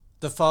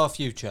The far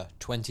future,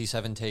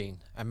 2017.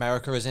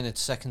 America is in its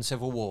second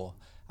civil war,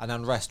 and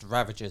unrest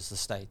ravages the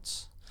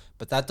states.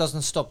 But that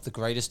doesn't stop the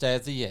greatest day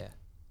of the year,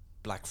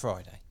 Black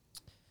Friday.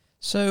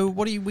 So,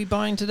 what are we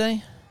buying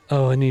today?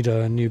 Oh, I need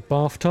a new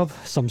bathtub.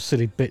 Some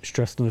silly bitch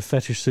dressed in a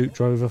fetish suit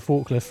drove a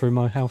forklift through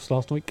my house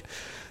last week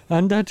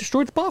and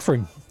destroyed the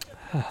bathroom.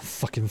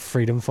 Fucking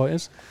freedom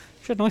fighters.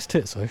 She had nice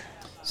tits, though.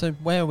 So,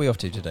 where are we off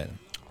to today then?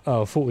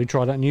 Oh, I thought we'd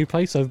try that new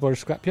place over by the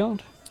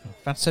scrapyard.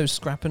 Fatso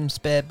Scrap and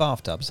Spare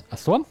Bathtubs.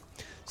 That's the one.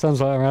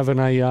 Sounds like they're having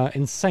a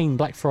insane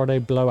Black Friday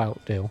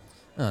blowout deal.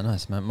 Oh,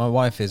 nice, man. My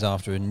wife is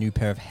after a new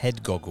pair of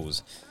head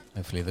goggles.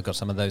 Hopefully they've got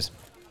some of those.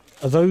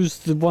 Are those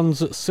the ones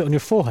that sit on your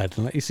forehead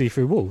and let you see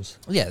through walls?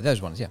 Yeah,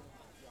 those ones, yeah.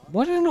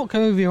 Why do they not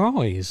go over your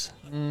eyes?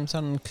 It's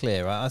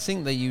unclear. I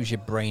think they use your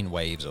brain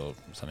waves or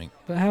something.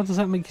 But how does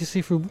that make you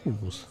see through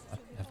walls? I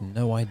have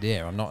no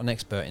idea. I'm not an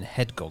expert in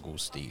head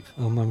goggles, Steve.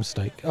 Oh, my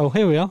mistake. Oh,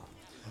 here we are.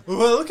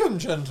 Welcome,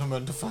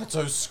 gentlemen, to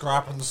Fatso's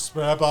Scrap and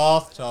Spare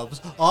Bathtubs.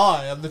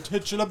 I am the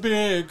titular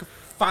big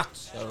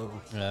Fatso.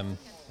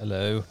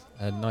 Hello.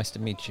 Nice to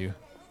meet you.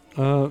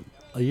 Are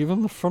you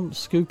on the front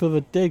scoop of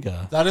a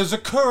digger? That is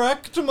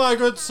correct, my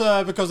good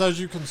sir, because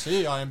as you can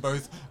see, I am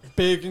both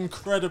big,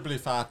 incredibly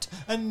fat,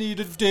 and need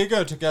a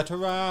digger to get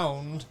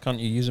around. Can't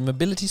you use a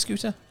mobility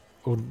scooter?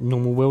 Or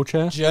normal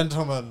wheelchair?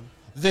 Gentlemen,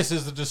 this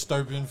is the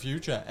dystopian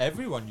future.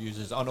 Everyone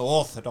uses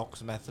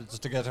unorthodox methods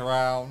to get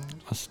around.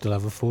 I still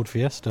have a Ford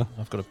Fiesta.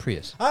 I've got a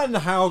Prius. And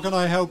how can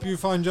I help you,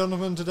 fine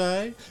gentlemen,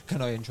 today?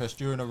 Can I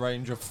interest you in a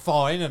range of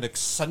fine and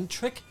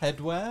eccentric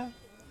headwear?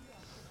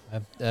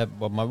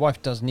 Well, my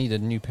wife does need a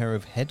new pair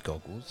of head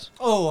goggles.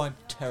 Oh, I'm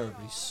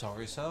terribly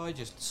sorry, sir. I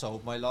just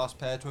sold my last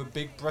pair to a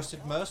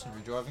big-breasted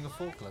mercenary driving a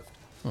forklift.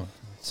 Oh,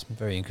 it's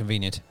very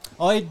inconvenient.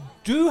 I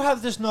do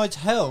have this knight's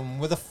helm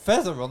with a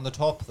feather on the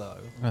top, though.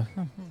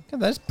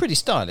 That's pretty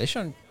stylish.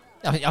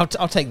 I'll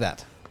take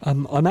that.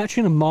 I'm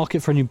actually in the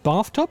market for a new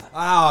bathtub.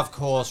 Ah, of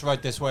course.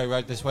 Right this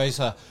way,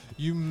 sir.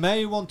 You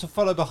may want to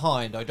follow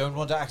behind. I don't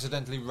want to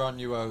accidentally run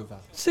you over.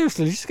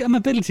 Seriously, just get a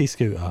mobility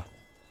scooter.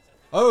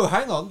 Oh,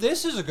 hang on.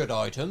 This is a good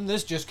item.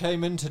 This just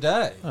came in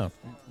today. Oh,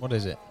 what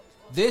is it?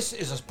 This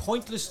is a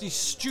pointlessly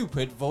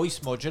stupid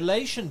voice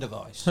modulation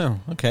device. Oh,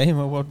 okay.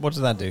 Well, what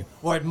does that do?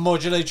 Well, it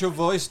modulates your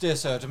voice, dear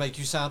sir, to make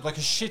you sound like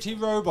a shitty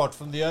robot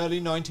from the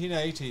early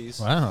 1980s.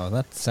 Wow,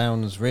 that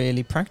sounds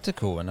really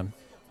practical and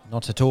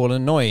not at all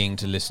annoying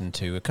to listen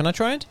to. Can I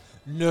try it?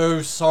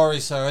 No, sorry,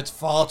 sir. It's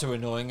far too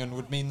annoying and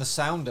would mean the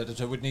sound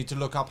editor would need to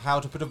look up how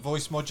to put a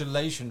voice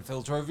modulation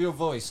filter over your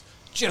voice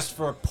just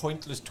for a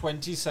pointless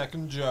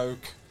 20-second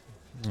joke.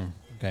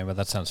 Okay, well,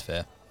 that sounds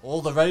fair.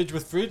 All the rage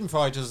with freedom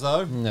fighters,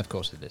 though. Of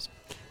course it is.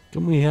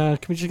 Can we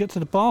just get to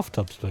the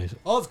bathtubs, please?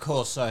 Of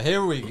course, sir.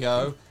 Here we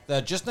go.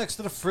 They're just next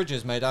to the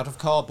fridges made out of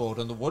cardboard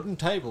and the wooden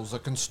tables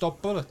that can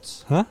stop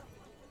bullets. Huh?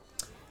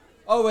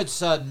 Oh,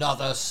 it's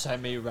another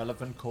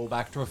semi-relevant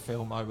callback to a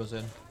film I was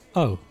in.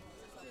 Oh.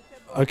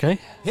 Okay.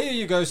 Here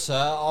you go, sir.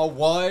 Our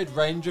wide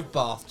range of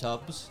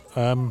bathtubs.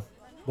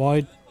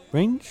 Wide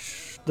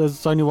range?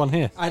 There's only one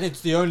here. And it's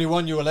the only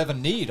one you will ever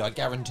need, I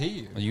guarantee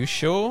you. Are you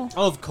sure?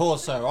 Of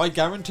course, sir. I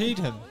guaranteed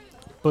him.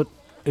 But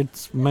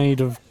it's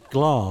made of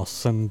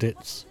glass and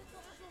it's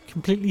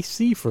completely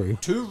see-through.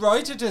 Too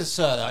right it is,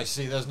 sir. I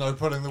see there's no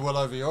pulling the wool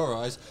over your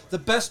eyes. The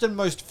best and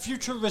most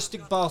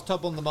futuristic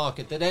bathtub on the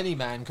market that any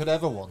man could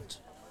ever want.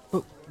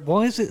 But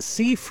why is it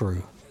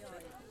see-through?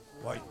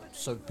 Why,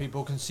 so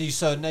people can see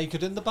sir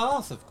naked in the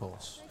bath, of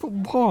course. But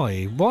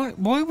why?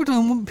 Why would I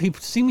want people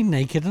to see me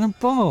naked in a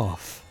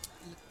bath?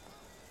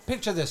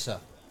 Picture this, sir.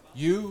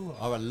 You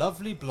are a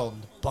lovely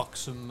blonde,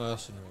 buxom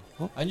mercenary.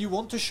 What? And you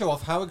want to show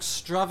off how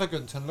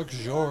extravagant and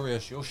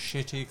luxurious your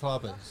shitty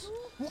club is.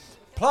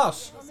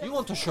 Plus, you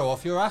want to show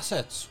off your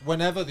assets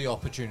whenever the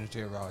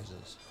opportunity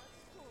arises.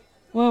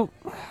 Well,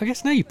 I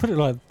guess now you put it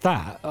like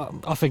that,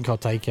 I think I'll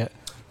take it.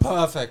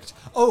 Perfect.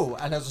 Oh,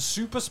 and as a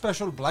super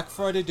special Black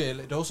Friday deal,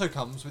 it also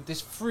comes with this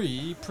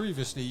free,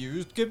 previously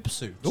used gimp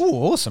suit.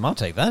 Oh, awesome. I'll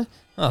take that.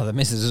 Oh, the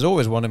missus has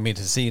always wanted me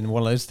to see in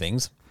one of those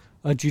things.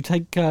 Do you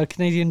take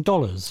Canadian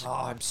dollars?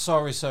 Oh, I'm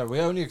sorry, sir. We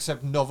only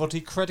accept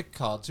novelty credit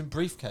cards in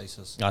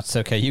briefcases. That's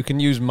okay. You can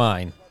use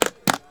mine.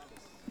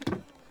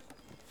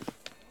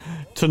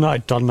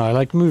 Tonight on I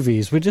Like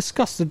Movies, we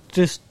discuss the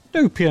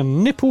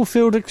dystopian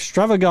nipple-filled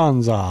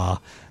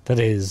extravaganza that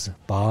is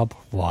Barb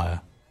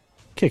Wire.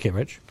 Kick it,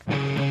 Rich.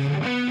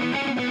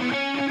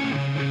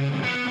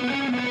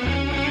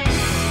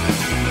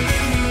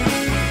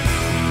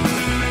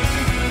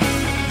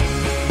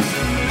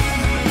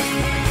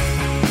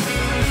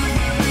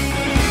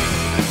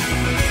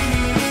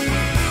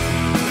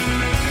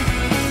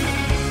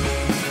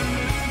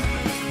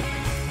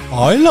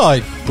 I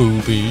like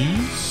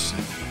boobies.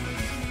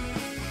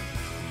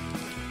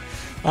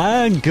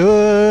 And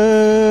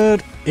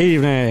good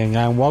evening,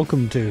 and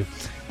welcome to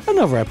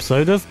another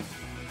episode of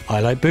I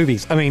Like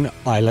Boobies.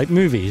 I Like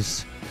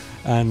Movies.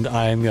 And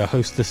I am your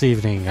host this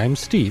evening. I'm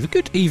Steve.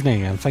 Good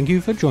evening, and thank you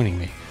for joining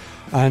me.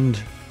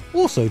 And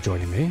also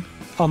joining me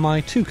are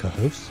my two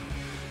co-hosts,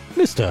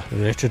 Mr.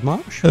 Richard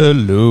Marsh.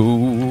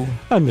 Hello.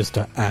 And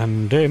Mr.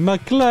 Andy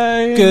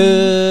McLean.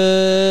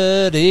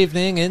 Good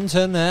evening,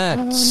 Internet.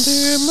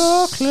 Andy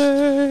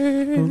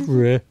McLean.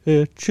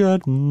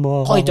 Richard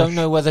Marsh. I don't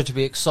know whether to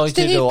be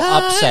excited or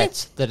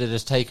upset that it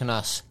has taken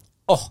us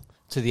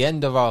to the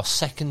end of our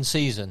second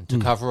season to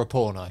cover a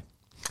porno.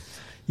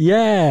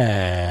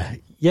 Yeah,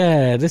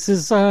 this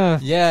is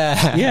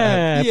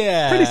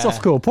Yeah. pretty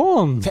softcore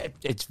porn.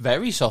 It's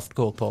very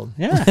softcore porn.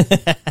 Yeah.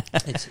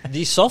 It's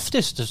the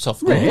softest of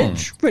softcore porn.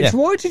 Rich,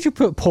 why did you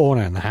put porn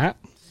in that?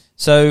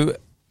 So,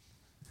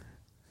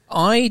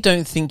 I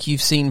don't think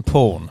you've seen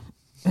porn.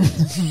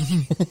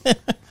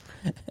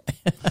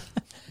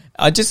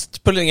 I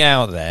just putting it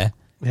out there.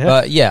 Yeah.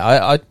 But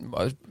yeah,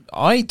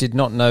 I did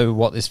not know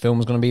what this film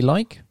was going to be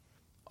like.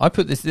 I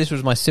put this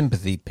was my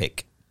sympathy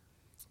pick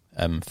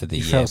for the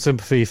You year. felt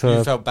sympathy for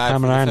You felt bad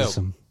Pamela for the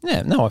Anderson.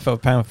 Yeah, no, I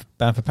felt bad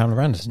for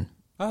Pamela Anderson.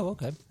 Oh,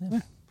 okay.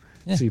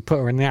 Yeah. So you put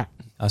her in the app.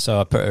 So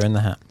I put her in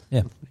the hat.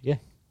 Yeah. Yeah.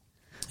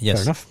 Yes.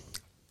 Fair enough.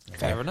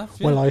 Fair enough.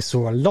 Yeah. Well, I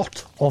saw a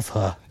lot of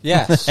her.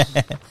 Yes.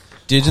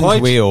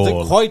 Didn't we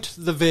all? Quite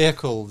the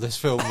vehicle this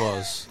film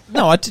was.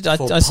 No, I did.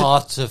 For I said,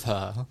 parts of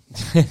her.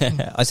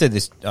 I said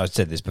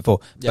this before,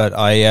 Yeah. but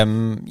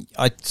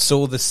I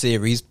saw the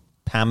series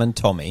Pam and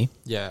Tommy,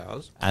 Yeah.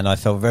 and I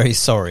felt very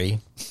sorry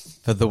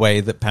for the way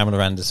that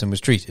Pamela Anderson was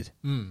treated.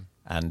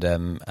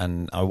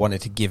 And I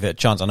wanted to give it a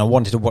chance, and I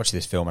wanted to watch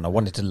this film, and I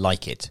wanted to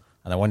like it,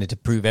 and I wanted to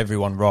prove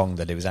everyone wrong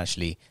that it was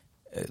actually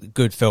a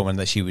good film, and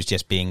that she was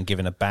just being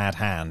given a bad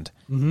hand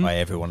by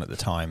everyone at the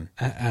time.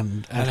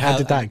 And how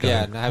did that go?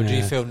 Yeah, and how do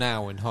you feel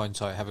now in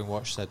hindsight, having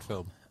watched said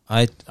film?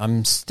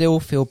 I'm still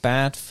feel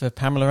bad for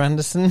Pamela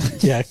Anderson.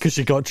 Yeah, because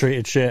she got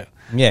treated shit.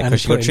 Yeah, and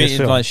because she put got in this treated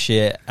film. like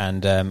shit,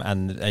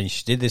 and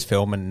she did this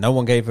film, and no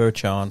one gave her a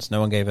chance. No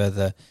one gave her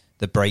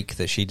the break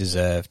that she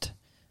deserved.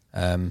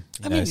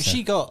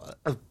 She got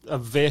a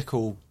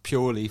vehicle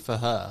purely for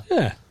her.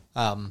 Yeah.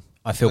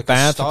 I feel like a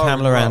bad for starring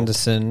Pamela role.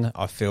 Anderson.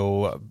 I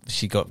feel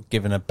she got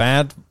given a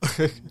bad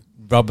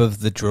rub of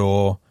the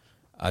jaw.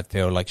 I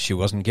feel like she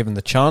wasn't given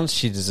the chance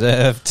she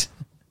deserved.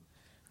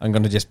 I'm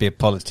going to just be a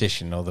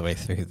politician all the way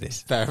through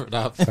this. Fair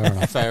enough.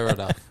 Fair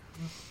enough.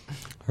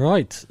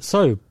 Right.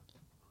 So,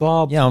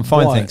 Barb. Yeah, I'm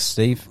fine, Wire. thanks,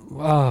 Steve.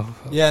 Wow.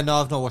 Yeah, no,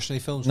 I've not watched any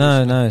films.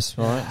 No, recently. it's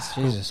all right.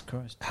 Jesus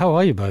Christ. How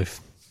are you both?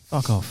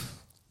 Fuck off.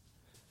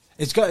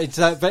 It's got got a to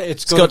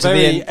the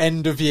very end.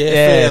 end of year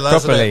Yeah, feel,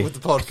 hasn't properly. it, with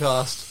the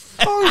podcast.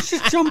 Oh, let's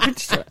just jump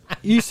into.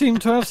 You seem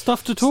to have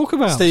stuff to talk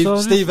about.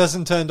 Steve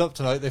hasn't turned up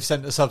tonight. They've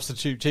sent a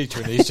substitute teacher,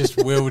 and he's just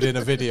wheeled in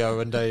a video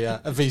and a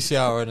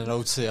VCR and an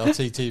old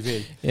CRT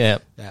TV. Yeah.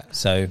 Yeah.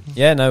 So,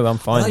 yeah, no, I'm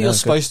fine. Well, No, you're good.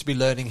 supposed to be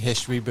learning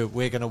history, but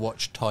we're going to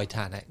watch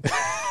Titanic.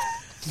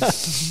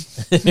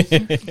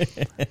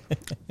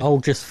 I'll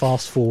just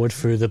fast forward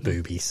through the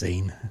booby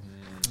scene.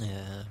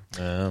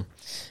 Yeah.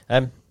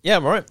 Yeah,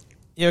 I'm all right.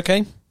 You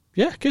okay?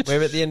 Yeah, good.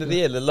 We're at the end of the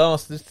year.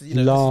 This is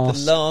the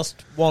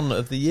last one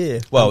of the year.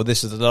 Well,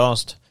 this is the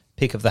last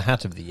pick of the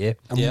hat of the year.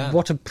 And Yeah.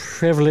 what a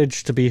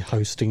privilege to be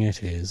hosting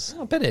it is.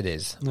 I bet it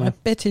is. Yeah. I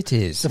bet it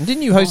is. And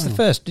didn't you host the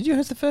first? Did you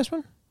host the first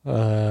one?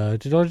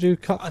 Did I do I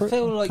Cutthroat?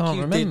 feel like Can't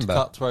you remember. did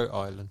Cutthroat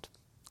Island.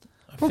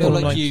 I feel feel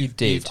like, like you you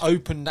did. You've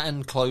opened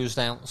and closed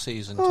out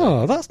season 2.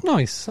 Oh, that's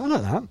nice. I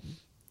like that.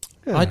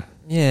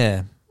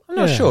 Yeah. I'm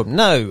not Yeah. sure.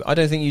 No, I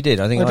don't think you did.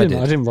 I think I did.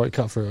 I didn't write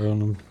Cutthroat on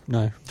them.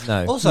 No.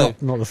 No. Also,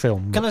 Not the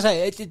film. can I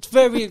say, it's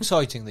very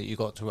exciting that you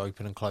got to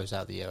open and close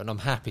out the year, and I'm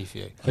happy for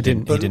you. I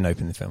didn't. He didn't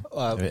open the film.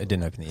 Uh, It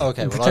didn't open the year.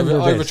 Okay, well, Pretend it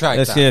I is. retract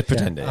Let's that.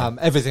 pretend it.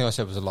 Everything I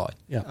said was a lie.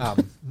 Yeah.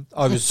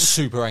 I was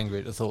super angry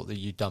at the thought that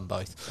you'd done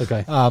both.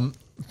 Okay.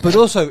 But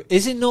also,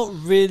 is it not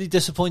really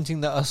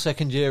disappointing that our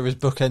second year is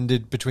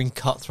bookended between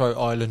Cutthroat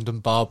Island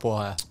and Barb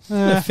Wire?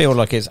 I feel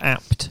like it's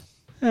apt.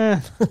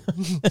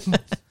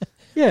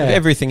 Yeah.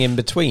 Everything in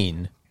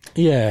between.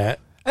 Yeah.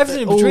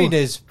 Everything in between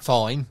is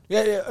fine.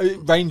 Yeah, it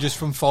ranges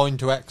from fine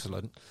to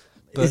excellent.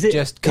 But Is it-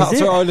 just is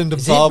Cutthroat it? Island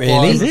and Is it Barb really?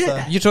 Wire. Is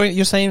was, it?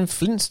 You're saying We've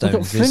Flintstones,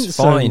 got is Flintstones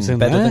fine, in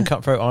better there. than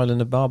Cutthroat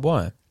Island and Barbed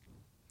Wire.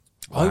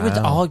 I would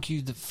Wow.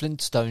 argue that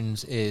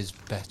Flintstones is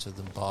better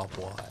than Barb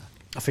Wire.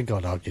 I think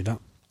I'd argue that.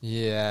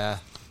 Yeah.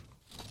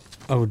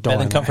 I would die Better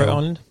than on that Cutthroat hill.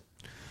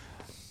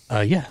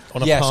 Island? Yeah.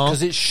 On a Yes, par?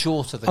 because it's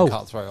shorter than Oh,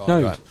 Cutthroat no.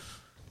 Island. Right.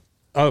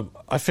 Oh,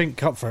 I think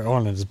Cutthroat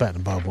Island is better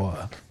than Barbed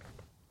Wire.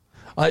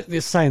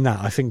 Saying that,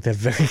 I think they're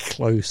very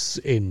close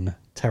in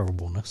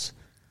terribleness.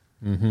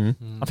 I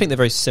think they're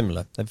very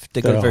similar. They've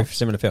got They a very are.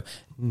 similar feel.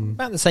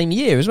 About the same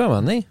year as well,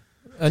 aren't they?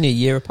 Only a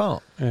year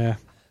apart. Yeah.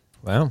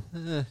 Wow.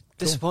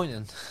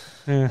 Disappointing.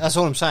 Yeah. That's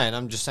all I'm saying.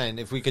 I'm just saying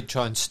if we could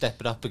try and step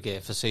it up a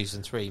gear for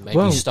season 3, maybe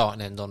Well, start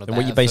and end on a And better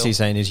what you're basically film.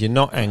 saying is you're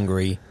not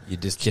angry, you're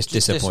just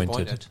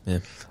disappointed. disappointed. Yeah.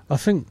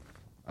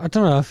 I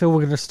don't know, I feel we're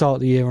going to start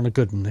the year on a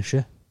good one this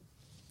year.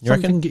 You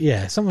reckon? Something,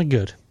 yeah, something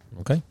good.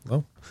 Okay,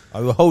 well,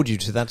 I will hold you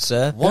to that,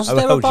 sir. Was I will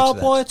there a hold you to Barbed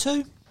that. Wire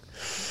 2?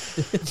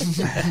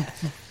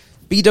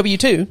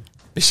 BW2?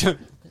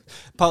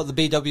 Part of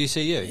the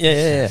BWCU?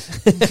 Yeah.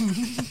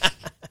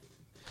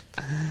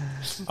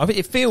 I mean,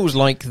 it feels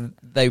like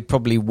they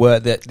probably were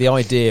the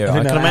idea. I I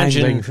think can they're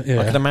imagine. angling,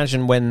 yeah. I can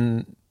imagine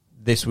when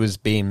this was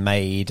being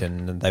made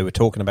and they were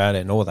talking about it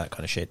and all that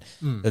kind of shit,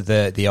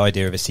 the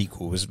idea of a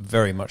sequel was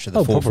very much at the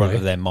forefront probably.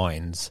 of their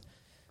minds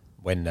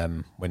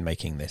when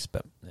making this.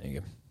 But there you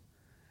go.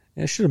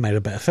 Yeah, should have made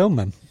a better film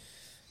then.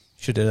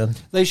 Should have done.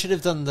 They should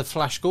have done the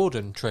Flash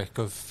Gordon trick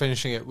of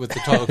finishing it with the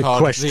title card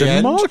Question at the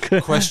end. mark?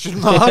 Question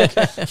mark.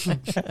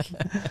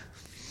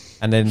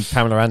 And then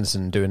Pamela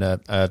Anderson doing a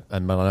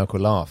maniacal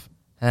laugh.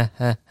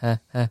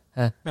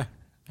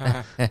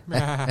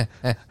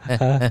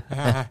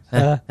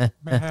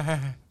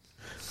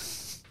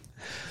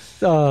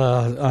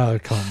 I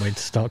can't wait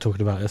to start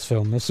talking about this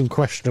film. There's some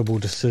questionable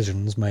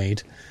decisions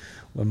made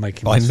when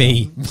making By this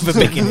me for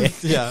making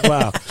it. Yeah. film.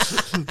 Wow.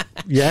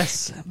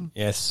 Yes.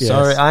 Yes.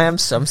 Sorry, I'm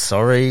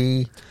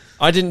sorry.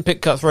 I didn't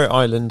pick Cutthroat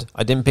Island.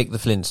 I didn't pick the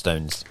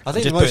Flintstones. I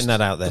think just putting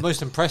that out there. The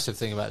most impressive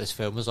thing about this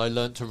film was I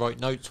learnt to write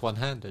notes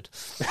one-handed.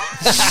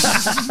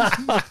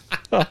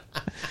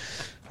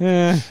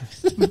 Yeah.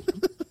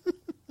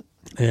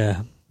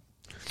 Yeah.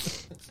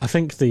 I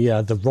think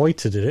the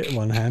writer did it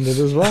one-handed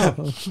as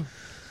well.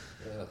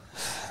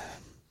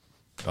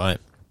 Right.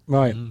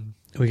 Right.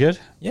 Are we good?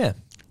 Yeah.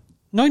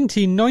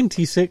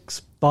 1996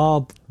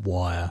 Barb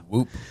Wire.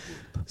 Whoop.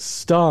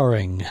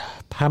 Starring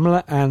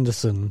Pamela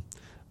Anderson,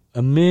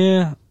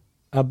 Amir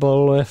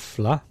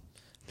Abolefla.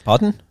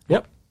 Pardon?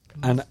 Yep.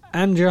 And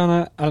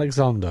Anjana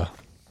Alexander.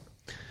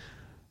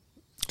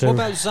 What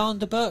about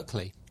Xander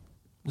Berkeley?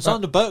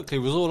 Xander Berkeley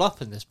was all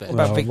up in this bit. What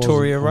about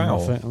Victoria Rao?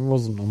 Rao? It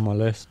wasn't on my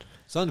list.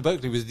 Xander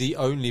Berkeley was the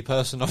only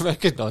person I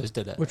recognised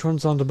in it. Which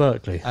one's under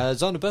Berkeley?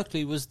 Xander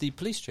Berkeley was the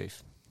police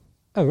chief.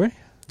 Oh, really?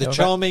 The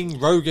charming,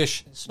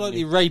 roguish,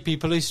 slightly rapey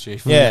police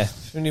chief. Yeah.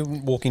 Only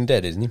Walking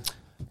Dead, isn't he?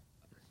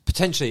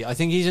 Potentially. I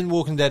think he's in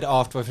Walking Dead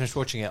after I finished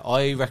watching it.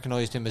 I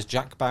recognised him as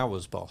Jack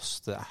Bauer's boss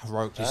that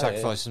heroically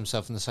sacrificed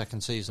himself in the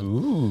second season.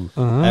 Ooh.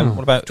 Ah.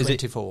 What about, is it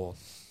 24.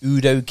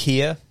 Udo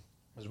Kier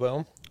as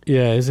well?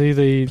 Yeah, is he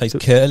the... Plays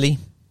Curly,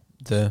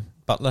 the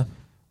butler.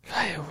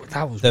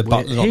 That was The weird.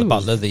 butler, not He the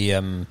was- butler,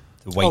 the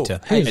waiter,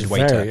 he was head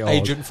waiter. very odd.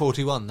 Agent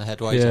 41, the head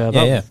waiter. Yeah,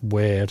 that was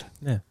weird.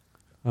 Yeah.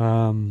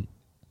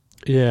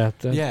 Yeah.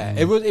 Yeah,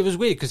 it was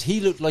weird because he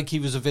looked like he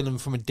was a villain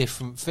from a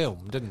different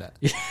film, didn't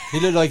it? He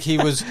looked like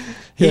he'd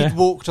Yeah.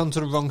 walked onto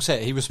the wrong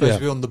set. He was supposed Yeah.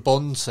 to be on the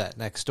Bond set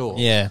next door.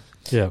 Yeah.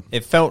 Yeah.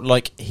 It felt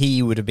like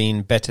he would have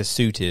been better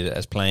suited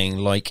as playing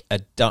like a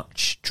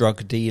Dutch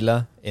drug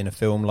dealer in a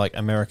film like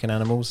American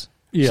Animals.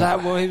 Yeah. Is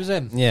that what he was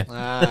in? Yeah.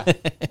 Ah,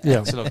 Yeah.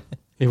 excellent.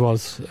 He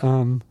was.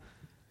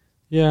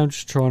 Yeah, I'm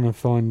just trying to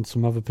find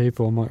some other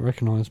people I might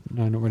recognise, but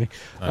no, not really.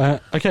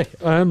 Okay.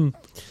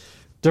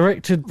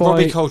 Directed by...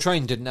 Robbie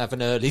Coltrane didn't have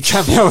an early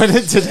cameo in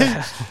it, did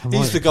he?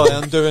 He's the guy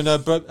undoing her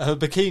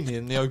bikini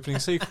in the opening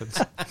sequence.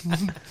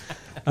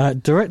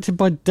 Directed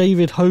by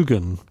David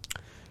Hogan,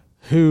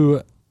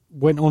 who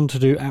went on to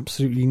do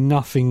absolutely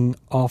nothing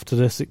after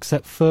this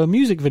except for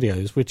music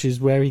videos, which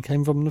is where he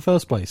came from in the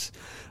first place.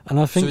 And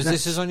I think So is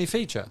this his only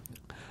feature?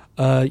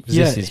 yeah,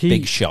 This is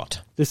big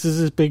shot. This is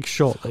his big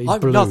shot that he I'm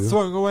blew. not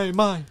throwing away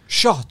my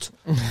shot.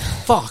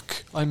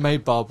 Fuck. I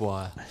made Barb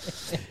Wire.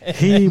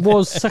 He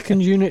was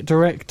second unit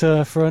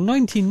director for a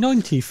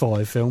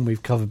 1995 film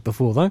we've covered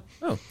before, though.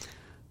 Oh.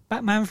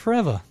 Batman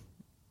Forever.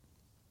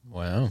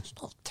 Wow. It's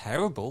not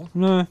terrible.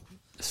 No,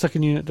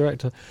 second unit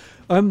director.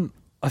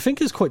 I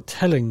think it's quite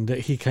telling that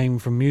he came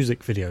from music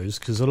videos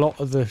because a lot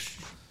of the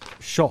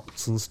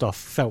shots and stuff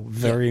felt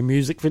very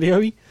music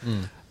video-y.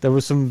 There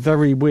was some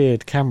very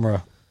weird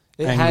camera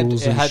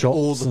angles and had shots.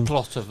 all the and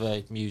plot of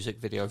a music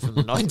video from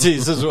the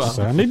 90s as well.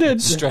 certainly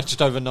did. Stretched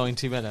over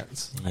 90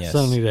 minutes. Yes.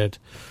 Certainly did.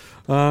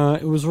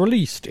 It was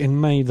released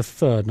in May the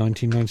 3rd,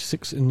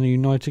 1996 in the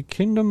United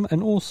Kingdom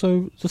and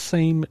also the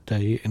same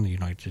day in the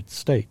United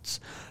States.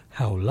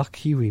 How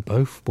lucky we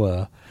both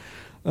were.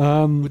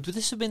 Would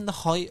this have been the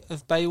height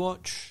of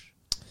Baywatch?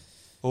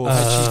 Or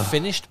had she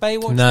finished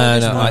Baywatch? by No,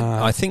 this no. point?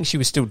 I think she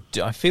was still.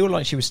 I feel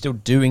like she was still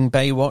doing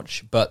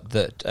Baywatch, but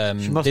that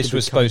She must this have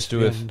was come supposed to to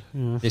the have. end,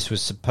 yeah. This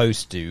was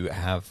supposed to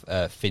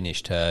have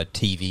finished her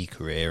TV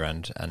career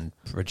and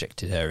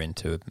projected her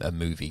into a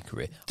movie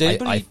career. Did I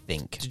anybody-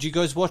 think. Did you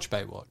guys watch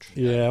Baywatch?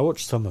 Yeah, I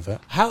watched some of it.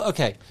 How?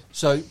 Okay,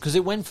 so because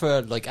it went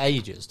for like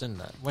ages,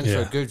 didn't it? Went for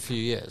a Yeah. good few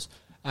years,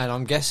 and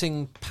I'm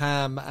guessing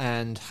Pam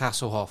and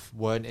Hasselhoff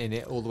weren't in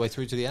it all the way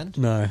through to the end.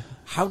 No,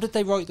 How did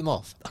they write them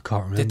off? I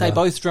can't remember. Did they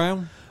both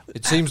drown?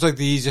 It seems like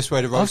the easiest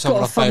way to write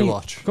someone off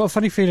Baywatch. got a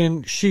funny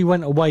feeling she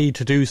went away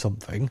to do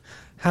something.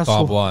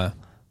 Barbed Wire.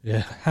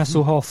 Yeah,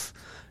 Hasselhoff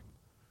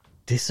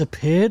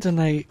disappeared and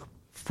they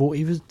thought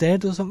he was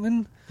dead or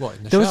something. What,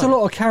 in the There was show? a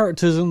lot of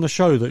characters in the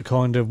show that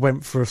kind of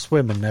went for a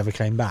swim and never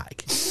came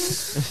back.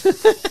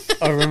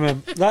 I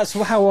remember. That's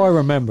how I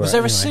remember Was it.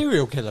 there a anyway.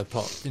 serial killer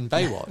plot in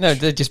Baywatch? No,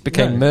 they just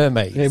became No.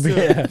 mermaids.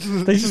 Yeah,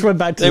 they just went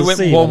back to They the went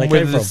sea one where they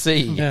with came the from.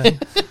 sea. Yeah.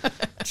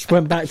 Just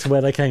went back to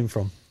where they came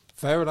from.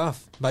 Fair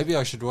enough. Maybe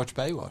I should watch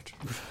Baywatch.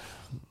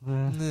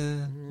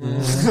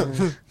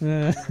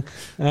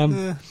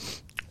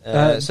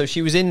 So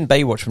she was in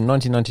Baywatch from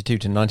 1992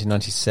 to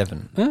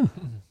 1997. Oh.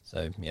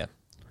 So yeah,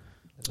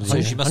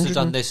 So she must have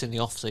done this in the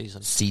off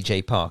season.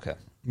 C.J. Parker.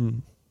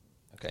 Mm.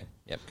 Okay,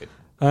 yep, good.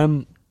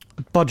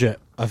 Budget.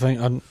 I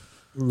think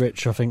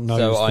Rich. I think knows.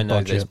 So the I know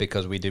budget. this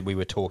because we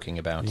were talking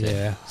about it.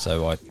 Yeah.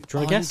 So I Do you want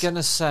I'm to guess? going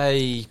to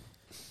say...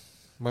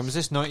 When was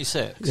this?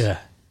 96? Yeah.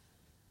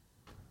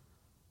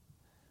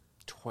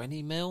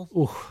 20 mil?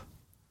 Oof.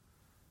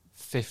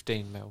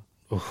 15 mil?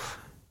 Oof.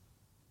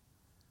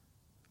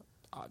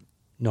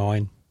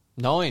 9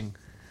 9?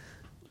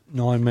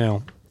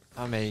 mil.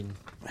 I mean,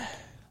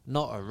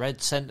 not a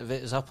red cent of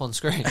it is up on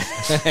screen.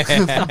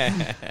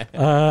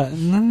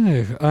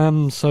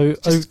 No. So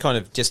just kind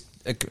of just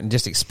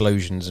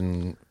explosions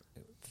and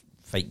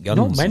fake guns.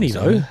 not many and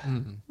though.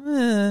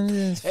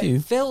 stuff. A few.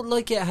 It felt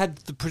like it had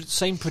the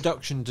same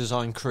production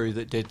design crew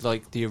that did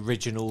like the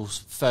original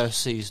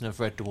first season of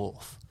Red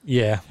Dwarf.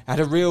 Yeah. It had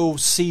a real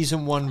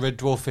season 1 Red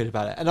Dwarf feel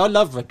about it, and I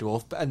love Red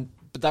Dwarf, but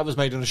that was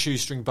made on a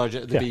shoestring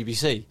budget at the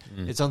BBC.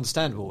 It's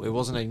understandable. It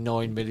wasn't a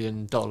 $9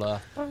 million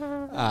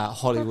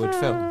Hollywood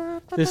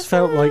film. This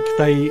felt like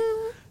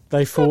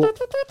they thought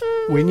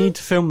we need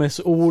to film this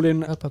all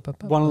in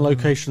one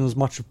location as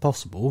much as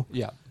possible.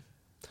 Yeah.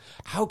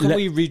 How can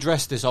we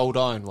redress this old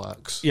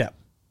ironworks? Yeah.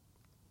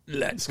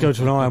 Let's go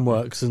to an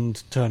ironworks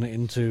and turn it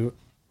into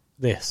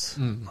this.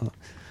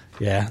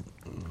 Yeah.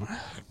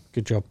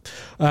 Good job.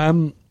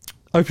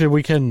 Opening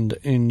weekend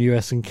in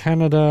US and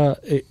Canada,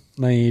 it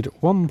made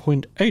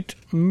 1.8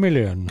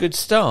 million. Good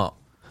start.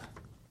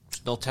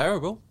 It's not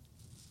terrible.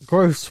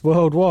 Gross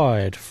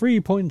worldwide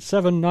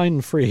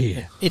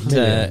 3.793.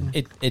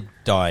 It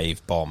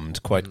dive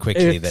bombed quite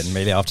quickly then,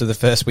 really, after the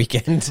first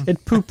weekend.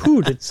 It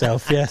poo-pooed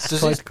itself, yes,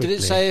 quite Did quickly.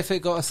 it say if it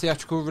got a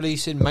theatrical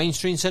release in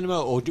mainstream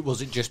cinema, or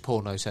was it just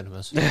porno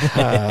cinemas?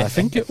 I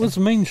think it was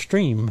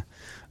mainstream,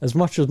 as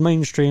much as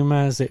mainstream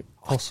as it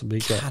possibly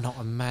got. Cannot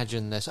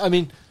imagine this. I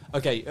mean,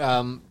 okay,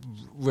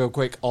 real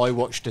quick, I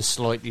watched a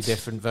slightly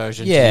different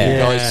version. To you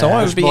guys, So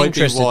I which would be might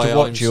interested why to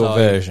watch I'm your so-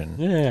 version.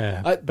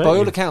 Yeah. By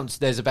all accounts,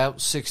 there's about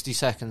 60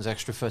 seconds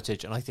extra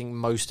footage, and I think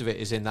most of it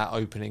is in that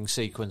opening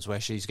sequence where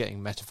she's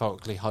getting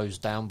metaphorically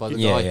hosed down by the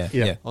guy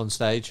Yeah. on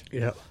stage.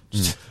 Yeah.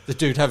 The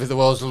dude having the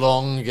world's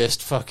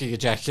longest fucking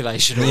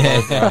ejaculation.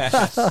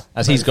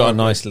 As he's got a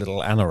nice little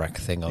anorak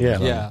thing on. Yeah. as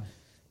well. Yeah.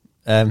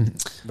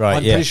 Right,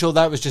 I'm pretty sure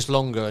that was just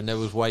longer, and there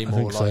was way more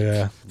think so, like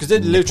yeah. because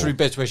there's literally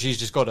bits where she's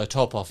just got her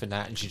top off in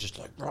that, and she's just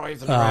like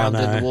writhing around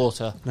in the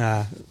water.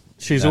 Nah.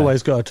 She's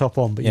always got a top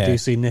on, but you do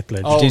see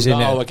nipplage. Oh, do see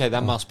that? okay,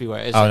 that must be where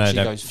it is. Oh, then. no, She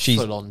no, goes she's-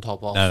 full on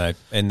top off. No,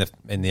 in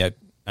the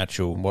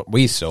actual what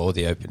we saw,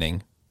 the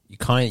opening,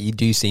 you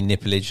do see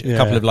nipplage, a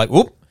couple of like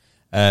whoop,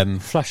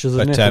 Flashes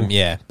of but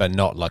nipple. but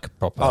not like a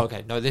proper. Oh,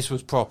 okay, no, this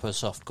was proper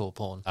softcore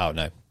porn. Oh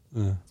no,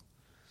 We'll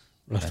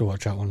have to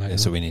watch that one later.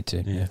 so we need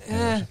to.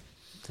 Yeah.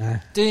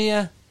 Do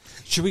you?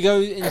 Should we go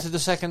into the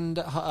second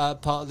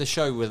part of the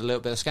show with a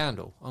little bit of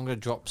scandal? I'm going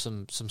to drop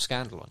some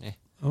scandal on you.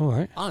 All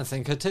right. I don't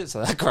think her tits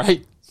are that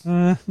great.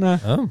 No.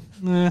 Oh,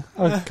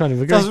 I kind of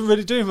agree. Doesn't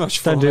really do much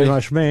for Don't me. do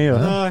much for me.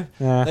 No,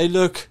 Nah. they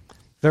look.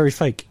 Very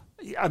fake.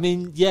 I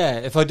mean, yeah.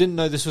 If I didn't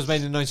know this was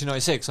made in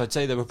 1996, I'd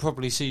say they were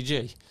probably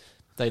CG.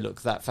 They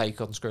look that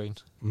fake on screen.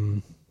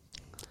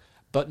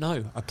 But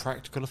no, a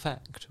practical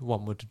effect.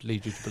 One would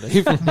lead you to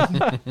believe.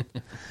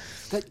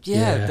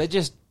 They're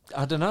just.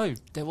 I don't know.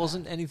 There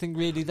wasn't anything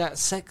really that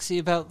sexy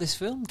about this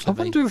film to I me.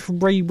 wonder if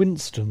Ray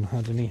Winston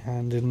had any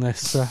hand in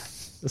this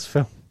this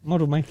film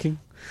model making.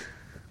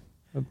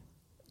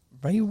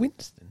 Ray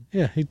Winston.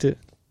 Yeah, he did.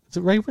 Is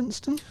it Ray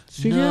Winston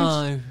Studios?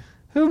 No.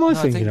 Who am I I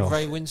thinking think of?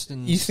 Ray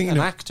Winston's You thinking an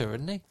of- actor,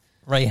 isn't he?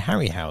 Ray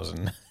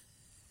Harryhausen.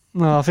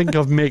 No, I think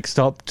I've mixed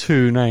up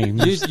two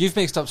names. You've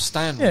mixed up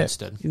Stan Yeah.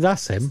 Winston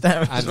That's him.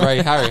 and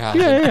Ray Harryhausen.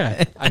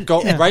 Yeah. And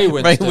got Ray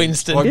Winston. Ray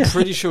Winston. who I'm Yeah.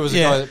 pretty sure is a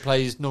Yeah. guy that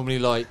plays normally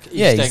like East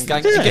Yeah, End he's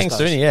gangster. a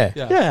gangster, isn't he? Yeah.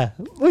 Yeah,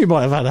 we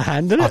might have had a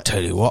hand in I'll it.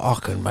 tell you what, I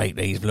can make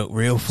these look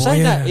real for Saying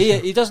you.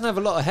 that, he doesn't have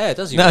a lot of hair,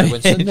 does he, No, Ray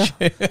Winston? yeah,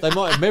 They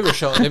might have mirror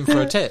shot him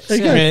for a tits.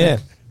 Yeah, yeah.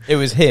 It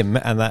was him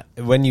and that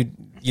when you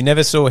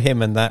never saw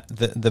him and that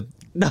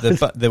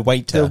the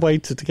waiter The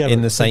waiter together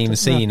in the same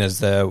scene as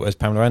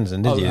Pamela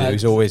Anderson, did you? It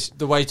was always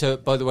The waiter,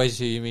 by the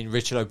waiter, you mean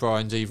Richard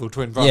O'Brien's evil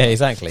twin brother? yeah,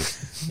 exactly.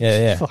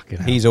 Yeah. Fucking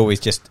hell. He's always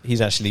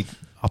he's actually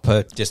up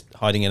her, just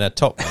hiding in her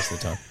top most of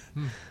the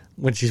time.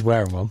 when she's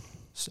wearing one.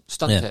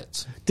 Stunt Yeah.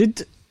 tits.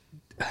 Did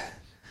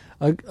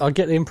I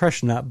get the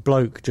impression that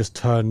bloke just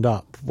turned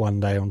up one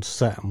day on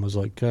set and was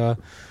like,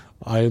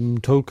 "I'm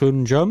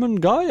token German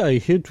guy. I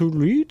here to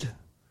read,"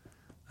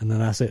 and then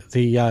that's it.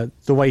 The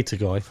waiter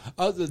guy,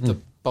 Oh, the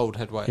bald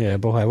head waiter. yeah,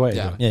 boy, waiter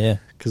Yeah. guy, Yeah.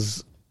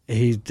 because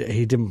he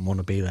didn't want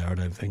to be there. I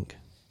don't think.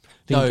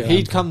 No, Didn't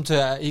he'd get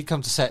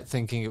come to set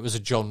thinking it was a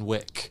John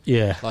Wick,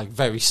 Yeah, like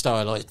very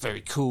stylized, very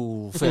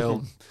cool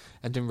film,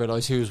 and didn't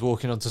realise he was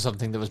walking onto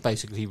something that was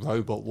basically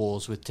robot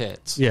wars with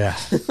tits. yeah.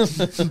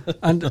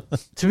 And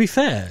to be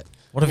fair,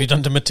 What have you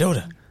done to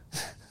Matilda?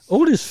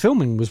 all his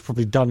filming was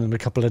probably done in a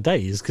couple of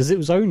days because it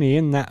was only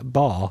in that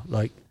bar,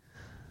 like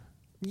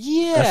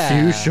Yeah,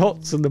 a few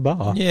shots in the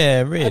bar.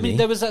 Yeah, really. I mean,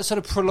 there was that sort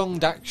of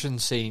prolonged action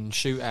scene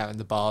shootout in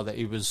the bar that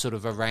he was sort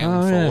of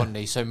around Oh, for, yeah. wasn't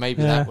he? So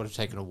maybe Yeah. that would have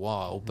taken a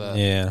while. But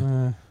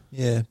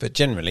yeah, but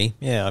generally,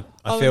 I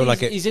Oh, feel he's,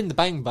 like it he's in the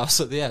bang bus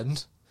at the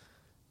end,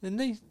 isn't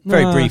he?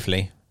 very No.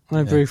 briefly.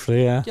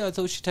 briefly, yeah. Yeah, I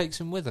thought she takes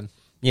him with him.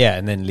 Yeah,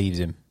 and then leaves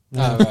him.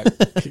 Oh, right.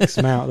 Kicks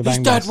him out of the He's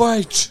bang dead bus.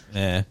 weight.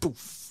 Yeah.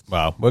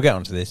 Well, we'll get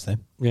onto this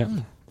then. Yeah.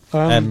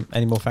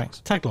 Any more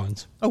facts?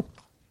 Taglines. Oh.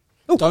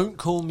 Don't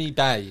call me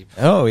babe.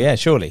 Oh, yeah,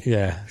 surely.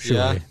 Yeah,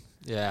 surely.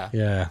 Yeah.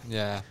 Yeah.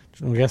 Yeah. Do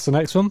you want to guess the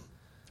next one?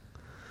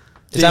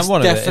 Is that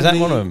one of it? Is that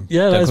one of them?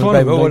 Yeah, Don't that's Call one Me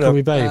of them. Babe. Don't Call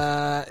Me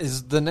Babe.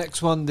 Is the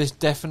next one, this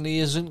definitely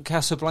isn't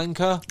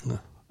Casablanca? No.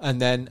 And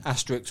then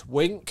asterisk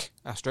wink,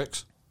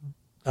 asterisk.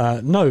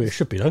 No, it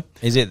should be, though.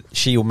 Is it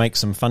she'll make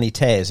some funny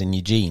tears in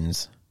your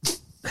jeans?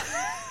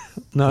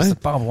 No, The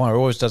Barb Wire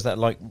always does that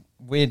like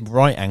weird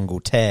right angle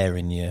tear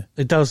in your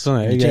it does,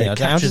 doesn't it? jeans.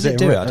 Yeah, How does it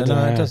do it? I don't know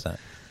how it does that.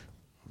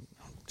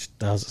 It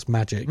does. It's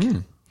magic.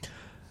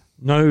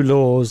 No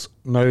laws,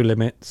 no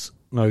limits,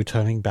 no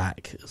turning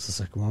back. It's the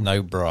second one.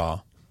 No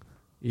bra.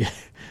 Yeah.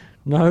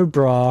 No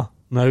bra,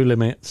 no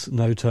limits,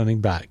 no turning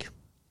back.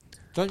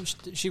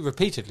 She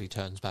repeatedly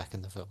turns back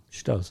in the film.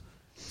 She does.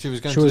 She was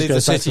going She to always leave the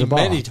goes back to city the bar.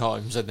 many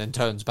times and then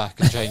turns back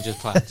and changes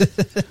plans.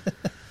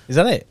 Is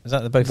that it? Is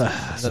that the both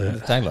That's the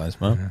it. taglines?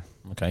 Well, Yeah.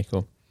 okay,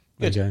 cool.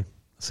 There you go.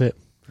 That's it.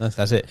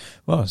 That's it.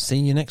 Well, see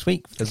you next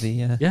week for the.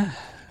 Yeah.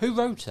 Who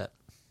wrote it?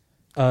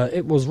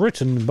 It was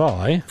written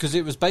by... Because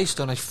it was based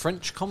on a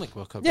French comic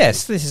book. I believe.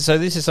 Yes, this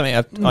is something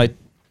I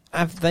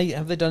have they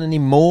done any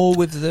more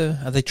with the?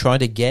 Have they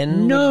tried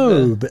again?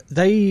 No, with but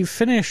they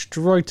finished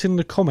writing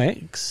the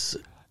comics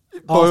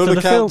By all after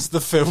the film. accounts, the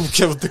film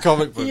killed the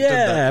comic book.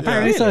 Yeah, didn't it?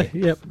 apparently so.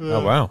 Yep. the...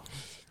 Oh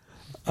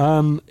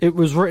wow! It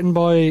was written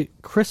by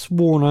Chris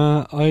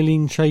Warner,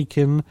 Eileen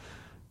Chaikin,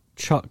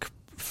 Chuck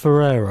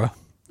Ferreira.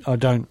 I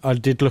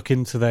did look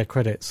into their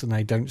credits, and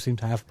they don't seem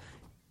to have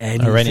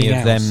anything Are any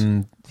of else.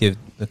 them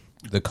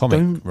the comic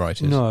Don't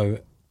writers? No.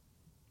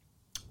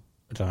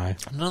 I don't know.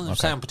 None of them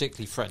sound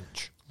particularly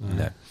French.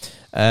 No.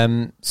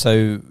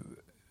 So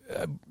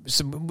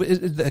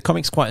the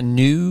comic's quite a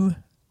new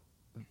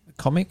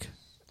comic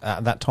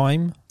at that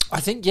time. I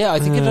think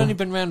it'd only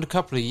been around a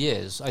couple of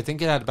years. I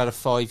think it had about a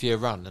 5-year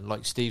run, and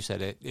like Steve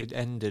said, it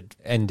ended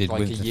like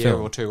with a the year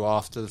film. or two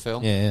after the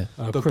film. Yeah.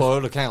 But by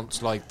all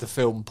accounts, like the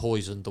film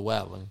poisoned the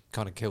well and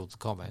kind of killed the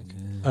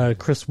comic.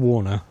 Chris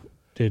Warner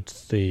did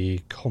the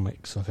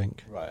comics, I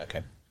think. Right.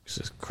 Okay.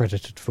 It's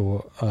credited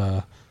for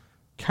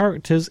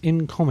characters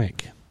in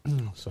comic.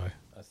 So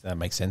That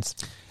makes sense.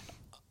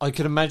 I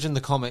could imagine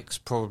the comics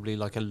probably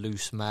like a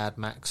loose Mad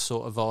Max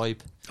sort of vibe.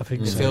 I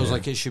think It so, feels yeah.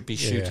 like it should be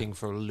shooting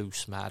for a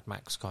loose Mad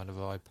Max kind of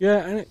vibe. Yeah,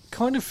 and it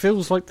kind of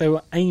feels like they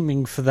were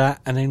aiming for that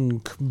and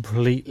then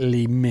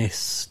completely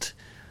missed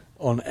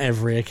on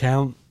every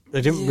account.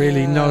 They didn't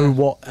really know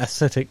what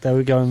aesthetic they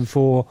were going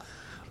for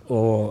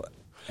or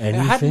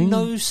anything. It had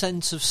no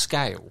sense of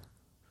scale.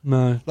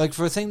 No. Like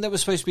for a thing that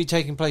was supposed to be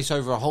taking place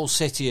over a whole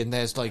city, and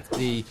there's like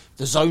the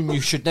zone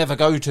you should never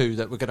go to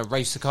that we're going to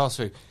race the car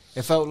through.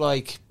 It felt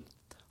like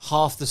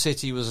half the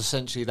city was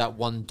essentially that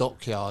one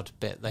dockyard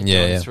bit they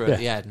go through at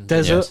the end.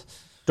 Desert,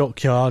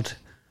 dockyard,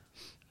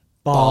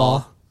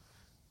 bar,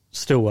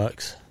 still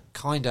works.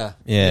 Kinda.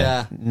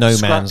 Yeah. No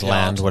Scrap man's yard.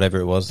 land, whatever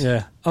it was.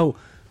 Yeah. Oh,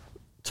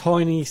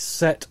 tiny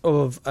set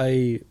of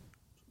a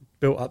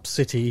built-up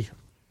city.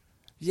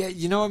 Yeah,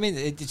 you know what I mean?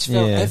 It just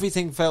felt,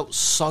 everything felt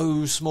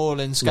so small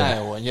in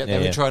scale, and yet they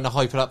were trying to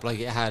hype it up like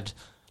it had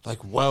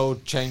like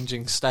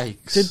world-changing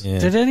stakes.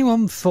 Did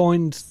anyone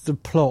find the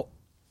plot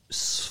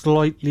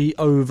slightly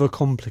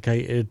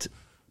overcomplicated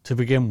to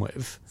begin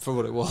with? For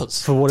what it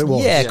was. For what it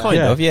was? Yeah, kind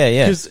of.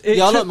 Yeah. 'Cause it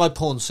I took- like my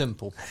porn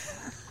simple.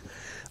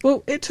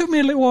 Well, it took me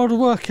a little while to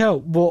work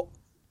out what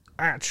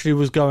actually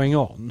was going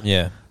on.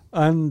 Yeah.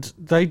 And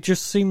they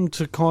just seemed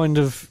to kind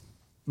of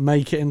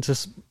make it into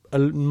a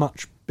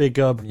much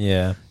bigger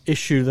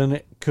issue than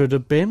it could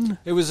have been.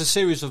 It was a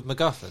series of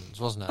MacGuffins,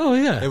 wasn't it? Oh,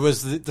 yeah. It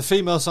was the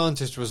female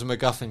scientist was a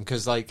MacGuffin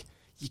because, like,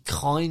 you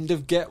kind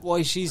of get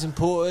why she's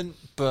important,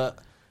 but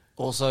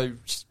also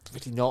she's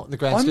really not in the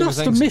grand I scheme of must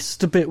have things.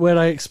 missed a bit where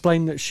they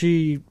explained that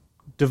she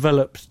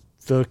developed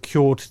the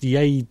cure to the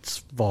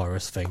AIDS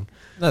virus thing.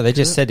 No, they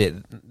just said it.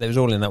 It was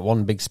all in that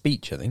one big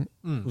speech, I think.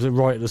 Was it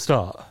right at the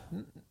start?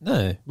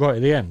 No, Right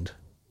at the end?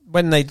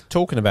 when they're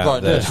talking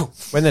about Right,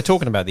 when they're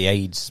talking about the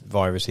AIDS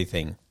virusy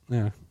thing,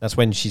 Yeah. that's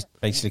when she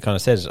basically kind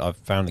of says, "I've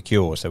found the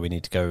cure, so we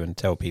need to go and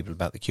tell people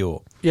about the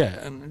cure." Yeah,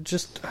 and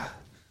just...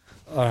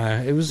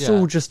 it was Yeah.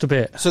 all just a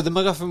bit... So the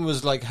MacGuffin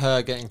was like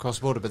her getting across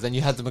the border, but then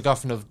you had the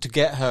MacGuffin of to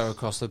get her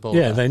across the border.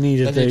 Yeah, they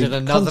needed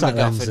another contact MacGuffin,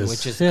 lenses.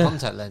 which is Yeah.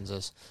 contact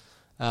lenses.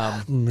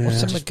 Yeah.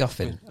 What's a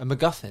MacGuffin? A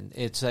MacGuffin,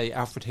 it's a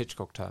Alfred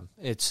Hitchcock term.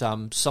 It's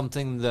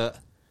something that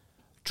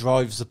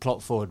drives the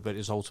plot forward, but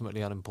is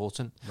ultimately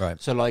unimportant.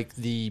 Right. So, like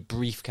the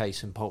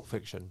briefcase in Pulp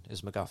Fiction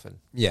is MacGuffin.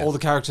 Yeah. All the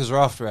characters are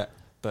after it,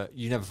 but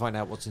you never find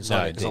out what's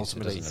inside it, because it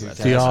ultimately, doesn't who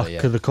matter. The cares?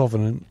 Ark of the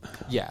Covenant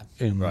Yeah.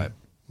 in Right.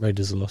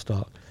 Raiders of the Lost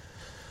Ark.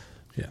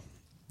 Yeah.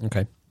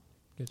 Okay.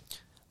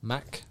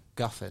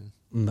 MacGuffin.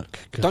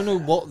 MacGuffin. Don't know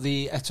what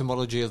the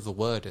etymology of the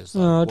word is.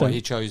 No, I Why don't.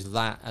 he chose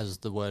that as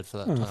the word for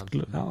that I'll term. have to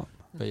look that up.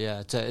 But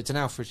yeah, it's an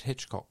Alfred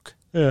Hitchcock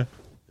Yeah.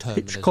 term.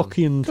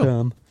 Hitchcockian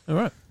term. All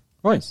right.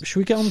 Right, should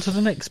we get on to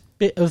the next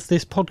bit of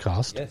this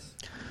podcast? Yes.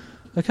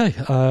 Okay,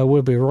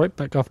 we'll be right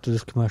back after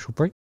this commercial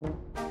break.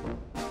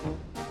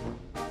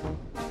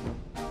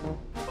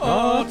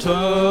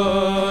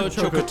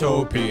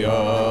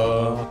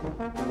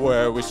 Artichokotopia,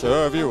 where we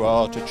serve you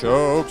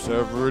artichokes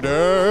every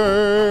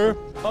day.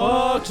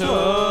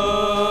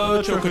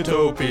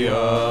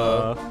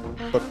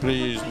 Artichokotopia, But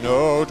please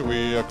note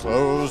we are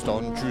closed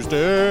on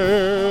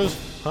Tuesdays.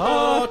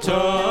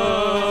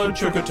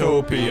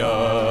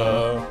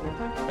 Artichokotopia,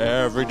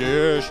 Every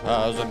dish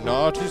has a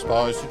nutty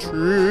spicy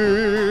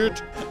treat.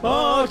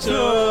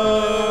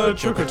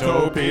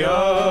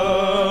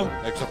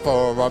 Artichokotopia. Except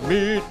for our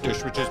meat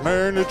dish, which is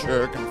mainly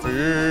chicken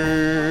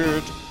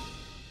feet.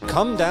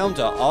 Come down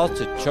to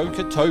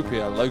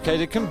Artichokotopia,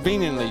 located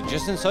conveniently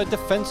just inside the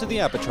fence of the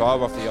abattoir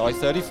off the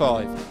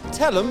I-35.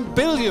 Tell them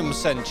Billiam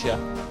sent you.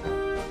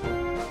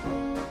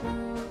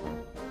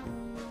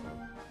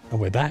 And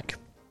we're back.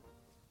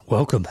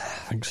 Welcome.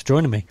 Thanks for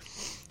joining me.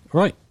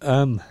 Right.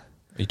 Are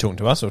you talking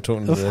to us or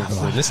talking to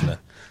the listener?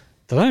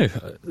 Don't know.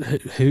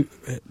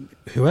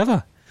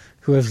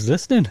 Whoever's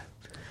listening.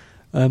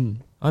 I'm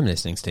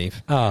listening,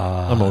 Steve.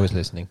 Ah, I'm always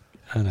listening.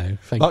 I know.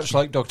 Thank Much you.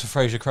 like Dr.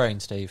 Fraser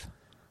Crane, Steve.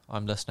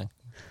 I'm listening.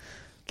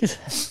 Good.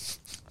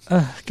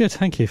 Good.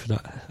 Thank you for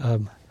that.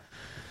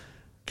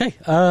 Okay.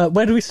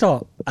 Where do we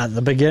start? At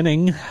the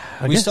beginning.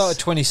 We started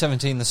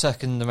 2017, the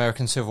Second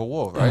American Civil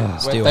War, right? Where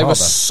Steel they Harbour. were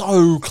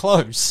so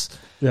close.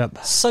 Yep.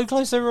 So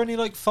close, they were only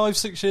like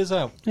 5-6 years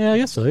out. Yeah, I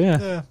guess so.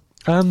 Yeah.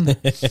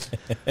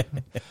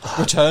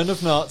 Return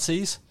of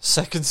Nazis,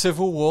 Second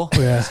Civil War,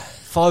 Yeah.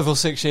 5 or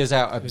 6 years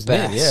out at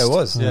best. Yeah, it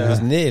was. Yeah. It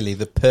was nearly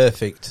the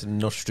perfect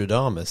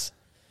Nostradamus.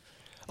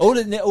 All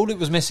it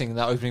was missing in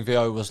that opening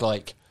VO was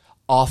like,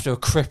 after a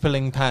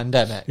crippling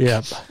pandemic,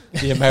 Yep.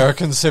 the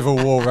American Civil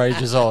War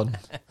rages on.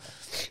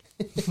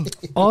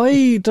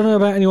 I don't know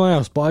about anyone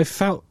else, but I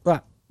felt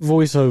that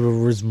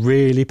voiceover was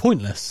really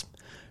pointless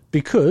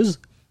because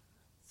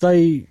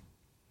they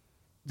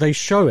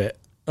show it.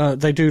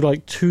 They do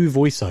like 2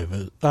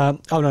 voiceovers.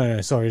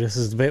 No, sorry. This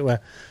is the bit where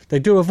they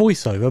do a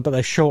voiceover, but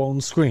they show it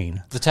on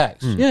screen. The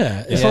text.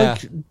 Yeah, it's Yeah.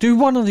 like do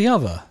one or the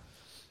other.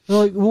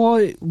 Like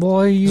why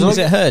are you? Is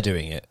it her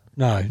doing it?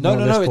 No.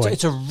 No.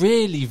 It's a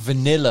really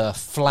vanilla,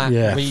 flat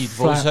Yeah, read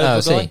flat-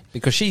 voiceover. Oh, guy. see.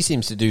 Because she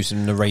seems to do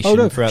some narration Oh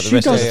no, throughout the she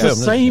rest of does the the film.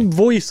 doesn't she? same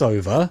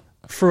voiceover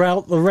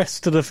throughout the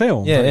rest of the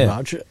film, Yeah, pretty yeah.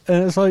 much.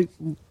 And it's like,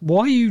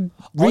 why are you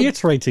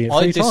reiterating it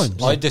 3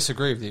 times? I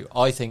disagree with you.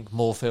 I think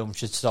more films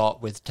should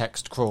start with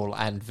text crawl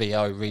and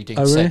VO reading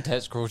Oh, really? said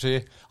text crawl to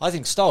you. I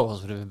think Star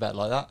Wars would have been better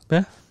like that.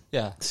 Yeah,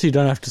 Yeah. so you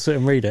don't have to sit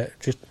and read it.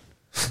 Just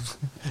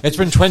It's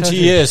been 20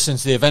 years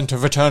since the event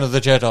of Return of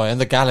the Jedi and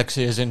the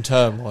galaxy is in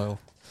turmoil.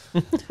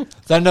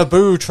 The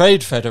Naboo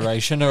Trade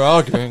Federation are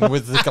arguing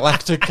with the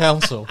Galactic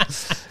Council.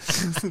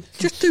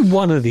 just do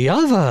one or the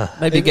other.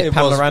 Maybe get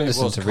Pamela was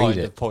Anderson to read kind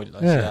it. of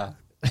pointless, Yeah.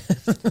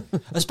 yeah.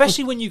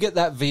 Especially when you get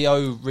that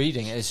VO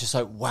reading it, it's just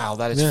like, wow,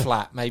 that is Yeah.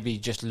 flat. Maybe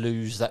just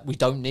lose that. We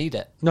don't need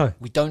it. No,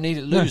 We don't need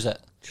it. No. Lose it.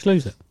 just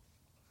lose it.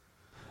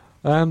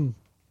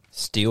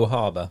 Steel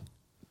Harbour.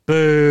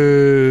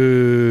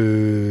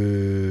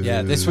 Boo.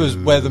 Yeah, this was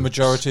where the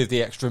majority of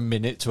the extra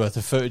minute's worth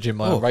of footage in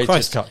my Oh, unrated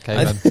Christ. cut came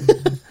I- in.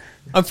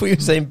 I thought you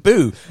were saying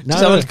boo.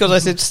 No. Because I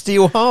said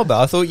Steel Harbour.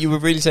 I thought you were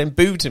really saying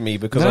boo to me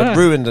because No. I'd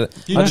ruined it.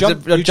 You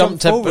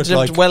jumped forward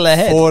like well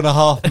ahead.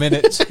 4.5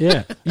 minutes.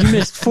 Yeah, you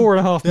missed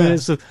 4.5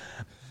 minutes of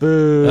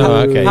boo. Oh,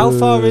 okay. How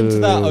far into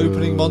that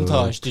opening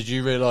montage did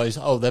you realise,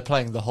 oh, they're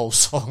playing the whole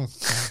song?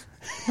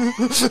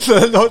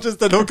 they're not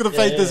going to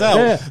fade this out.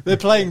 Yeah. They're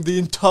playing the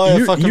entire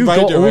You fucking got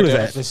radio all of edit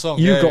it. of the song.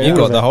 You Yeah, got yeah. You all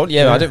got of the it. whole.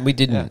 Yeah, we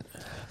didn't.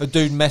 A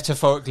dude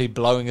metaphorically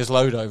blowing his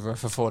load over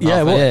for 4.5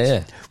 Yeah, well-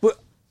 minutes. Yeah.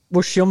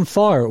 Was she on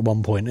fire at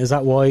one point? Is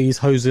that why he's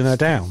hosing her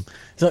down?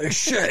 He's like,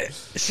 shit,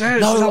 she's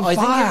No, on I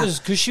think fire. it was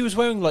because she was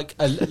wearing like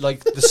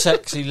the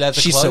sexy leather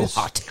She's so clothes.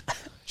 hot.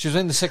 She was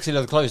wearing the sexy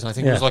leather clothes, and I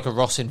think it Yeah. was like a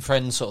Ross in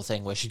Friends sort of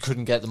thing where she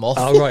couldn't get them off.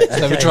 Oh, right, So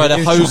they were okay. trying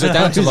to hose her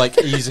down to like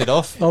ease it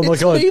off. Oh my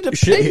god! Made of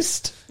Shit.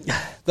 paste.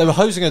 They were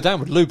hosing her down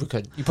with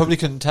lubricant. You probably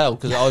couldn't tell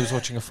because I was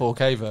watching a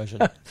 4K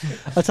version.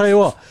 I tell you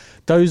what,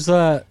 those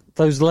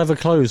leather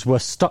clothes were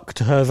stuck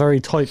to her very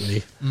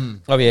tightly.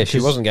 Oh yeah, she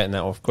Because- wasn't getting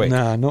that off quick.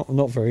 Nah,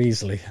 not very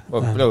easily.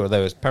 Well, no,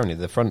 there was apparently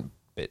the front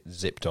bit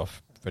zipped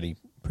off pretty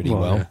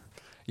well. yeah.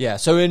 Yeah,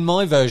 so in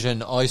my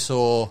version, I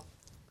saw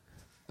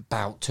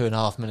about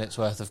 2.5 minutes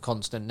worth of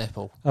constant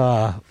nipple.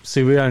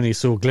 See, we only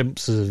saw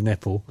glimpses of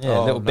nipple. Yeah,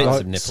 Oh, little no. bits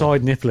Like of nipple.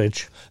 side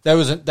nipplage. There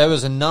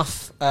was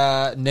enough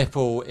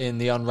nipple in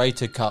the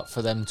unrated cut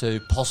for them to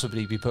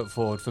possibly be put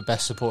forward for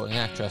best supporting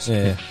actress.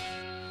 Yeah,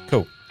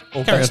 cool.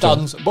 Or Carry best,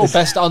 on.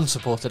 best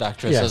unsupported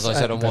actress, Yes, as I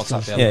said on best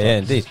WhatsApp the Yeah, other yeah, day.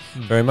 indeed,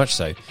 very much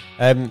so.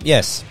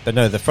 Yes, but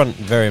no, the front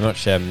very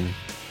much,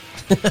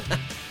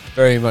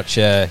 very much,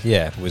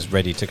 was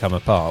ready to come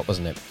apart,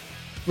 wasn't it?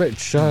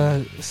 Rich,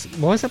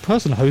 why is that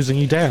person hosing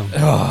you down?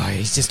 Oh,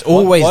 he's just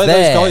always why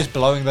there. are those guys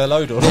blowing their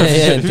load all Yeah, over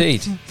yeah, you?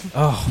 indeed.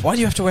 Oh, why do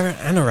you have to wear an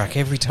anorak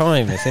every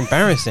time? It's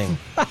embarrassing.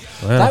 Wow.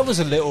 That was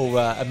a little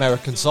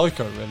American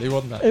Psycho, really,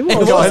 wasn't it? It was.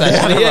 The guy that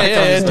actually, had yeah, the yeah,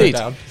 covers indeed.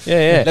 down. Yeah,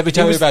 yeah. Let me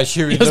tell He you was- about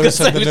Huey I was Lewis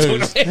gonna and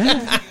the say,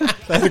 News.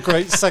 They had a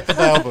great second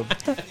album.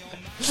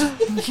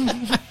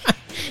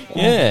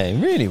 Yeah,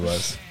 it really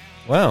was.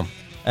 Wow.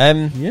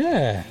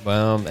 Yeah.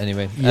 Well,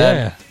 anyway.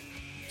 Yeah.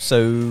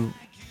 So,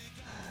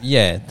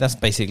 yeah, that's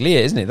basically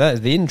it, isn't it? That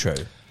is the intro.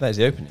 That is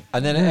the opening.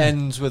 And then it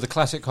ends with a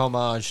classic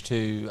homage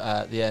to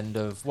the end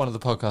of one of the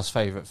podcast's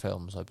favourite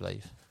films, I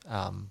believe,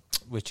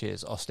 which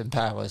is Austin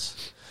Powers.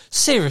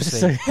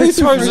 Seriously, who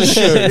throws a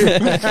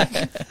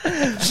shoe?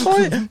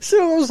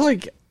 So I was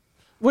like,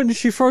 when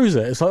she throws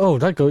it, it's like, oh,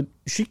 that guy,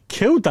 she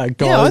killed that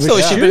guy. Yeah, I with thought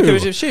a she'd shoe. been killed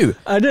with a shoe.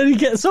 And then he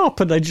gets up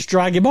and they just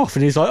drag him off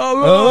and he's like,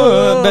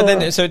 But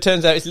then, so it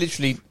turns out it's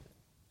literally...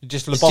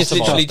 Just It's just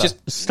literally just...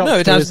 Stuck No,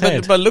 it to has, his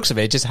head. but by the looks of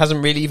it, it just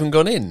hasn't really even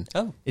gone in.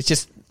 Oh. It's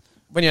just...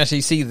 When you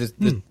actually see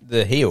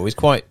the heel, is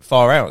quite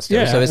far out still.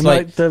 Yeah, So it's and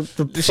like the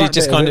she flat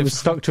just bit kind it of... was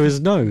stuck to his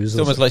nose. It's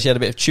almost like she had a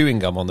bit of chewing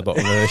gum on the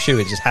bottom of her shoe.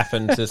 It just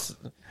happened to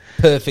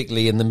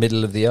perfectly in the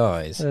middle of the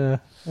eyes.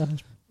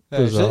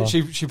 Bizarre.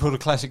 She pulled a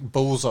classic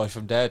bullseye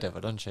from Daredevil,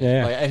 doesn't she?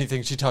 Yeah. Like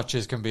anything she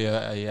touches can be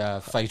a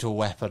fatal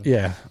weapon.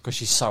 Yeah. Because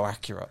she's so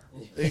accurate.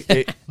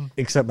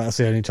 Except that's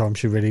the only time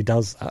she really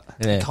does that.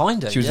 Yeah.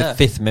 Kinda, She was yeah. the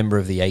fifth member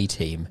of the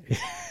A-team.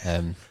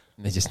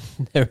 They just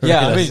never Yeah,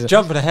 I realised mean, it.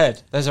 jumping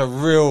ahead, there's a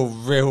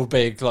real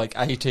big like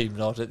A-team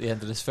nod at the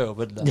end of this film,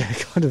 isn't there? Yeah, it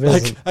kind of is.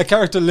 Like a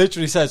character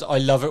literally says, "I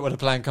love it when a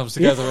plan comes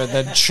together," and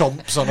then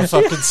chomps on a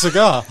fucking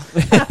cigar.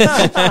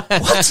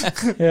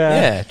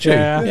 Yeah, true.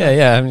 Yeah. Yeah,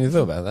 I haven't even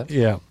thought about that.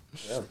 Yeah.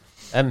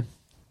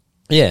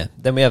 Yeah,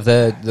 then we have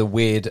the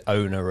weird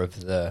owner of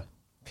the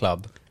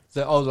club.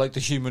 Like the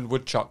human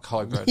woodchuck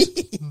hybrid.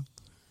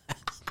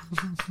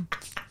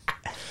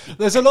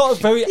 There's a lot of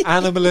very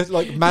animal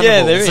like manimals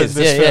Yeah, there in is.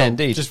 this film. Yeah,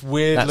 indeed. Just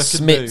weird That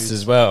looking Smits dudes.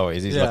 as well.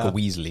 He's Yeah. like a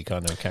Weasley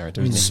kind of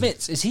character, isn't he?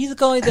 Smits, is he the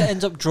guy that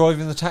ends up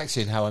driving the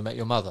taxi in How I Met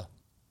Your Mother?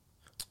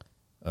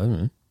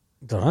 Oh,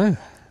 Don't know.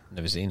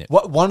 never seen it.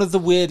 One of the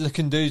weird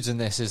looking dudes in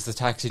this is the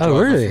taxi Oh,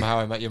 driver really? from How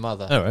I Met Your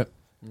Mother. All right.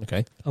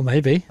 Okay. Oh,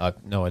 maybe.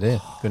 I've no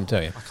idea. Couldn't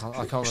tell you.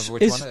 I can't remember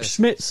which Is one it is.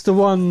 Schmidt's the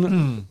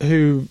one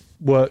who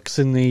works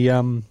in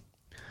the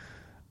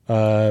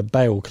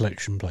Bale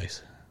collection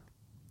place?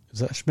 Is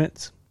that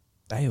Schmidt's?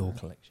 Bale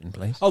collection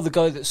place. Oh, the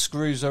guy that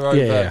screws her over,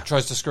 Yeah.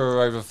 tries to screw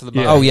her over for the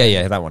Yeah. money. Oh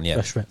yeah, that one. Yeah,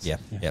 That's Schmidt's. yeah,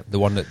 Yeah. yeah. The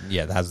one that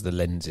that has the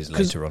lenses 'Cause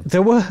later on.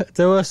 there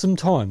were some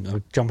times,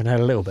 I'm jumping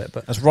ahead a little bit,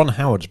 but That's Ron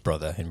Howard's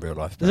brother in real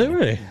life. is it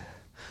really?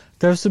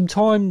 There are some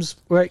times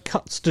where it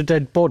cuts to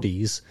dead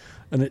bodies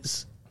and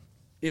it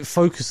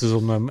focuses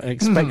on them and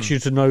expects you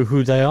to know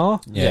who they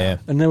are. Yeah.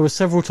 And there were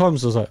several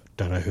times I was like,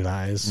 don't know who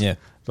that is. Yeah.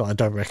 Like, I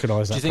don't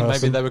recognise that Do you think maybe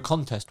person. they were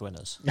contest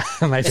winners?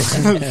 Maybe.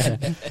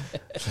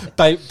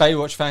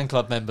 Baywatch fan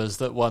club members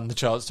that won the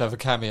chance to have a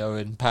cameo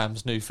in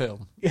Pam's new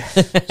film.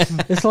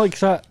 It's like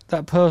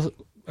that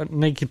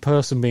naked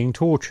person being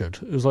tortured.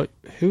 It was like,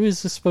 who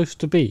is this supposed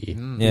to be?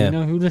 Do Yeah. you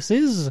know who this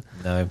is?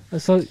 No.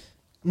 It's like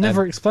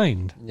never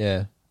explained.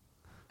 Yeah.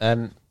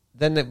 Then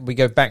we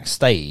go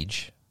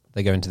backstage.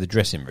 They go into the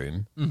dressing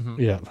room,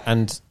 Yeah.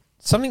 and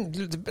something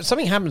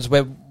happens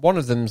where one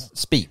of them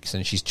speaks,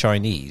 and she's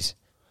Chinese,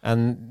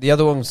 and the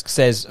other one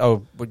says,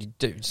 "Oh, what you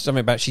do?" Something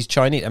about she's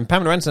Chinese, and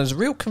Pamela Anderson has a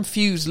real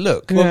confused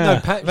look. Yeah.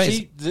 Well, no,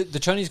 Amazing. the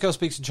Chinese girl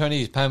speaks in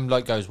Chinese. Pam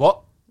goes, "What?"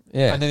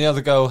 Yeah. And then the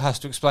other girl has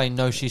to explain,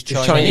 "No, she's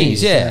Chinese."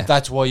 Chinese, yeah.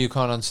 That's why you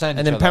can't understand.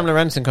 And each then other. Pamela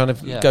Anderson kind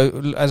of Yeah.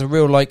 go as a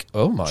real like,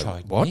 "Oh my,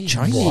 Chinese. what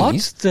Chinese?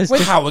 What? There's Wait,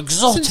 just- How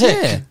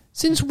exotic!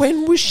 Since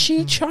when was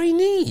she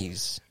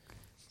Chinese?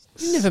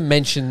 You never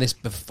mentioned this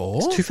before.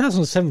 It's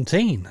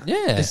 2017.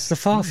 Yeah. It's the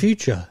far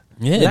future.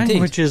 Yeah, indeed.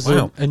 Languages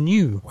Wow. are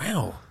new.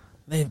 Wow,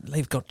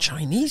 they've got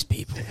Chinese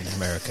people in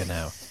America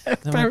now.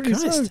 Apparently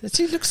so.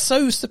 She looks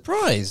so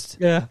surprised.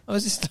 Yeah. I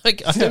was just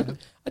like, I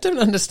don't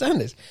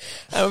understand this.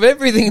 Out of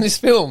everything in this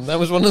film, that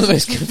was one of the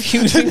most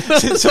confusing.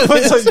 It's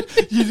almost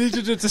like you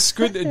needed her to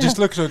squint and just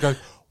look at her and go,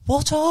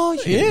 "What are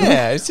you?"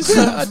 Yeah, it's just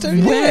I don't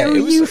know. Where are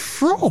It was- you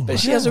from? But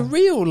she has a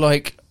real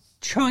like.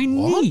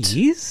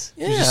 Chinese?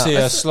 Yeah, You just see I her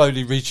th-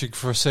 slowly reaching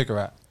for a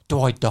cigarette.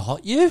 Do I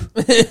dart you?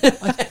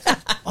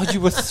 Are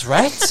you a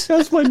threat?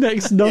 That's my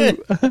next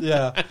note.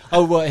 Yeah.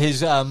 Oh, what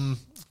his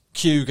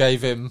Q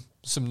gave him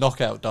some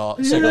knockout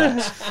dart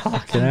cigarettes.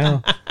 Fucking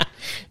hell.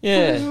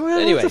 Yeah. Where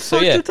Anyway, the so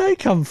fuck yeah. did they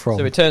come from?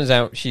 So it turns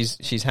out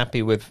she's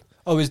happy with.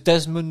 Oh, is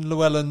Desmond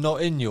Llewellyn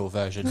not in your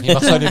version? He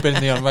must only have been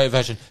in the unrated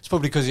version. It's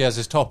probably because he has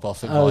his top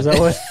off in Oh, is mine.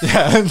 that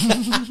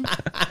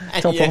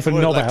what? Top Yeah, off and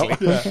more knob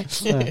likely.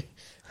 out. Yeah.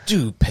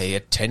 Do pay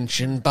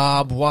attention,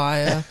 Barb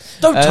Wire.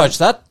 Don't touch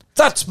that.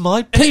 That's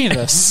my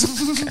penis.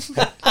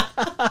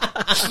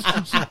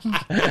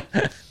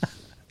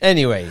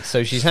 Anyway,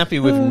 so she's happy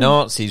with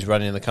Nazis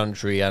running the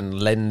country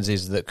and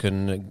lenses that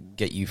can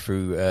get you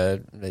through,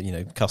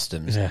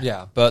 customs. Yeah.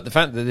 Yeah. But the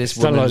fact that this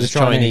She don't woman like the is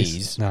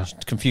Chinese, Chinese. No.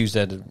 confused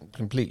her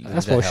completely.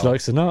 That's to why she hell.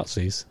 likes the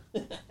Nazis.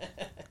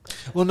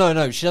 Well,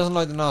 no, she doesn't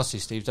like the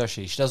Nazis, Steve, does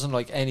she? She doesn't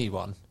like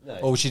anyone. No.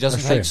 Or she doesn't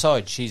That's take true.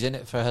 sides. She's in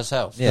it for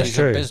herself. Yeah. She's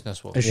That's a true.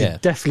 businesswoman. And she Yeah.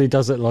 definitely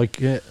does it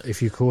like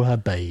if you call her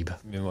babe.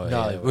 Well,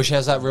 No, yeah, well, she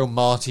has that real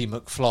Marty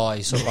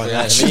McFly sort of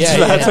reaction.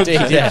 yeah,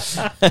 indeed, yeah.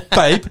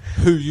 Babe,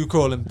 who you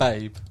calling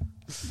babe?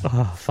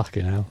 Oh,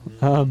 fucking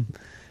hell.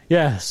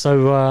 Yeah,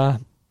 so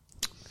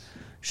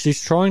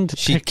She's trying to.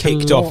 She pick a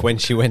kicked lock. off when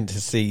she went to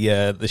see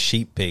the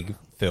Sheep Pig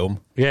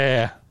film.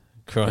 Yeah.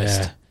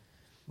 Christ. Yeah.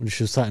 When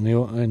she was sat in the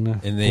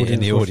audience.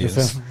 watching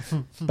the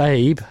film.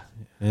 Babe,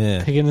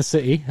 Yeah. Pig in the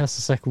City. That's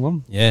the second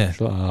one. Yeah.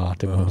 She's like, I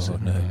didn't want to see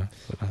it. no.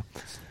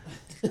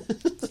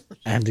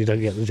 Andy don't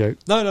get the joke.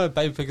 No,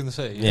 Babe Pig in the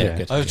City. Yeah, Yeah.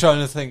 good. I was trying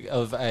to think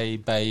of a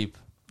Babe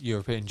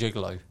European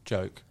Gigolo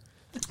joke.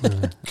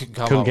 Couldn't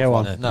Couldn't get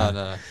one.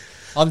 No.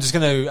 I'm just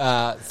going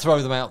to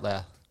throw them out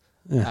there.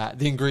 Yeah.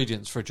 The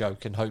ingredients for a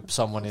joke and hope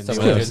someone in the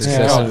Someone audience else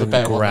can is come up with a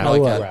better one grab. than I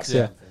Oh, can. works,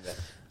 yeah.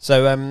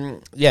 So,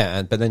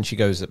 but then she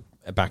goes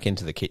back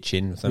into the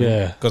kitchen.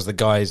 Yeah. Because the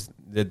guy's,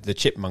 the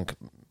chipmunk,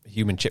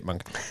 human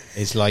chipmunk,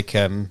 is like,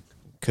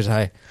 could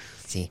I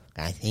see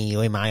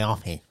you in my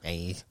office,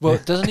 please? Well,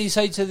 doesn't he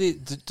say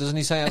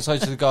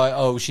outside to the guy,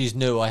 "Oh, she's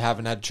new. I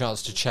haven't had a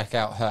chance to check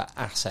out her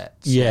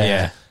assets." Yeah.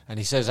 Yeah. And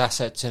he says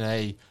assets in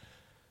a.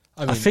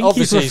 I mean, think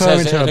he's obviously he referring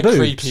says to it in her a boobs.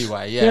 creepy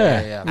way.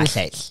 Yeah.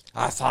 Assets.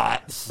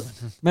 Assets.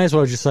 May as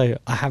well just say,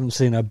 I haven't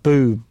seen her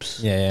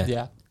boobs Yeah.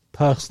 Yeah.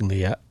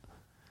 personally yet.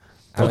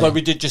 Although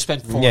we did just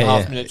spend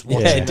 4.5 minutes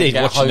watching her indeed,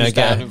 get watching her hosed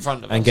down in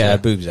front of us. and get her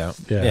boobs out.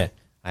 Yeah.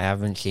 I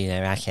haven't seen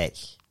her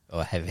assets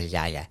or her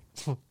vagina.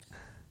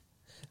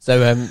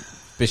 So,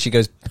 but she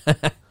goes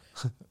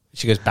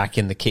back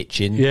in the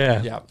kitchen.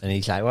 Yeah. Yeah. And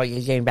he's like, "What are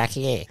you doing back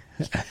here?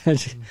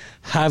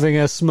 Having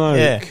a smoke.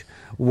 Yeah.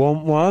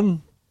 Want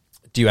one?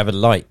 Do you have a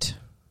light?"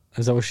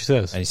 Is that what she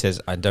says? And he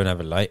says, "I don't have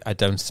a light. I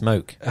don't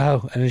smoke."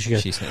 Oh, and then she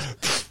goes, She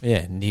says,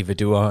 "Yeah, neither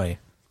do I."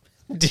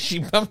 Did she?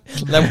 That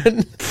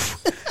one?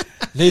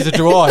 Neither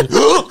do I.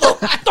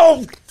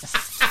 Oh,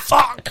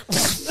 fuck!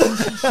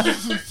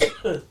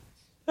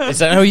 Is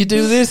that how you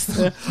do this?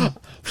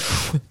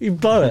 you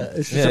blow it.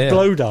 It's just Yeah, a yeah.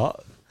 blow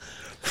dart.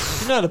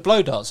 You know how to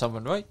blow dart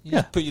someone, right? You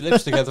just put your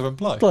lips together and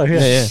blow. Blow,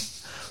 Yeah.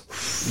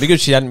 Because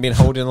she hadn't been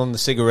holding on the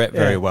cigarette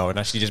very well, and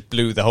actually just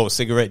blew the whole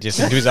cigarette just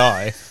into his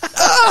eye.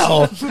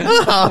 Oh,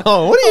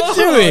 what are you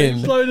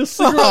doing? Blowing a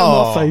cigarette in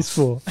Oh. my face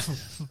for.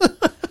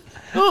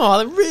 Oh,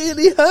 that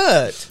really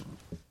hurt.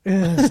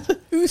 Yeah.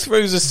 Who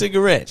throws a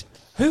cigarette?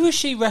 Who is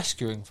she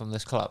rescuing from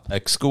this club?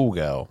 A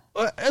schoolgirl.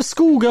 A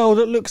schoolgirl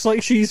that looks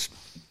like she's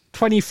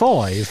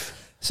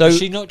 25. So Is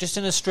she not just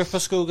in a stripper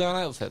schoolgirl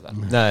outfit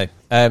then?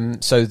 no.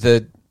 So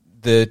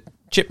the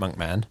chipmunk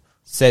man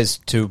says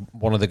to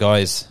one of the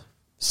guys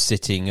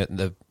sitting at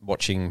the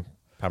watching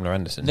Pamela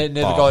Anderson Near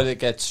the bar, guy that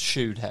gets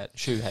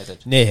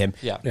shoe-headed. near him.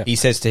 Yeah. He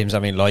says to him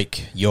something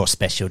like, "Your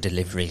special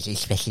delivery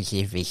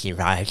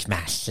arrived,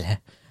 master."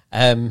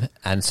 And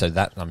so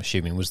that, I'm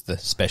assuming, was the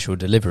special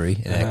delivery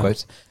in air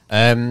quotes.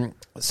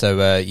 So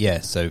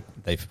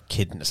they've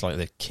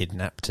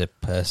kidnapped a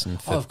person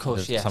for Of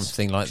course, yes.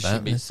 something like She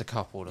that. meets the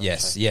couple. doesn't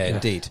Yes, she? yeah,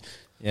 indeed.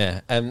 Yeah.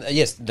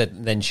 Yes,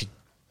 then she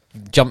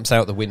jumps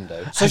out the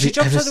window. So Have she you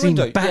jumps ever out the seen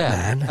window.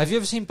 Batman? Yeah. Have you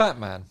ever seen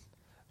Batman?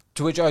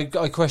 To which I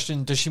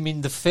question, does she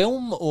mean the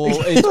film, or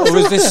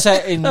is this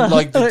set in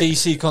like the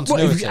DC What, have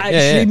continuity? you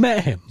actually yeah.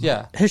 met him?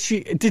 Yeah. Has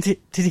she? Did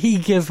he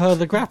give her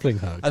the grappling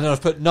hook? And then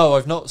I've put, no,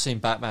 I've not seen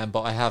Batman,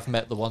 but I have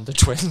met the Wonder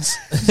Twins.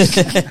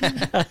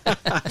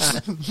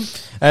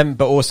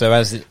 But also,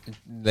 as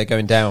they're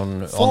going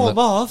down Form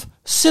of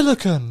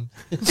silicon.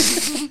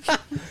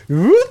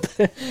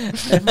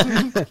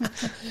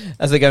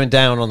 as they're going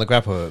down on the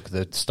grapple hook,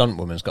 the stunt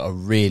woman's got a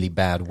really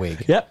bad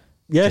wig. Yep.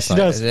 Yeah, she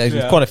does.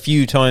 Quite a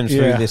few times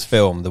through Yeah. this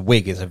film, the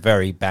wig is a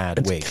very bad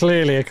It's wig.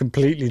 clearly a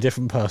completely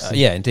different person.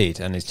 Yeah, indeed,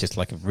 and it's just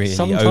like a really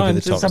over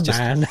the Sometimes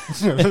top.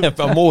 it's a man.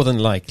 But more than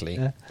likely,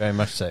 Yeah. very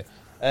much so.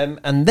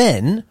 And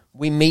then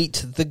we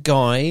meet the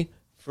guy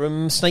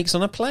from Snakes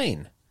on a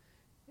Plane.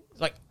 It's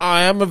like,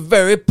 "I am a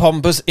very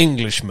pompous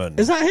Englishman."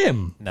 Is that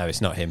him? No,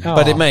 it's not him, Oh,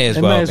 but it may as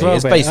it well may as be. well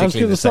It's be. I was basically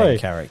gonna the same say.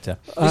 character.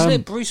 Isn't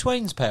it Bruce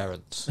Wayne's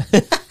parents?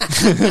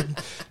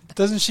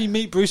 Doesn't she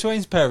meet Bruce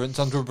Wayne's parents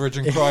under a bridge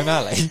in Crime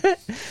Alley?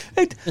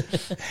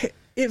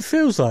 It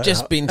feels like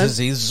Just that. been to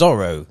see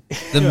Zorro,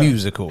 the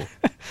musical.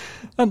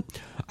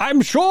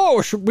 I'm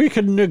sure we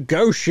can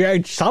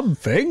negotiate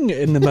something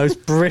in the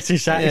most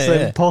British accent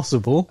yeah.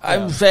 possible.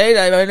 I'm afraid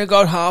I've only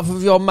got half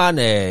of your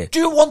money. Do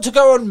you want to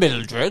go on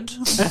Mildred?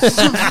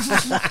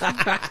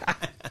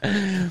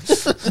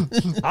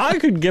 I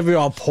can give you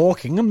a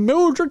porking and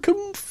Mildred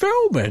can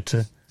film it.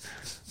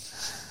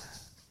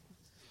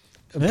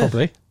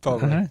 Probably.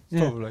 Probably. Yeah.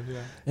 Probably,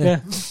 yeah. Yeah.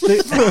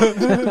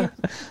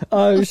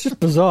 It's just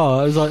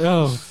bizarre. I was like,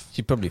 oh.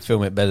 She'd probably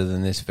film it better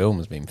than this film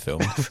has been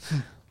filmed.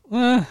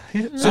 So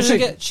she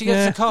gets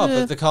the car,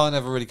 but the car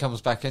never really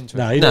comes back into it.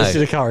 No, you don't see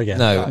the car again.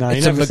 No, you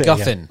it's a never see it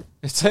again.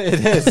 MacGuffin.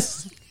 It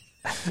is.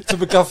 It's a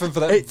MacGuffin for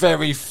that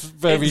very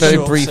very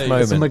short brief scene.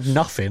 moment. It's a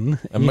McNuffin.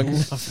 A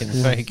MacGuffin,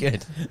 very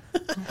good.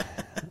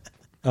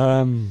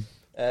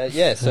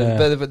 It's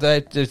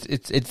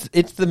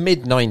the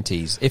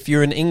mid-90s. If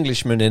you're an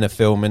Englishman in a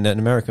film, in an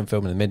American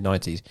film in the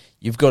mid-90s,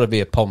 you've got to be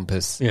a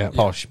pompous,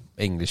 posh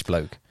English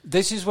bloke.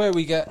 This is where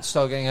we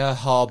start getting a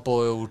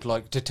hard-boiled,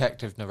 like,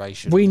 detective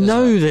narration. We isn't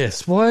know it?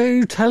 this. Why are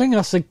you telling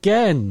us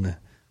again?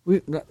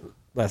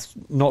 That's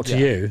not to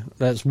Yeah. you.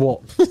 That's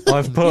what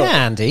I've put.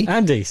 Yeah, Andy.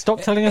 Andy,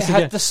 stop telling us It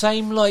again. had the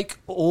same like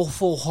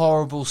awful,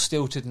 horrible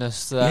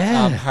stiltedness that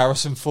Yeah.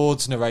 Harrison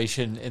Ford's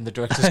narration in the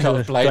director's cut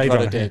of Blade Blade Runner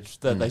Runner, did.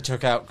 That they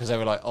took out because they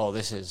were like, "Oh,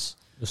 this is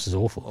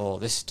awful.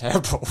 this is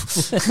terrible."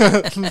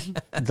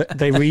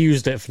 They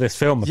reused it for this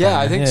film. Yeah,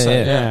 I apparently. think so.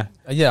 Yeah.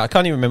 Yeah, I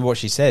can't even remember what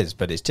she says,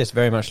 but it's just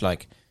very much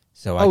like,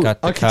 so I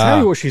got the I car. can tell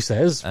you what she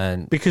says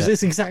and because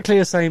it's exactly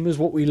the same as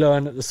what we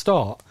learn at the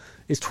start.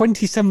 It's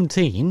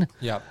 2017,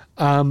 Yeah,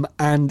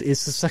 and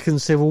it's the Second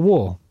Civil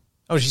War.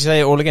 Oh, she say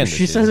it all again?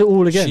 She says it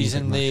all again. she's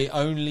in pretty the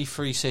only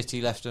free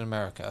city left in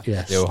America.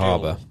 Yes. Steel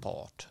Harbour.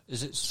 Port.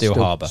 Is it Steel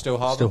Harbour. Still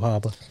much. Harbour. Still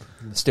Harbour.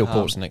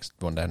 Steelport's the next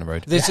one down the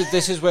road.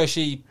 This is where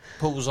she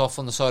pulls off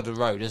on the side of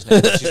the road, isn't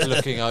it? She's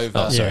looking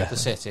over sorry. the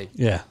city.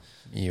 Yeah,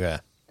 Yeah,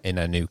 in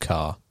a new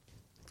car.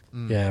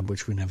 yeah,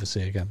 which we never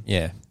see again.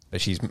 Yeah,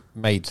 but she's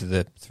made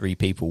the three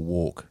people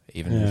walk,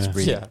 even in Yeah. this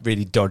really, Yeah.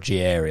 really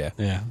dodgy area.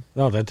 Yeah.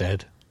 Oh, they're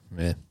dead.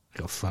 Yeah.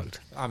 Got fucked.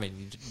 I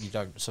mean, you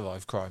don't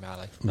survive Crime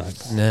Alley.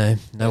 No.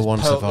 No one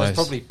There's survives.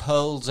 probably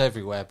pearls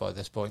everywhere by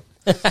this point.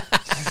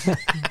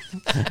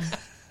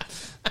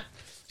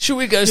 Should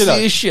we go You know,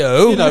 see a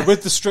show? You know,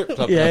 with the strip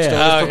club Yeah, next yeah.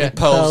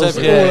 door, Oh, there's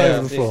yeah.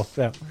 probably pearls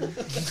Pearls everywhere.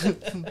 all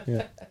over the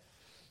floor.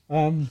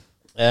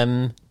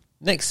 Yeah.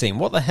 Next scene.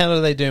 What the hell are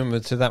they doing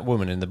to that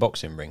woman in the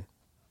boxing ring?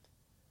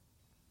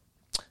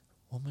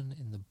 Woman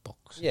in the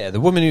box. Yeah, the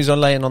woman who's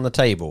laying on the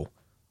table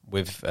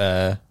with.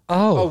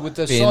 Oh, with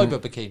the being- cyber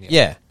bikini.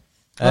 Yeah.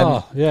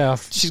 Yeah.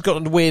 She's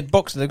got a weird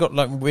boxing. They've got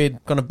like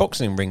weird kind of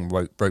boxing ring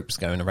ropes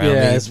going around,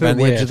 Yeah, it's a bit around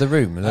the edge weird. of the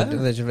room.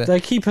 The edge of it. They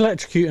keep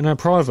electrocuting her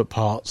private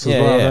parts as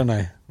Yeah, well, yeah. don't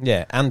they?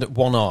 Yeah, and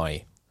one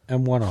eye.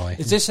 And one eye.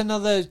 Is this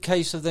another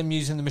case of them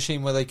using the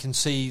machine where they can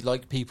see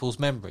like people's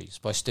memories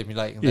by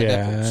stimulating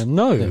their nipples?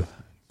 No,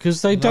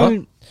 because they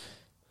don't.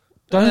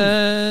 No,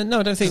 I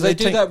don't Because think they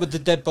do take- that with the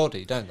dead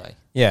body, don't they?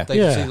 Yeah. They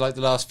Yeah. can see like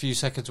the last few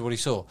seconds of what he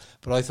saw.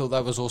 But I thought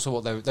that was also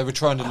what they were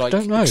trying to like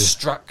don't know.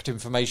 extract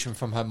information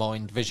from her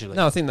mind visually.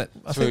 No, I think that.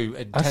 through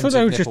I intensive thought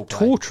they were nipple just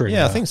play. torturing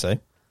Yeah, her. I think so.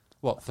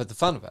 What, for the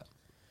fun of it?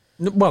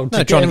 Well,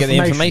 No, trying to get the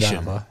information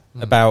out of her.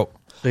 about.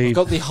 I've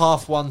got the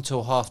 1:30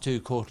 till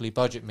 2:30 quarterly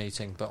budget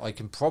meeting, but I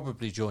can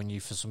probably join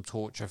you for some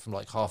torture from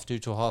like 2:30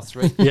 till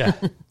 3:30. Yeah.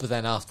 But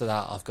then after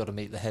that, I've got to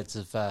meet the heads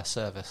of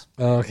service.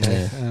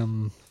 Okay.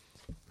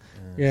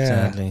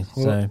 Yeah. Sadly,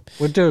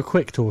 We'll do a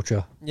quick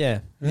torture. Yeah.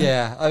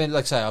 Yeah, I mean,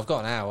 like I say, I've got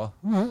an hour.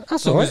 That's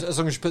As all long, right. as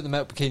long as you put the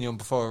melt bikini on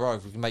before I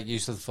arrive, we can make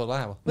use of the full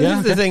hour. Well, Yeah, this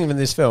is the okay. thing with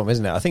this film,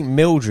 isn't it? I think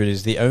Mildred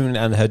is the only,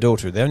 and her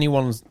daughter, the only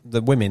ones,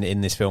 the women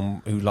in this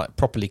film who like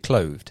properly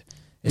clothed.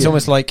 It's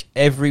almost like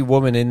every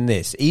woman in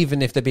this,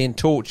 even if they're being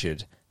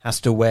tortured, has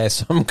to wear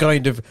some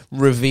kind of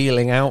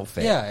revealing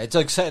outfit. Yeah, it's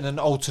like setting an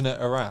alternate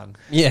Iran.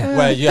 Yeah.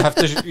 Where you have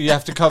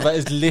to cover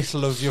as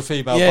little of your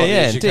female Yeah, body yeah,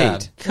 as you can.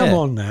 indeed. Come Yeah.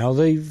 on now.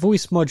 The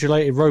voice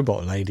modulated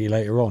robot lady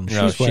later on.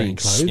 No, She's wearing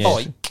she's- clothes. yeah.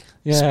 Spike.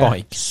 Yeah.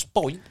 Spike.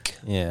 Spike.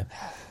 Yeah.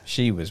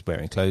 She was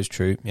wearing clothes,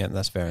 true. Yeah,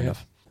 that's fair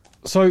enough.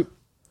 So,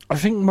 I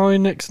think my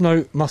next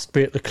note must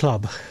be at the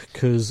club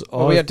because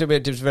Well, we had to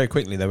just very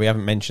quickly, though. We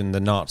haven't mentioned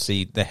the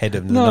Nazi, the head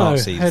of the No,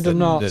 Nazis head of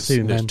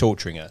Nazi that's men.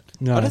 torturing her.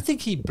 No, I I don't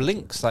think he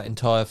blinks that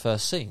entire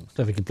first scene.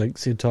 don't think he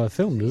blinks the entire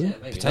film, does he?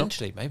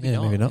 Potentially, maybe Yeah,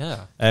 not. maybe not.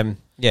 Yeah.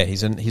 Yeah,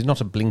 he's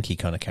not a blinky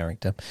kind of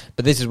character.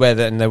 But this is where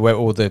they wear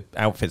all the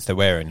outfits they're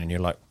wearing, and you're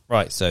like,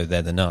 right, so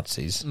they're the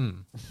Nazis.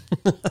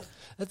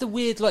 They're the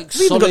weird, like,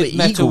 They've even got solid the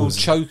metal eagles.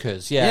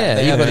 chokers. Yeah, Yeah,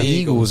 they you've have got the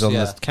eagles on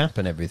yeah. the cap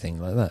and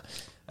everything like that.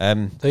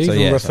 They so, even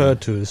yeah,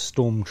 referred to as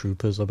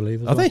stormtroopers, I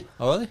believe. As Are well. they?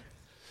 Oh, are they?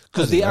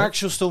 Because the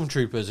actual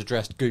stormtroopers are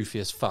dressed goofy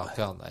as fuck,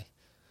 aren't they?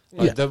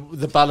 Yeah. Like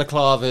the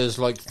balaclavas,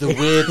 like the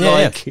weird, Yeah,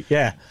 like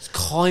Yeah.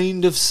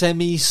 kind of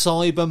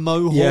semi-cyber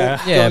mohawk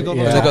Yeah. Yeah, going on.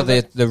 yeah. they've around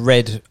got the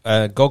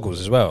red goggles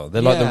as well.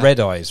 They're like the Yeah. red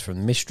eyes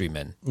from Mystery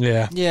Men.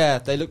 Yeah. Yeah,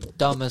 they look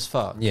dumb as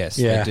fuck. Yes,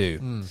 Yeah. they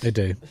do. They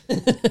do.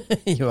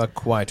 You are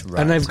quite right.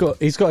 And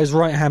he's got his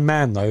right hand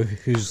man though,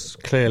 who's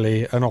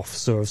clearly an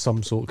officer of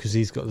some sort because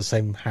he's got the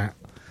same hat.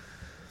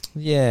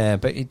 Yeah,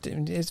 but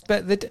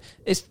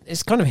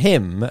it's kind of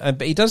him.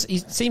 But he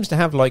seems to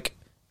have like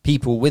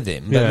people with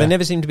him, but Yeah. they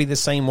never seem to be the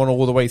same one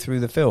all the way through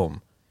the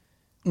film.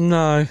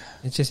 No.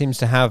 It just seems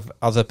to have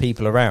other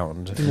people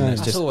around. And No. it's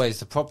That's just always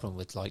the problem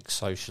with like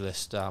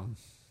socialist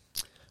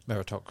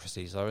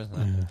meritocracies, though, isn't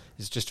it?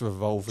 It's just a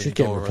revolving Should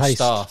get door of replaced,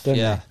 staff. don't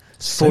Yeah, they?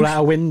 Fall out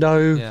a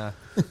window, yeah.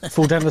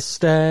 fall down the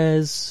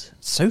stairs.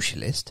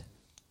 socialist.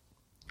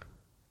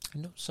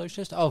 Not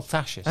socialist? Oh,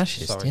 fascist.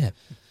 Fascist, Sorry. yeah.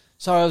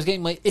 Sorry, I was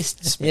getting my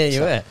ists Yeah, mixed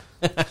you up.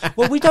 were.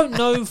 Well, we don't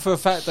know for a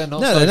fact they're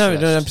not No,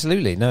 socialist. no,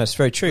 absolutely. No, it's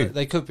very true.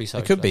 They could be They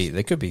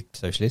socialist. could be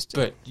socialist.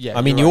 But, yeah,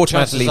 I mean, you're you right.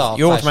 Chances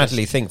automatically are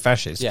fascist. think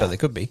fascist, Yeah. but they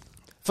could be.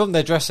 From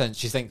their dress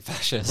sense, you think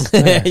fascist.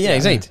 Yeah,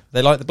 exactly.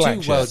 They like the black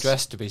Too well shirts.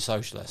 dressed to be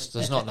socialist.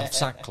 There's not enough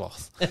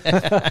sackcloth.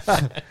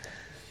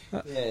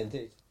 Yeah,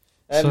 indeed.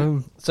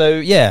 So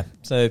yeah.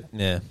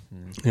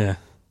 yeah.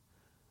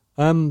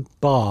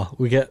 Bar.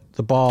 We get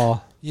the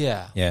bar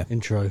Yeah. Yeah.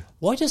 intro.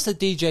 Why does the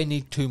DJ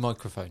need 2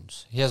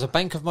 microphones? He has a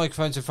bank of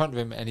microphones in front of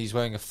him, and he's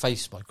wearing a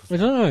face I microphone.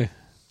 don't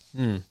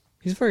know.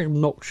 He's very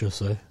obnoxious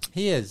though.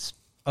 He is.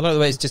 I like the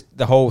way it's just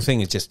the whole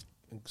thing is just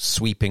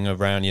sweeping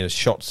around,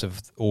 shots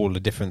of all the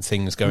different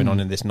things going on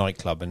in this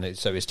nightclub, and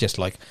so it's just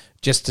like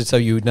so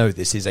you would know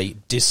this is a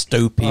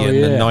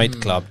dystopian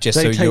nightclub. Just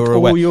they so take you're all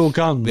aware, your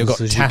guns. they've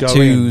got as you go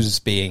tattoos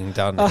being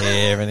done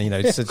here, and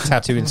it's a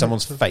tattoo in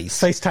someone's face.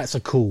 Face tats are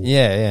cool.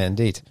 Yeah,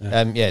 indeed.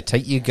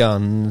 Take your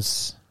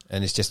guns.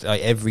 And it's just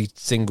like every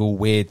single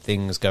weird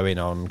thing's going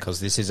on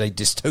because this is a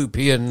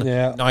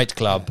dystopian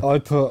nightclub.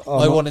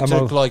 I want it to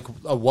look like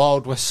a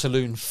Wild West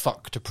saloon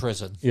fucked a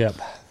prison. Yep.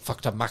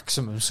 Fucked a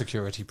maximum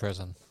security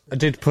prison. I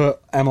did put,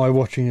 am I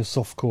watching a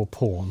softcore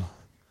porn?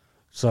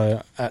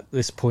 So at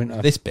this point...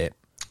 At this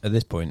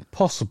point.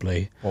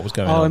 Possibly. What was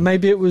going on? Oh, and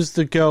maybe it was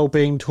the girl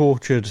being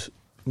tortured.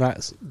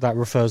 That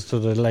refers to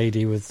the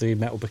lady with the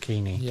metal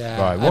bikini.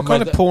 Yeah. Right. What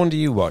kind of porn do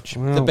you watch?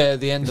 The bit at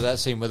the end of that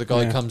scene where the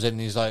guy comes in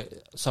and he's like,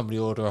 somebody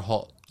order a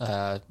hot,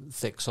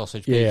 thick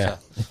sausage pizza.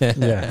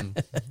 Yeah.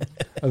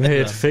 I'm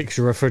here to fix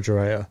your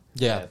refrigerator.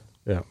 Yeah.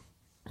 Yeah.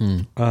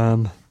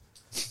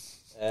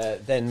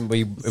 Then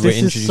we were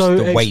introduced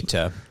to the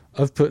waiter.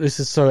 I've put,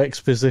 this is so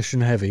exposition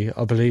heavy.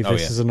 I believe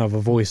this is another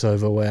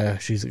voiceover where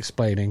she's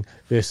explaining,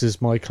 this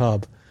is my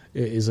club.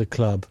 It is a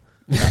club.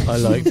 I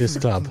like this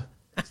club.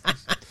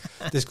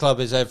 This club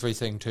is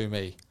everything to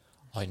me.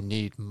 I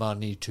need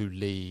money to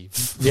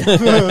leave. Yeah.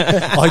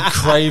 I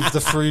crave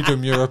the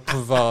freedom Europe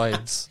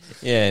provides.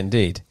 Yeah,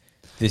 indeed.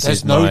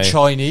 There's no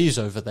Chinese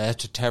over there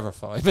to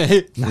terrify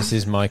me. This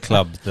is my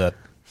club, the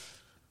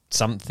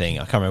something.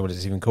 I can't remember what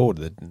it's even called,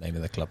 the name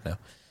of the club now.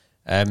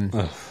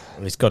 Well,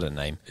 it's got a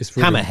name. It's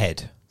really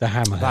Hammerhead. The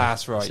Hammerhead.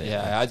 That's right,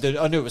 yeah.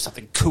 I knew it was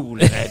something cool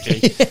and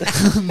edgy.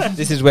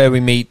 This is where we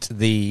meet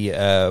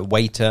the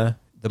waiter,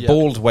 the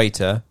bald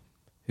waiter,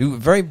 who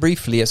very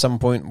briefly at some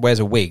point wears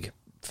a wig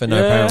for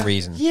no apparent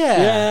reason.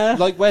 Yeah.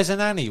 Like, where's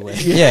an Annie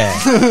wig? Yeah.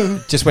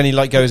 Just when he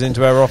goes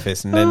into her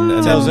office and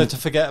then... tells her to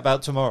forget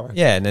about tomorrow.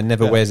 Yeah, and then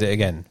never wears it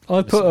again.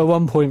 I put at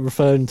one point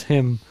referring to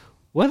him,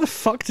 where the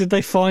fuck did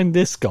they find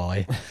this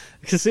guy?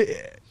 Because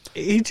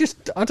he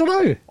just, I don't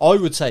know. I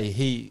would say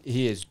he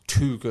is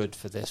too good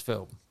for this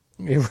film.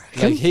 You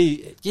reckon? Like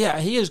he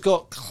has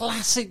got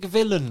classic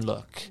villain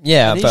look.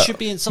 Yeah, and he but should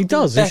be in something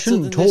does, he better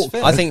shouldn't than talk. this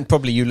film. I think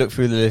probably you look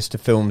through the list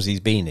of films he's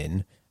been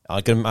in.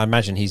 I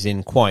imagine he's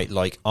in quite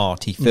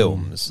arty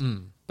films,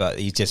 but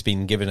he's just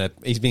been given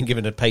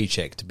a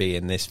paycheck to be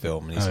in this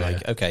film, and he's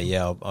okay,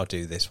 I'll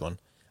do this one.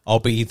 I'll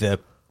be the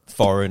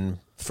foreign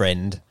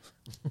friend.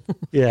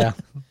 Yeah.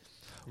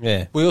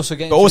 Yeah. We also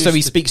get, but also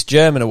he speaks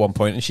German at one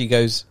point, and she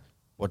goes,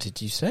 "What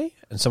did you say?"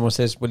 And someone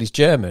says, "Well, he's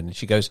German," and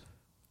she goes,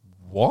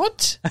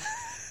 "What?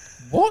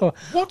 What?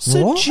 What's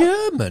a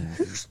German?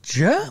 Who's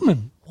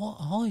German? What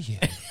are you?"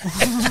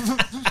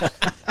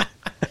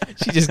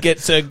 She just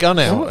gets her gun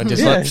out and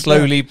just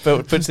slowly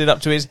puts it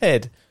up to his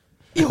head.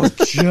 You're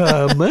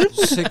German?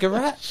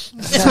 Cigarette?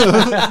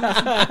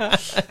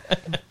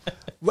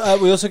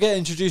 We also get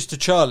introduced to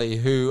Charlie,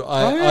 who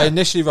I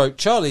initially wrote,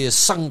 Charlie is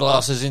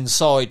sunglasses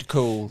inside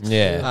cool.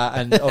 Yeah.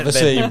 And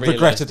obviously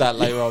regretted that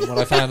later on when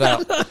I found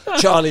out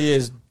Charlie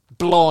is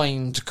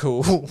blind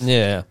cool.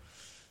 Yeah.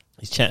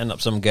 He's chatting up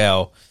some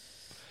girl.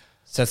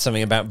 Said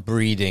something about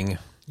breeding.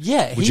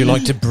 Yeah. Would you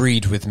like to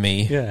breed with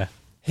me? Yeah.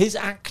 His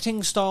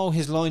acting style,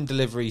 his line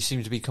delivery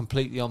seems to be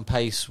completely on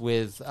pace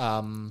with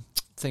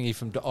thingy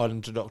from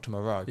Island to Dr.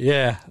 Moreau.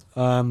 Yeah.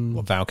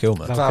 What, Val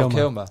Kilmer? Val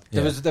Kilmer.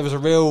 Yeah. There was a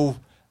real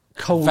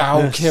Coldness,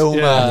 Val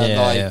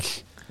Kilmer,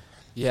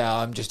 yeah.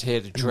 I'm just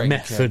here to drink.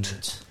 Method.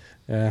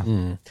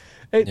 And,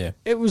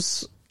 It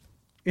was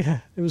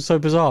so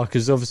bizarre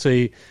because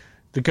obviously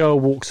the girl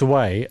walks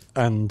away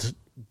and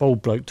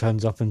bald bloke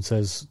turns up and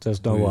says,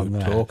 "There's no one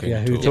there." Who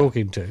are you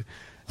talking to?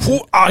 Who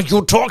are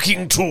you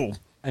talking to?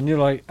 And you're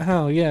like,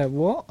 "Oh yeah,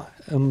 what?"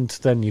 And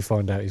then you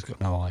find out he's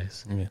got no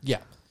eyes. yeah.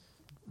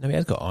 No, he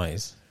has got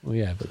eyes. Well,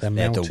 yeah, but they're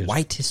They're melted. the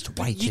whitest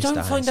You don't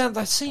eyes. find out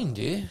that scene,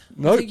 do you?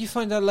 Nope. I think you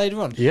find out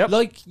later on. Yep.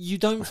 Like, you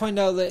don't find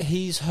out that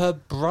he's her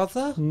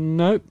brother?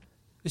 Nope.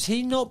 Is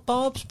he not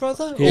Barb's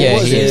brother? Yeah,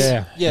 was he it? is.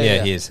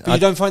 Yeah, he is. But you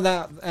don't find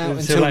that out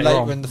until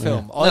later in the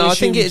film. No, I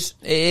think it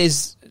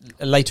is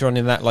later on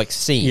in that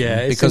scene. Yeah,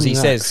 it's because in he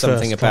that says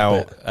something first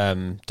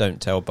about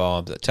don't tell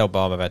Barb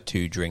I've had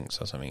 2 drinks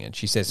or something, and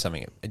she says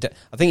something.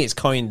 I think it's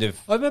kind of.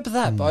 I remember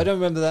that, but I don't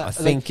remember that. I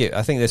think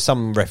there's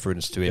some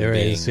reference to him There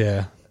being. is,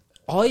 yeah.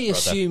 I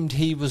assumed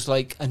he was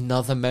like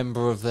another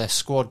member of their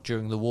squad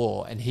during the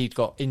war, and he'd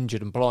got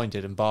injured and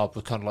blinded, and Barb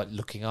was kind of like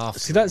looking after him.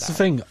 See, that's the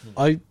thing.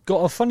 I got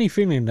a funny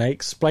feeling they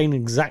explain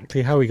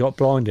exactly how he got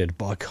blinded,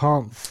 but I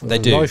can't for the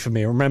life of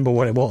me remember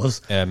what it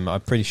was. I'm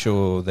pretty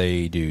sure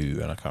they do,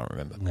 and I can't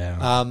remember.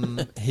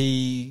 Yeah.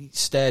 He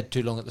stared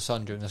too long at the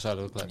sun during the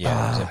solar eclipse.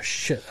 Yeah.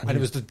 Shit. And it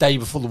was the day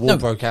before the war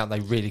broke out, and they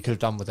really could have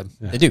done with him.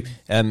 They do.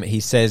 He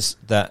says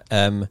that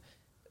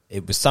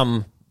it was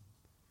some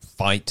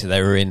fight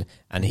they were in,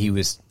 and he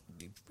was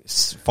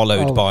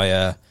followed by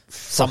a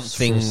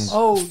something.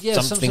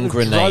 Something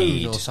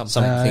grenade or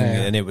something.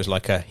 And it was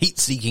like a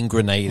heat-seeking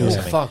grenade or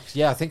something. Fuck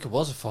yeah, I think it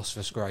was a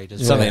phosphorus grade.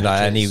 Something like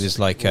that. And he was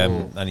like,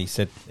 and he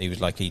said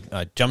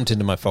I jumped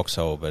into my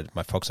foxhole, but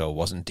my foxhole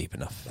wasn't deep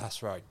enough.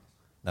 That's right.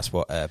 That's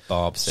what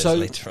Barb says So,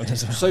 later on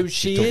as well. so She's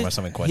she talking is. about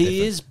something quite He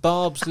different. is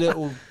Barb's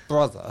little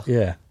brother,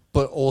 Yeah.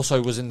 but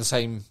also was in the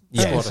same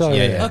Yeah, squad. so,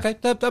 yeah, yeah. yeah.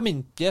 Okay, I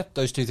mean, yeah,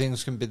 those two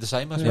things can be the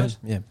same, I Yeah, suppose.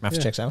 yeah. Maths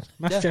Yeah. checks out.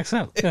 Math Yeah. checks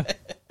out. Yeah.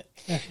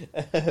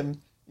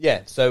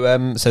 Yeah,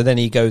 so then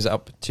he goes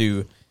up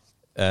to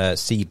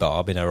see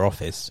Barb in her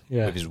office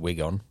Yeah. with his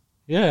wig on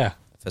Yeah.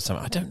 for some.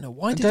 I don't know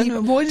why. Why did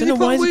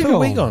he put a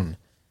wig on?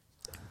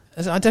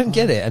 I don't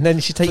get it. And then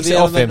she For takes the it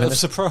off him. element And of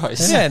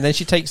surprise. yeah, and then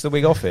she takes the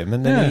wig off him,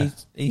 and then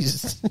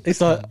he's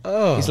It's like,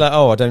 oh. he's like,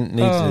 "Oh, I don't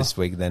need Oh. this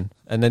wig then,"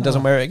 and then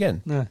doesn't wear it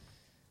again. No.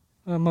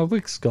 Oh, my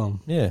wig's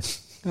gone. Yeah,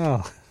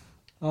 Oh.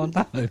 Oh,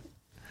 no.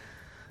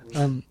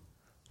 And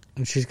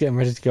she's getting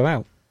ready to go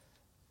out.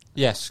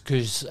 Yes,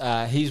 because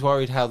he's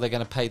worried how they're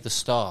going to pay the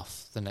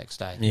staff the next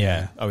day.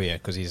 yeah. Oh, yeah,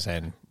 because he's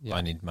saying, Yeah.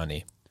 "I need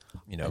money."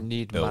 You know, I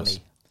need bills.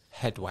 money,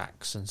 head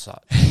wax and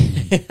such.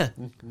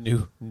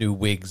 new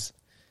wigs.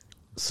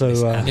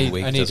 So, I need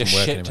wig a doesn't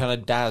work shit anymore. ton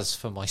of Daz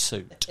for my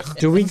suit.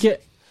 do we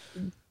get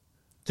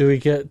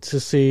to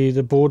see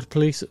the border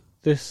police at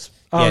this?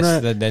 Oh, Yes, no,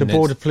 then the there's-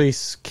 border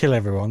police kill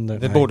everyone. Don't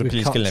The they? border We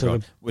police cut kill to everyone.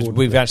 the border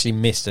We've police. actually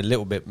missed a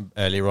little bit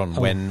earlier on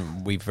Oh.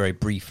 when we very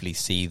briefly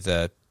see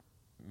the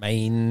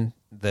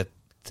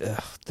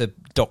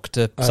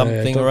doctor Oh,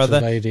 something yeah, or doctor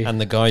other, lady. and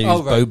the guy who's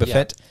Oh, right, Boba yeah.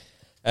 Fett.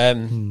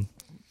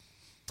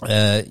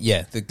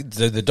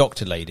 The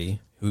doctor lady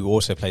who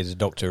also plays a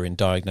doctor in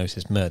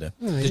Diagnosis Murder.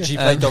 Did she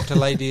play Dr.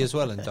 Lady as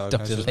well in Doctor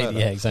Diagnosis lady, Murder?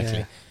 yeah,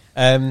 exactly.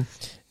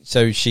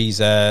 So she's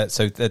this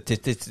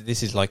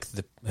is like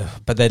the,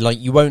 but they're like,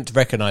 you won't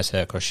recognise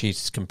her because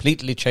she's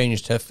completely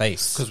changed her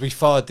face. Because we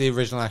fired the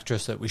original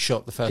actress that we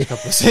shot the first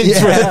couple of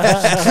scenes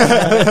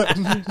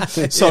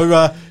with.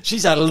 So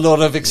she's had a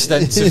lot of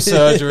extensive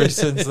surgery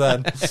since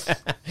then.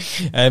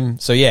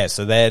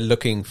 So they're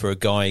looking for a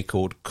guy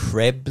called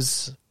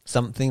Krebs,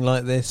 something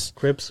like this.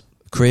 Cribs.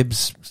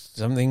 Cribs,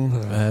 something.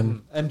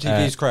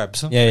 MTV's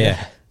Krebs.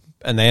 Yeah.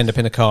 And they end up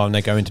in a car and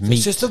they're going to meet.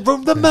 It's just the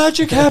room the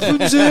magic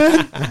happens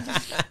in.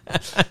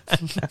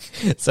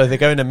 So they're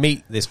going to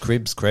meet this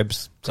Krebs.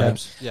 Yep.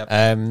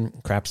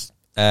 Crabs.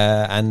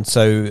 And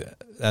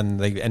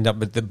they end up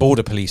with the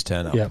border police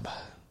turn up. Yep.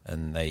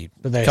 And a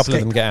But couple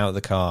of them escape. get out of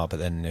the car, but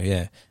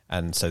then,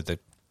 and so the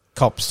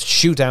cops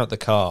shoot out the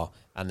car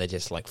and they're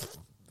just like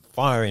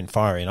firing,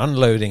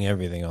 unloading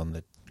everything on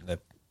the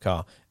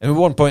car. And at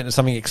one point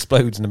something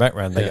explodes in the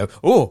background. They go,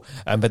 oh,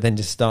 but then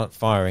just start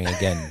firing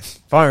again.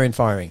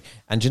 firing.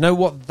 And do you know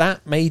what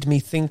that made me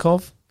think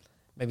of?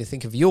 Made me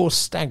think of your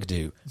stag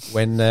do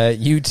when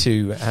you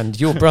two and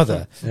your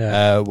brother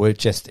were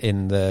just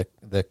in the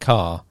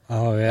car.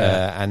 Oh,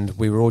 yeah. And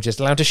we were all just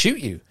allowed to shoot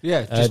you.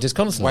 Yeah, just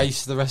constantly.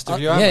 waste the rest of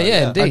your Yeah, ammo. yeah,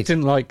 I indeed.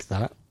 didn't like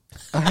that.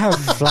 I have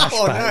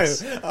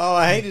flashbacks. Oh,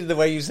 I hated the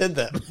way you said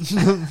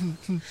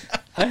that.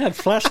 I had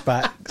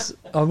flashbacks.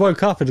 I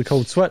woke up in a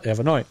cold sweat the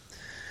other night.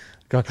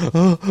 Going,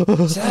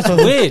 That's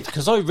weird,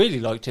 because I really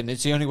liked it, and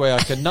it's the only way I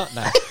can nut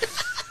now.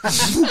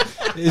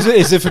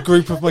 Is if a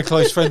group of my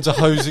close friends are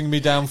hosing me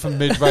down from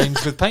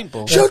mid-range with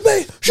paintball. Shoot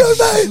me!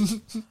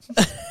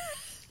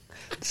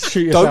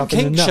 shoot Don't yourself in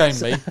the kink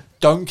shame nuts. me.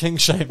 Don't kink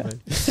shame me.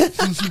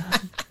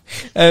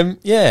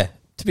 Yeah,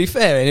 to be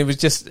fair, and it was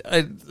just,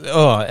 I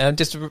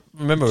just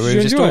remember Did we you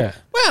were just enjoy all, it?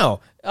 wow,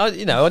 I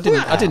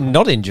did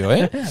not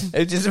enjoy it. It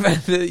was just about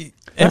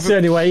That's the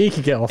only way he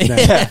could get off now.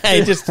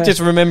 just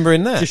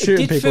remembering that. Just It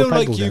shooting did people feel with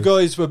like paintball you guns.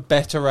 guys were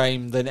better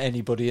aimed than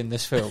anybody in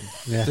this film.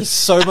 Yeah. There's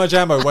so much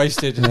ammo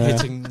wasted and Yeah.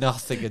 hitting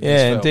nothing in this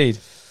Yeah, film. indeed.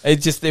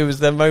 It was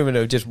the moment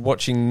of just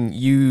watching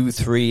you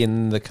three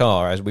in the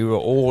car as we were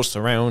all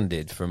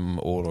surrounded from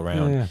all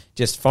around, Yeah.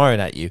 just firing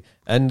at you,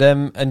 and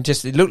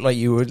just it looked like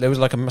there was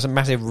like a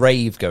massive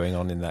rave going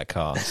on in that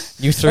car.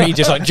 You three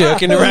just like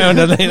jerking around,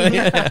 and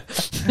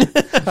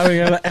Having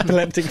an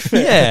epileptic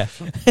fit. yeah.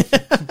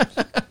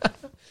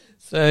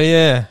 So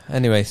yeah.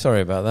 Anyway,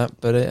 sorry about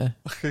that, but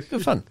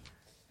good fun.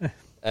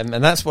 And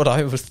that's what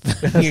I was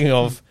thinking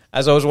of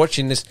as I was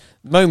watching this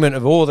moment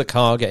of all the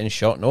car getting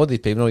shot and all these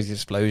people, and all these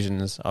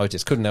explosions. I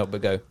just couldn't help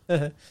but go,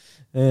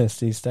 yeah,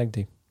 Steve Stag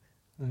do.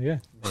 Yeah.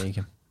 There you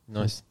go.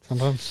 Nice.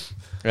 Sometimes.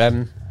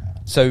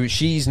 So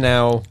she's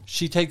now.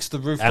 She takes the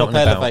Out rooftop and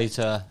about.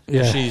 elevator.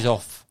 Yeah. She's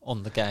off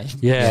on the game.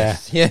 Yeah.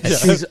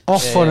 Yes. She's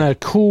off Yeah. on a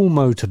cool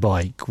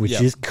motorbike, which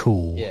Yeah. is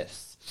cool.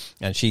 Yes.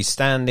 And she's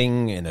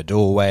standing in a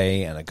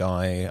doorway, and a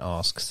guy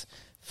asks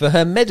for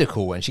her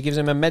medical, and she gives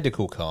him a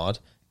medical card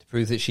to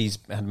prove that she's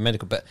had a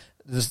medical. But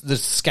the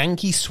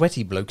skanky,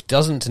 sweaty bloke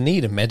doesn't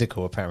need a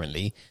medical,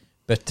 apparently.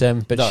 But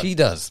No. she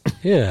does.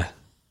 Yeah.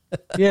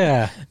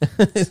 Yeah.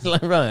 It's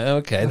like, right,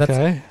 okay,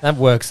 Okay. that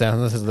works out.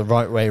 This is the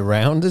right way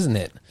round, isn't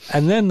it?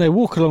 And then they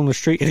walk along the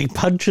street and he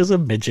punches a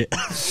midget.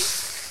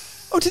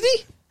 Oh, did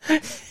he?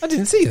 I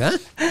didn't see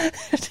that.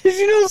 Did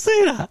you not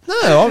see that?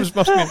 No, I was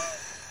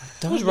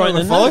writing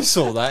a if I note.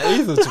 saw that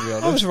either, to be I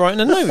honest. was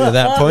writing a note at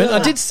that point. I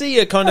did see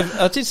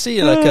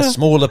like a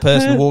smaller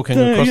person walking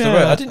across the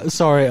road. I didn't.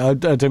 Sorry, I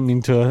don't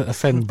mean to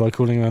offend by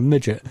calling him a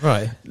midget.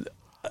 Right.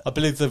 I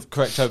believe the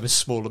correct term is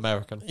small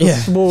American. A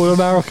small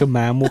American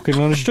man walking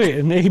on the street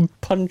and he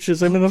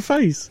punches him in the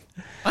face.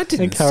 I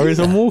didn't and carries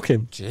see on that.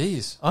 walking.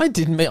 Jeez.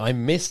 I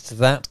missed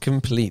that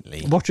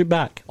completely. Watch it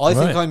back. I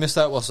think Right. I missed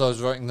that whilst I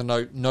was writing the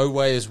note. No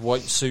way is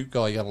white suit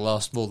guy going to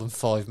last more than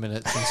 5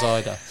 minutes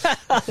inside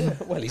her.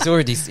 Well, he's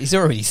already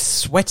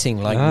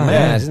sweating like Ah, mad,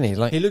 yeah. isn't he?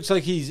 Like He looks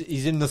like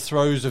he's in the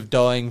throes of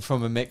dying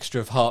from a mixture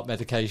of heart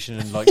medication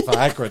and like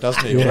Viagra,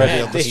 doesn't he? Yeah. Already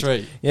on the Indeed.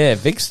 street. yeah,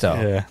 big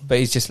star. Yeah. But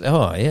he's just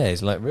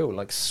he's like real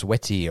like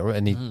sweaty,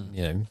 and he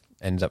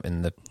ends up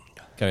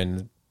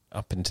going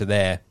up into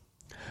there.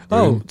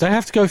 Oh, they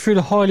have to go through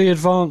the highly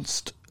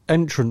advanced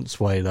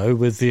entranceway, though,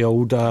 with the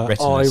old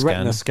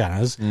retina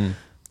scanners.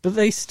 But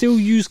they still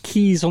use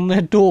keys on their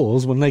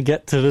doors when they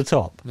get to the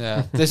top.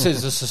 Yeah, this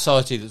is a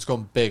society that's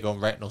gone big on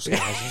retinal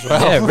scanners as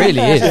well. Yeah, it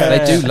really is. Yeah.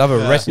 They do love a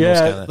retinal Yeah.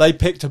 scanner. They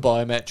picked a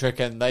biometric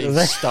and they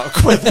They- stuck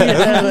with it.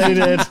 Yeah, they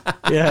did.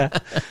 Yeah.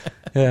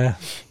 Yeah.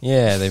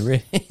 Yeah, they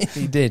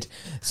really did.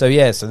 So they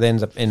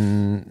ends up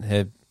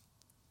in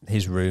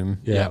his room.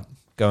 Yeah.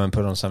 Go and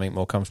put on something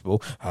more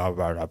comfortable. How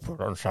about I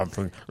put on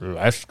something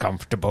less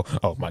comfortable?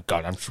 Oh my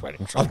god, I'm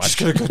sweating so I'm much. just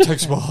going to go take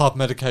some more heart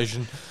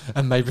medication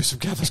and maybe some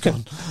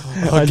Gaviscon.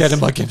 I'll get in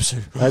my gimp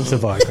suit. That's a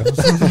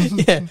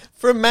Viagra. Yeah,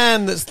 for a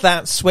man that's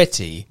that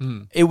sweaty,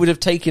 it would have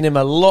taken him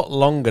a lot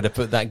longer to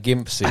put that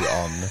gimp suit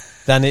on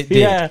than it did.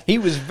 Yeah. He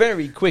was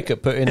very quick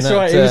at putting That's that.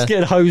 right, he was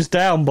getting hosed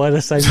down by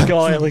the same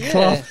guy at the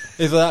club.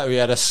 Either that or we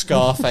had a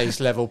Scarface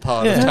level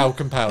pile Yeah. of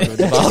talcum powder in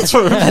the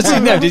bathroom.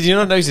 Actually, no, did you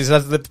not notice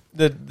as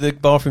the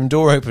bathroom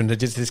door opened,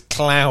 just this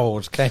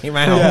cloud came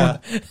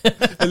out? Yeah.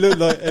 It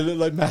looked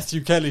like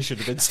Matthew Kelly should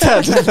have been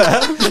standing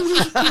there.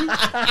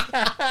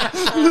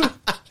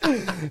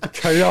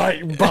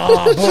 Tonight,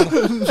 Bob,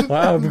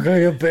 I'm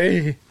going to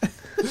be.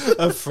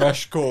 A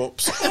fresh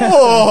corpse.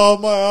 Oh,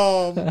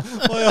 my arm.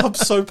 My arm's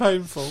so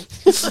painful.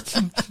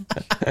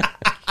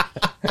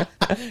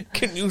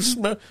 Can you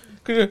smell?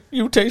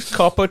 You taste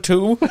copper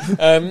too?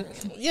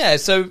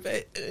 So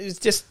it's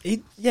just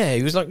he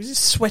was like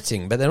just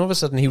sweating, but then all of a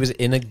sudden he was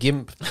in a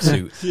gimp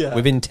suit Yeah.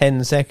 within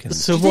 10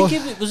 seconds. So Do you what?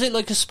 think was it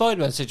like a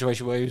Spider-Man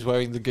situation where he was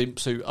wearing the gimp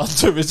suit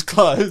under his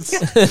clothes,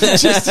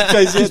 just in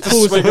case he had to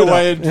pulls the swing hood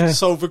away up. and Yeah.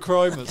 solve a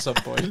crime at some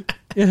point?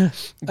 Yeah.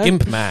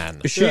 Gimp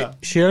man. Yeah.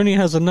 She only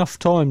has enough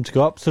time to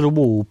go up to the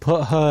wall,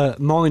 put her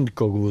mind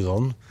goggles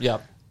on, Yeah.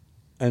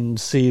 and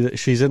see that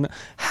she's in.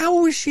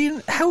 How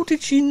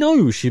did she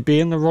know she'd be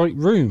in the right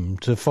room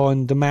to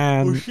find the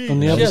man on the She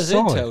other has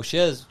side?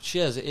 intel. She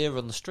has ear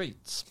on the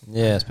streets.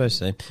 Yeah, I suppose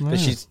so.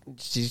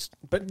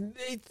 But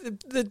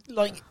the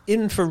like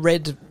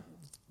infrared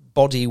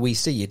body we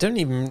see, you can't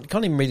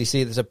even really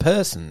see it as a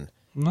person.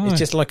 No. It's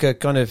just like a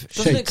kind of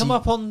Doesn't shape. it come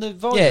up on the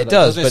visor? Yeah, it though?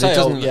 does, Doesn't but it say,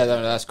 doesn't- Oh, yeah,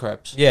 no, that's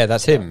Krebs. Yeah,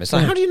 that's him. It's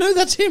like, how do you know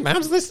that's him?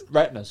 How's this?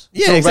 Retinas.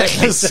 Yeah, It's all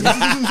exactly.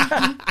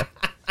 retinas.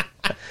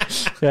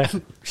 Yeah,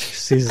 she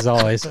sees his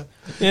eyes.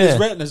 Yeah. His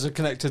retinas are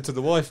connected to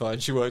the Wi-Fi,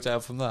 and she worked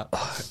out from that.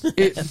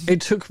 It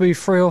took me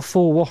 3 or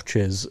 4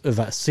 watches of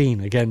that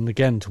scene again and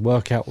again to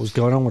work out what was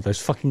going on with those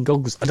fucking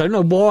goggles. I don't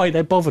know why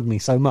they bothered me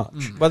so much.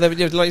 Well, they were,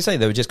 like you say,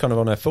 they were just kind of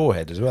on her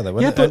forehead as well. They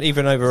weren't, Yeah, but and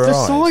even over her The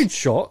eyes. side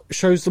shot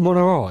shows them on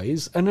her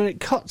eyes, and then it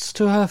cuts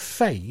to her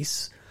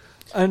face,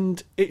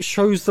 and it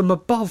shows them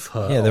above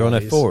her. Yeah, they're on her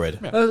eyes. forehead.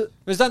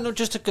 Is that not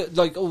just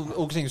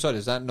all things aside?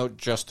 Is that not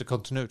just a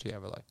continuity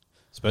overlay?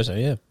 I suppose so,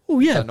 yeah. Oh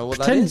yeah, Don't know what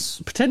that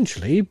is.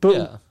 potentially, but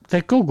Yeah.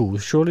 they're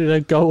goggles. Surely they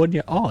go on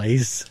your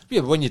eyes.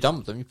 Yeah, but when you're done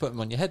with them, you put them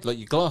on your head like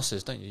your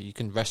glasses, don't you? You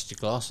can rest your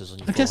glasses on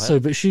your I guess so,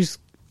 forehead. but she's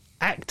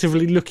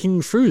actively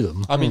looking through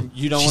them. I mean,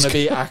 you don't want to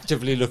be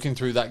actively looking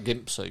through that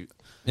gimp suit.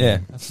 Yeah.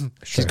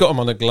 She's got them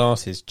on a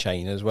glasses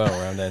chain as well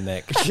around her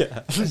neck.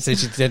 Yeah. So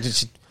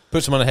she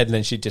puts them on her head and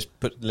then she just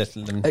let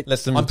them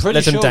I'm pretty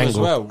let them sure dangle. as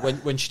well,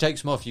 when she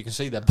takes them off, you can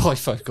see their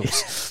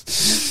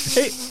bifocals.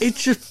 It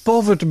just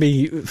bothered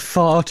me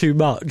far too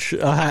much.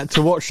 I had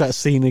to watch that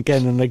scene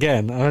again and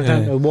again. I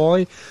don't know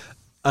why.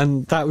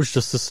 And that was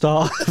just the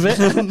start of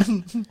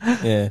it.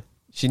 Yeah.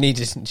 She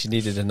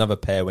needed another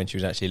pair when she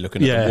was actually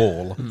looking Yeah. at the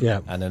wall. Yeah.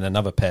 And then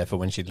another pair for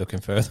when she's looking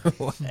further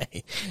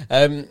away.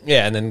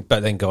 But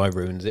then Guy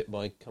ruins it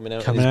by coming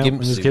out Coming in out his in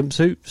gimp his suit. gimp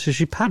suit, so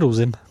she paddles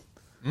him.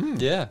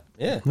 Yeah.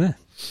 Yeah. Yeah.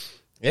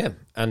 Yeah.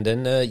 And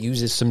then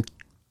uses some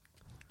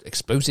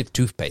explosive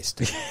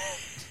toothpaste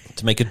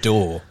to make a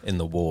door in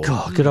the wall.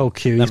 God, good old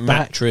Q. That He's back.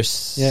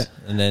 mattress. Yeah.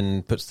 And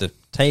then puts the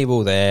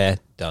table there.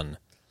 Done.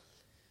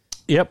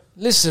 Yep.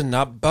 Listen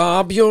up,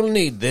 Barb. You'll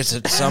need this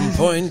at some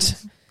point.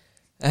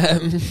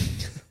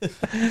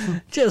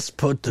 Just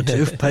put the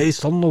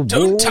toothpaste on the wall.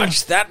 Don't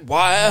touch that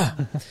wire.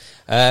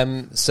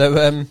 So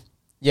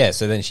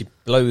then she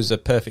blows a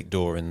perfect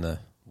door in the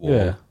wall.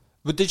 Yeah.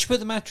 But did she put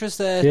the mattress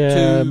there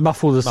Yeah, to...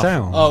 muffle the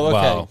sound. Oh, okay.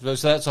 Wow.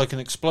 So that's like an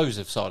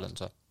explosive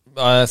silencer.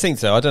 I think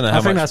so. I don't know how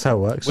I think much. that's how it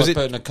works. It's Was like it-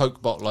 putting a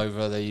Coke bottle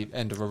over the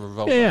end of a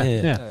revolver.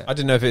 Yeah. I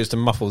didn't know if it was to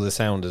muffle the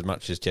sound as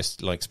much as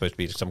just like supposed to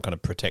be some kind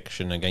of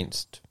protection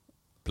against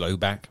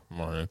blowback.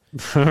 I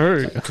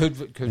don't know. Could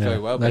very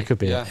well be. that could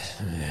be Yeah.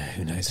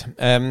 Who knows?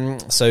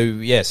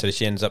 So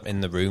she ends up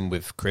in the room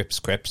with Crabs,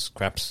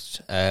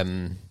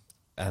 and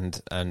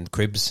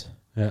Cribs.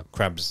 Yeah.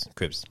 Cribs.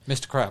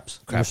 Mr.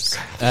 Krabs. Crabs.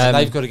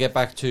 They've got to get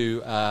back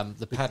to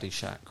the Paddy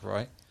Shack,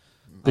 right?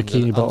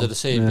 Bikini bottom. Under the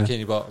sea in Yeah.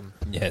 Bikini Bottom.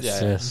 Yes.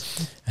 Yeah.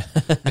 Yes.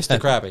 Mr.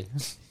 Krabby.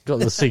 Got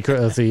the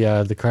secret of the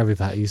Krabby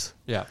Patties.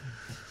 Yeah.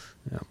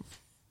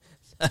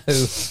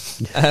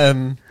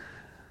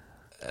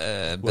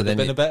 But Would then have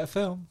been a better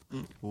film.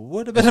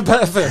 Would have been a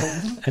better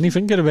film.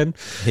 Anything could have been.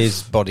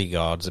 his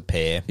bodyguards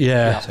appear.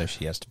 Yeah. So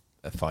she has to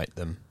fight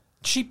them.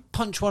 She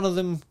punched one of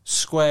them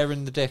square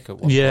in the dick at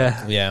one Yeah.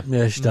 point. Yeah.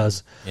 Yeah, she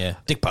does. Yeah.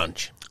 Dick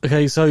punch.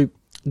 Okay, so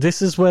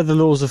this is where the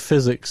laws of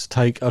physics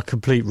take a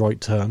complete right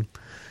turn.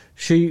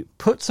 She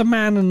puts a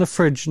man in the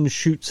fridge and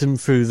shoots him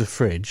through the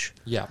fridge.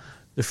 Yeah.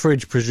 The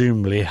fridge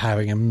presumably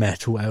having a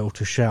metal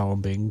outer shell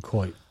and being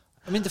quite...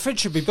 I mean, the fridge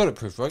should be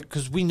bulletproof, right?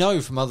 Because we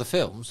know from other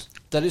films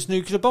that it's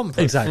nuclear bomb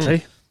proof. Exactly.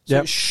 So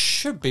Yep. it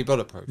should be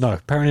bulletproof. No,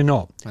 apparently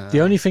not.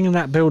 The only thing in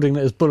that building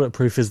that is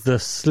bulletproof is the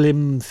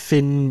slim,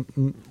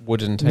 thin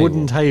Wooden table.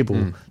 wooden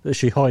table that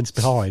she hides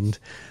behind.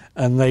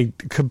 And they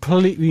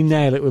completely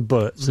nail it with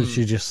bullets, and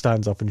she just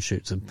stands up and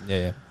shoots him.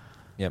 Yeah.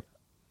 Yep.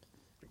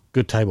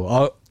 Good table.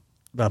 I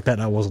bet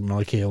that wasn't an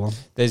IKEA one.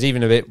 There's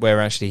even a bit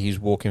where actually he's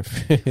walking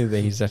through.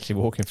 He's actually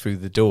walking through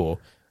the door,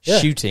 Yeah.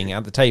 shooting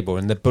at the table,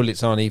 and the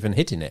bullets aren't even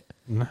hitting it.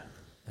 No.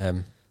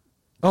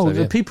 So,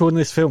 The yeah. people in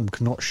this film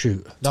cannot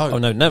shoot. No, Oh,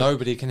 no.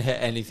 Nobody can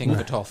hit anything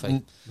for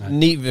toffee.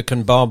 Neither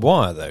can Barb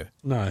Wire though.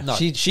 No. No.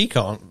 She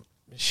can't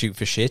shoot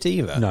for shit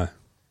either. No.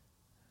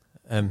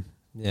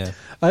 Yeah.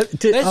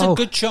 There's a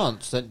good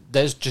chance that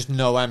there's just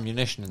no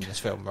ammunition in this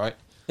film, right?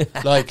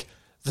 Like,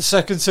 the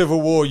Second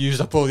Civil War used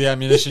up all the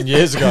ammunition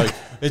years ago.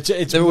 It's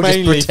They're all just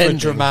mainly pretending.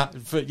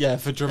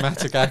 for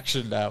dramatic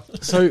action now.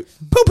 So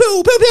Pew,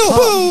 pew, pew,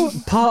 pew,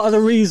 pew. part of the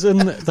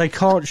reason they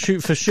can't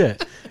shoot for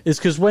shit is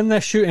because when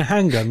they're shooting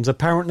handguns,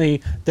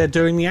 apparently they're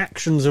doing the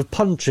actions of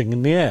punching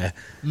in the air.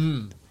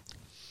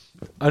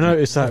 I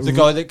noticed that. The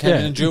guy that came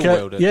in and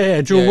dual-wielded.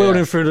 Yeah, dual Yeah,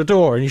 wielding yeah. through the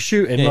door, and he's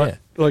shooting Yeah,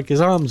 like his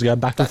arms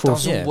going back and That forth.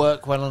 doesn't Yeah.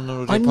 work well on an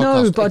audio I podcast.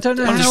 know, but I don't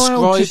know how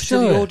else to Describe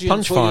show to the it. audience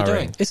Punch what you're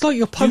firing. doing. It's like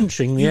you're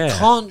punching the You air.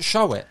 can't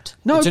show it.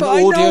 No, it's an but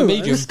I audio know.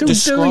 medium. I'm still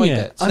Describe doing it.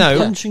 it. I'm No.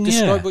 punching the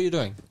air. Describe what you're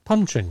doing.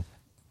 Punching.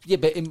 Yeah,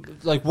 but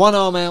like one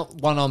arm out,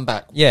 one arm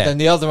back. Yeah. Then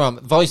the other arm,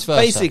 vice versa.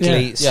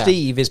 Basically, Yeah.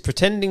 Steve is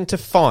pretending to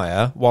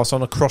fire whilst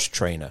on a cross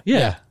trainer.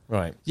 Yeah.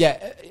 Right. Yeah,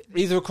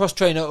 either a cross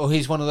trainer or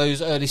he's one of those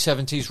early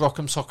 70s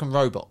rock'em sock'em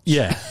robots.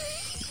 Yeah.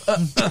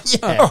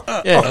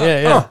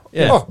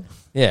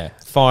 Yeah.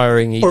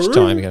 Firing each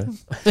time. Again.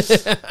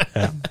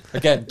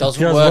 Again, doesn't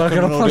Doesn't work work on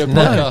an on a audio podcast.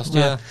 podcast. No.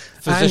 Yeah.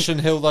 Physician,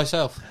 heal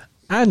thyself.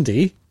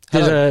 Andy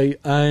did Hello.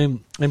 a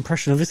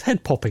impression of his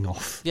head popping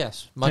off.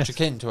 Yes, much Yes.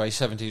 akin to a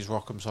 70s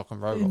rock'em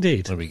sock'em robot.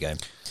 Indeed. There we go.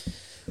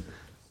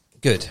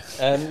 Good.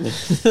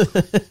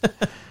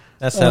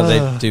 That's how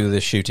they do the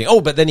shooting.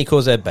 Oh, but then he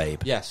calls her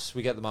babe, Yes,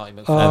 we get the Marty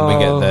McFly. and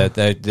we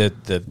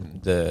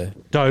get the.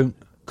 Don't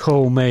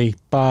call me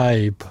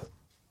babe.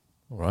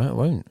 All right, I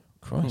won't.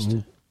 Christ.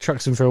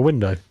 Chucks him through a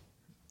window.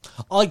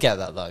 I get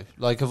that though.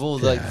 Like of all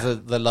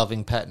the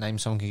loving pet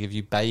names someone can give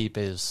you, babe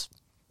is,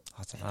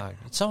 I don't know.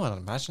 It's so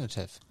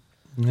unimaginative.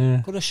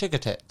 Yeah. Call her sugar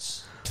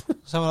tits,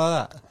 something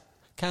like that.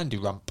 Candy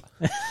rump.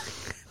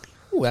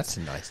 Oh, that's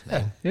a nice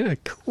name. Yeah,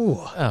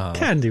 cool. Oh,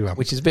 Candy rump.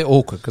 which is a bit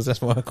awkward because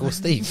that's what I call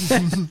Steve.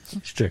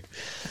 It's true.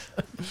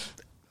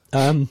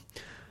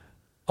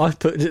 I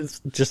put it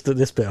just at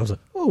this bit. I was like,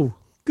 oh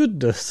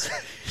goodness,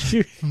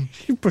 she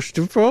pushed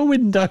him through a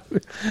window.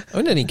 Oh,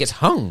 and then he gets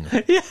hung.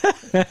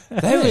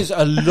 There is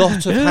a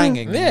lot of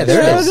hanging. Yeah, in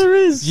there this is. film. There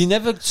is. You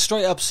never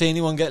straight up see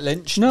anyone get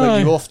lynched, No.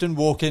 but you often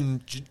walk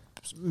in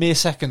mere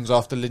seconds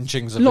after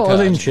lynchings have Lot of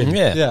occurred. lynching.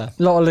 Yeah. Yeah.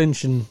 A lot of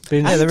lynching.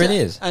 Being Yeah, there really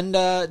is. And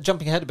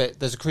jumping ahead a bit,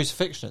 there's a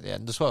crucifixion at the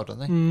end as well, don't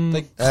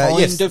they? They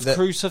Yes, kind of the-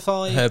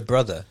 crucify. Her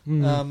brother,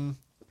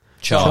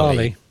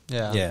 Charlie.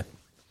 Yeah. Yeah.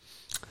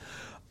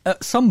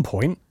 At some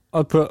point,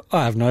 I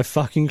have no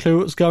fucking clue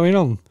what's going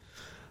on.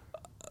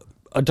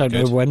 I don't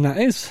know Good. when that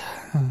is.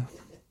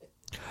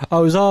 I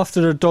was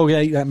after the dog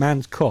ate that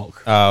man's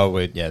cock. Oh,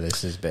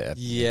 this is a bit.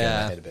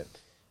 Yeah. Ahead a bit.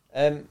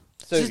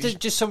 So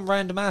just some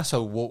random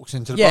asshole walks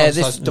into the yeah, bar and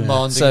this starts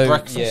demanding so,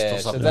 breakfast yeah, or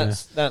something.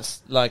 So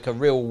that's like a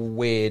real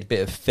weird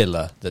bit of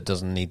filler that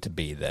doesn't need to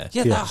be there.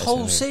 yeah, Yeah. that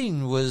whole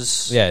scene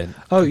was... Yeah.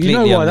 Oh, you know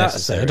completely why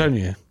that's there, unnecessary. don't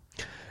you?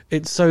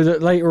 It's so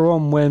that later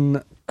on,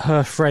 when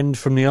her friend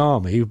from the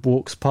army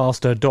walks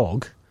past her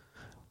dog,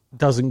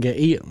 doesn't get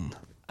eaten.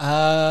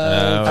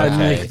 okay. And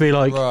they could be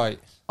like, right.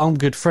 I'm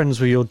good friends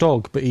with your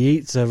dog, but he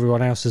eats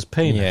everyone else's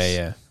penis.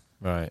 Yeah.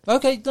 Right.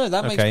 Okay, no,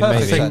 that makes Okay,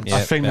 perfect maybe. sense. Yeah,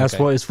 I think that's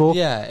okay. what it's for.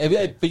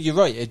 Yeah, but you're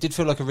right. It did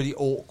feel like a really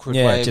awkward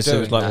Yeah, way of just doing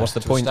it was like, that what's the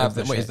to point of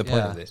establish what is it, the point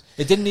yeah. of this?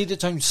 It didn't need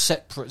its own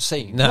separate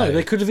scene. No. No,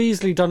 they could have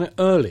easily done it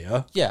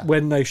earlier Yeah.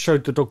 when they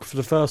showed the dog for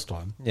the first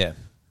time, Yeah.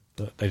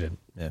 but they didn't.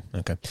 Yeah.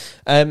 Okay.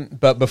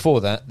 But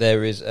before that,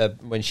 there is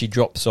when she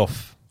drops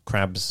off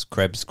Krebs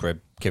to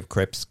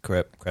Krebs.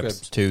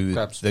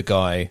 the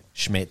guy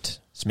Schmitz,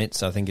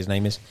 I think his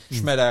name is.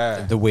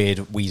 Schmeder. The weird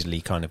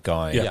Weasley kind of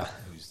guy. Yeah.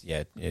 Who's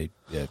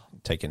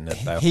taking the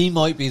bail. He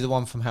might be the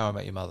one from How I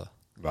Met Your Mother.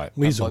 Right.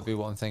 Weasel. That might be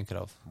what I'm thinking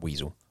of.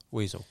 Weasel.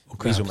 Weasel.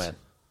 Weasel Man.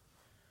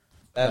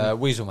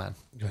 Weasel Man.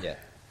 Yeah.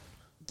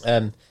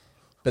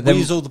 But then,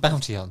 Weasel the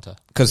bounty hunter.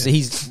 because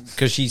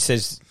she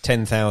says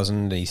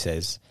 10,000, he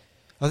says.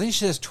 I think she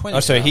says 20. Oh,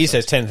 sorry, he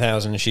says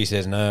 10,000, she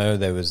says no.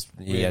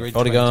 He We had agreed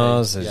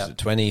bodyguards. 20, There's yeah.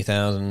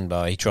 20,000,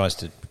 but he tries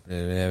to.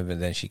 But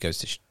then she goes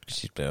to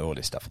she's all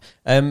this stuff.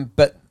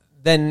 But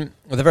then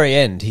at the very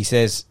end, he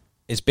says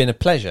it's been a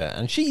pleasure,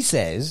 and she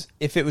says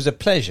if it was a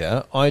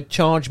pleasure, I'd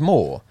charge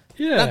more.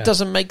 Yeah. That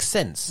doesn't make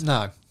sense.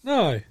 No.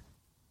 No.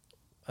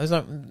 I was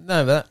like,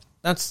 no, but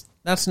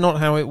that's not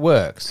how it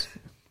works.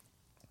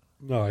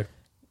 No.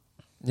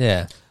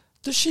 Yeah.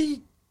 Does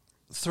she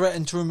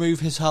threaten to remove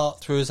his heart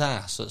through his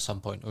ass at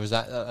some point, or is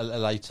that a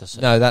later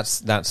scene? No,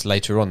 that's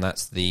later on.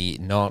 That's the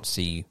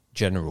Nazi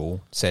general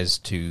says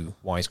to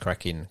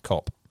wisecracking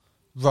cop.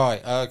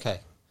 Right. Okay.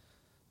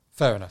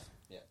 Fair enough.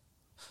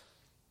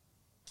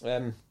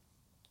 Where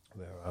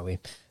are we?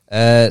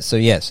 So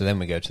then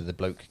we go to the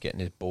bloke getting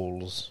his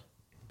balls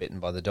bitten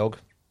by the dog.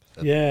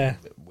 That's Yeah.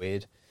 a bit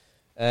weird.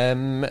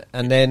 And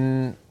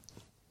then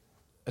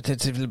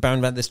around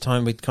about this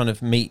time we kind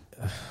of meet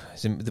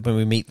when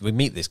we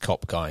meet this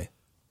cop guy,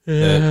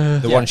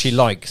 the one she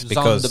likes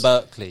because Xander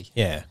Berkeley.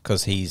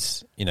 because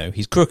he's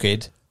he's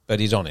crooked but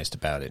he's honest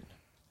about it.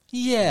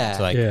 Yeah. It's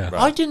like, Yeah. right.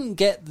 I didn't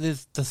get the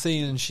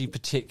feeling she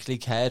particularly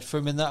cared for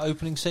him in that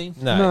opening scene.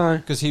 No.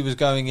 Because he was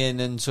going in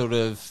and sort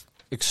of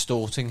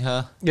extorting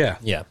her. Yeah.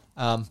 Yeah.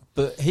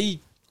 But he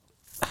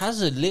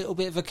has a little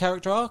bit of a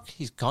character arc.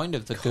 He's kind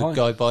of the good Kind-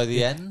 guy by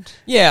the end.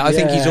 Yeah, I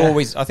think Yeah.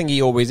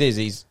 he always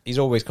is. He's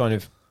always kind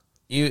of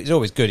he's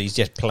always good. He's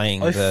just playing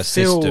the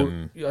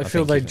system. I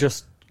feel they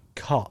just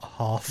cut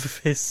half of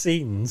his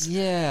scenes.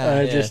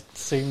 Yeah. It just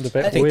seemed a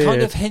bit It weird.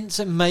 kind of hints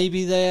at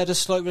maybe they had a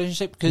slight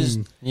relationship because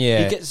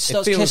Yeah. he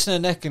starts It feels- kissing her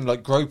neck and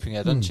like groping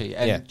her, doesn't she?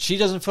 And Yeah. she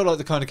doesn't feel like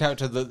the kind of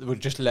character that would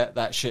just let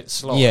that shit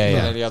slide Yeah, in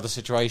yeah. any other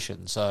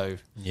situation. So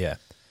Yeah.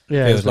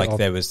 Yeah, Feels it's a bit like odd.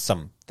 there was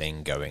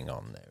something going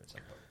on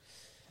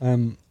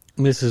there.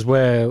 This is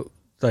where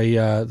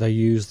they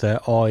use their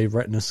eye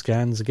retina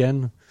scans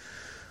again.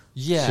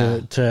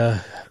 yeah,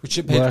 To which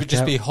appeared to work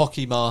just out- be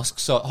hockey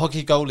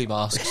goalie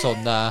masks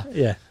on there,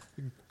 yeah,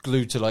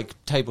 glued to like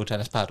table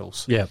tennis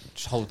paddles. yeah.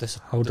 Just hold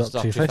Hold this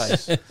up to your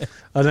face.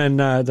 And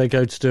then they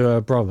go to do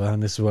her brother,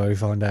 and this is where we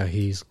find out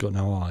he's got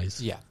no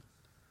eyes. Yeah,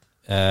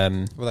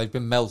 Well, they've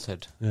been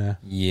melted. Yeah.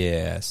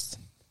 yes.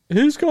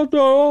 Who's got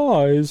no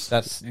eyes?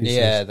 That's He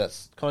says.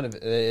 that's kind of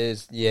it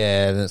is.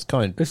 Yeah, that's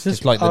kind of It's just-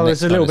 just like the oh,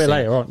 next it's a little kind of bit scene.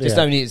 later on,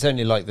 It's yeah.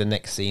 only like the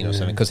next scene or Yeah.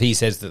 something because he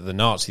says that the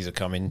Nazis are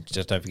coming.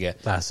 Just don't forget.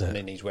 That's it. And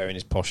then he's wearing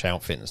his posh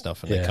outfit and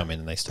stuff, and Yeah. they come in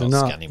and they The start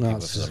scanning people for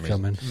Nazis some are reason.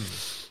 coming.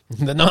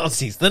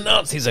 The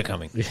Nazis are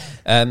coming.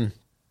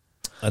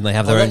 And they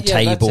have their own that's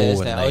table. it, And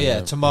isn't it? they, Oh yeah,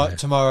 yeah.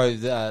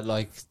 tomorrow,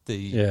 like the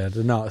Yeah,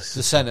 the Nazis.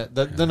 the Senate,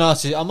 the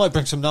Nazis. I might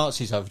bring some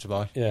Nazis over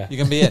tomorrow. Yeah. You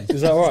gonna be in?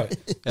 Is that right?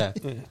 Yeah.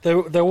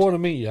 They want to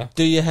meet you.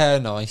 Do your hair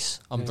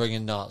nice. I'm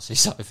bringing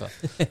Nazis over.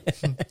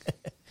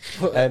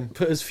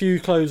 Put as few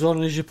clothes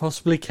on as you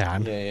possibly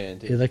can. yeah,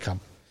 Here they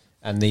come.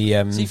 And the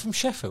Is he from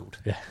Sheffield?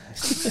 Yeah.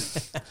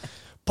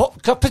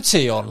 Pop cup of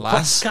tea on,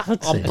 lass. cup of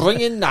tea. I'm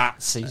bringing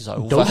Nazis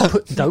over.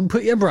 Don't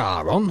put your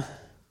bra on.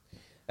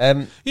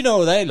 You know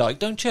what they like,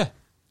 don't you?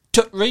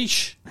 Tut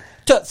Reach.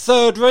 Tut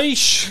Third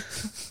Reach.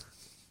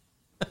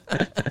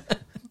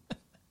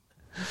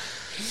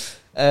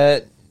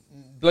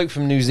 bloke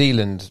from New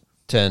Zealand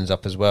turns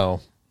up as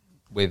well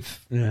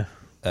with Yeah.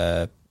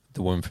 the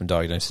woman from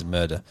Diagnosis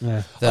Murder.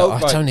 Yeah. Oh, I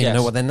right, don't even yes.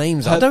 know what their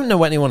names are. I Her- don't know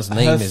what anyone's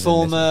name Her is. in this.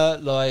 former,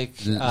 like,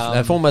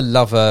 Her former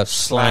lover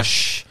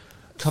slash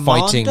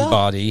fighting commander?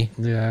 body.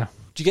 Yeah.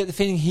 Do you get the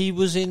feeling he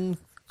was in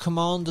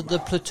command of the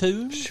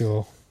platoon?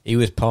 Sure. He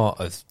was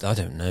part of, I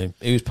don't know,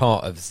 he was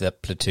part of the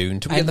platoon.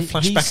 Do we And get the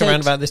he flashback said-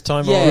 around about this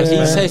time? Yeah, or he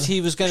Yeah. said he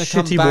was going to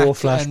come Shitty back war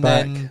and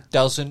then flashback.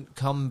 doesn't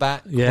come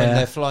back when Yeah.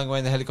 they're flying away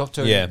in the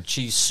helicopter. Yeah. And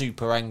she's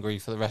super angry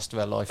for the rest of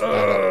her life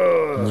about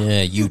it.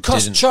 Yeah, you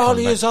Cost didn't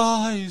Charlie come his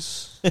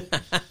eyes.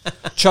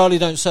 Charlie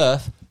don't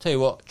surf. Tell you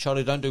what,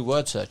 Charlie don't do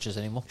word searches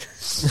anymore.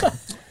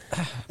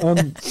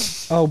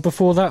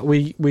 Before that,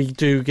 we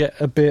do get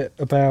a bit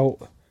about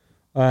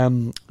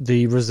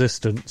the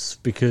resistance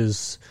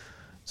because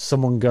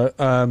someone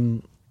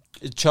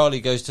Charlie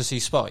goes to see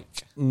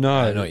Spike.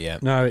 No, not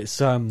yet. No, it's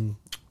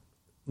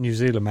New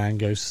Zealand man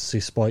goes to see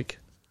Spike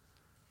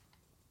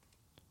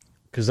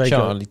because they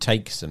Charlie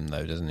takes them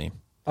though, doesn't he?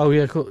 Oh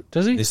yeah, cool.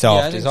 Does he? It's I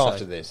after, think it's so.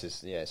 after this.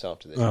 It's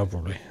after this. Oh,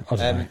 probably. I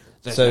don't know.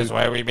 This So is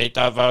where we meet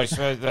the voice.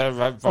 The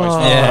voice. Oh,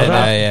 Yeah,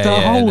 that, the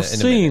in whole a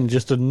scene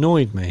just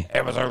annoyed me.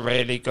 It was a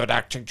really good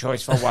acting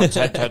choice for one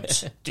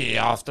sentence.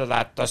 After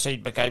that, the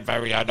scene became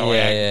very annoying.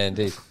 Yeah,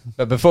 indeed.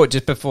 But before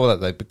that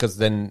though, because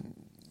then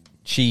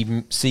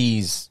she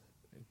sees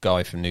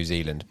guy from New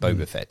Zealand,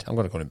 Boba Fett. I'm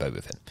going to call him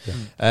Boba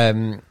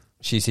Fett.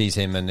 She sees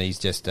him and he's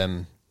just.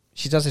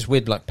 She does this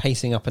weird like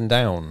pacing up and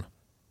down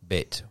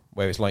bit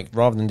where it's like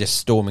rather than just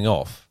storming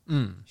off,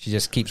 she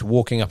just keeps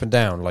walking up and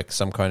down like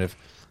some kind of.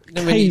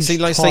 Caged Say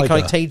like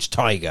tiger. caged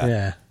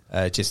tiger.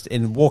 Yeah. Just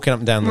in walking up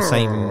and down the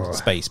same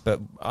space,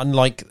 but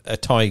unlike a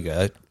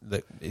tiger,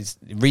 the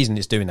reason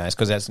it's doing that is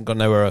because it hasn't got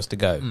nowhere else to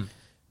go.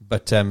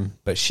 But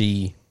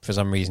she, for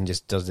some reason,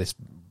 just does this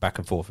back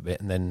and forth a bit,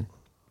 and then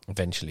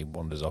eventually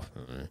wanders off.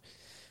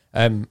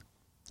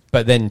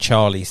 But then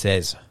Charlie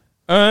says,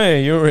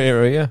 "Hey, you're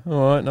here, are you?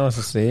 All right, nice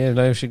to see you.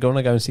 No, she's going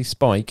to go and see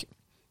Spike."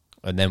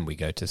 And then we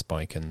go to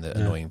Spike and the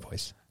annoying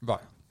voice. Right.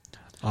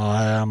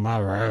 I am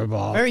a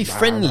robot. Very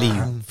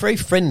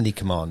friendly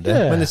commander.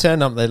 Yeah. When they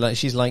turn up,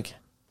 she's like,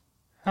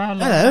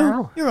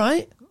 "Hello, you're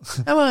right.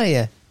 How are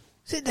you?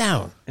 Sit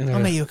down. I'll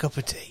make you a cup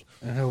of tea."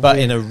 But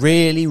in a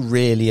really,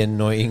 really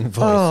annoying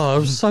voice. Oh, I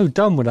was so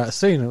done with that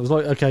scene. It was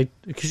like, okay,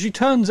 because she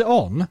turns it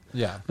on.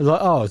 Yeah. It was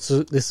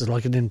like, this is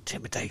like an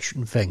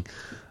intimidation thing.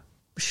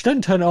 But she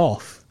don't turn it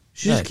off.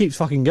 She just keeps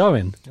fucking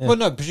going. Yeah. Well,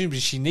 no, presumably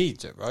she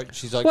needs it, right?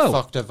 She's like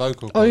fucked her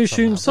vocal cords. I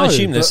assume so. I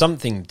assume there's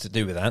something to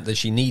do with that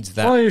she needs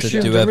that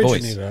to do her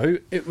voice. Though,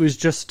 it was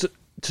just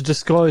to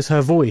disguise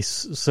her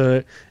voice,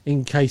 so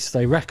in case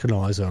they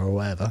recognise her or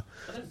whatever.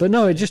 But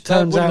no, it just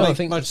turns out... That wouldn't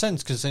make much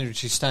sense considering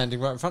she's standing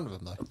right in front of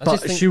them, though.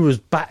 But she was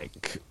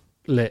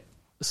backlit,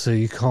 so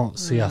you can't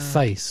see her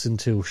face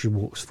until she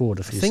walks forward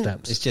a few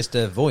steps. It's just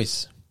her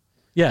voice.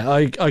 Yeah,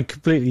 I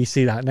completely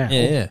see that now.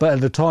 Yeah. But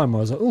at the time, I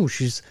was like, oh,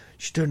 she's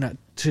doing that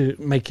to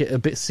make it a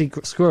bit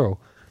secret squirrel.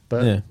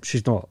 But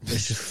she's not.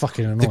 It's just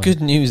fucking annoying. The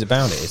good news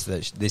about it is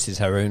that this is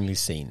her only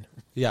scene.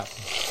 Yeah.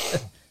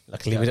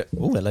 Luckily, we don't...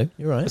 Oh, hello.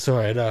 You're right.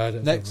 Sorry, no, I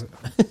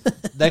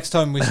don't Next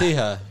time we see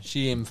her,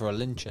 she in for a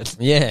lynching.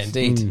 Yeah,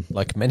 indeed.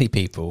 Like many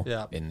people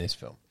in this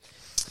film.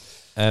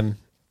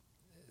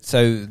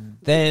 So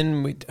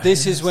then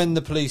this is when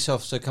the police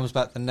officer comes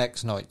back the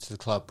next night to the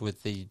club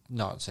with the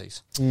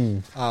Nazis.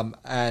 And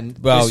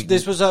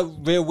this was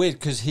real weird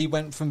because he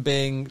went from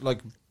being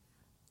like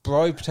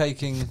bribe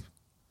taking.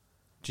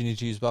 Do you need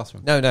to use the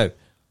bathroom? No.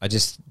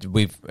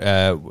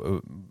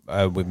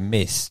 We've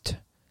missed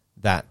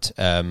that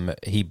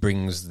he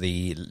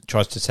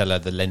tries to sell her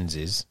the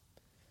lenses,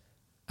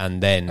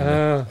 and then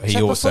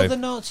he also before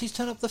the Nazis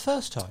turn up the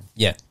first time.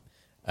 Yeah.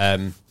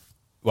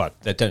 Well,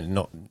 they don't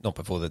not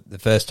before the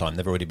first time.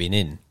 They've already been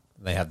in.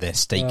 They had their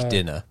steak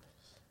dinner.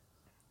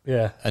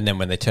 Yeah. And then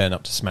when they turn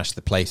up to smash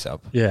the place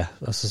up. Yeah,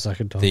 that's the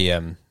second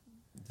time.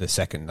 That's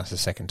the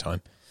second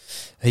time.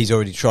 He's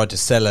already tried to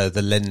sell her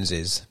the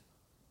lenses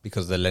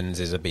because the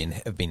lenses have been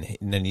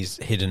and then he's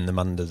hidden them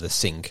under the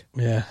sink.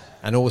 Yeah.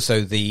 And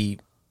also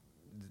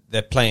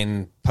they're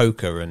playing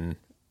poker and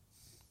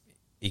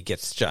he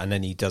gets and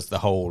then he does the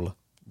whole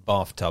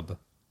bathtub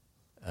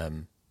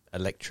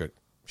electric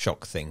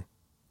shock thing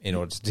in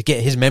order to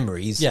get his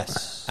memories.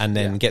 Yes. And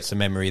then gets a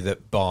memory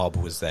that Barb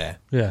was there.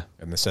 Yeah.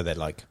 And so they're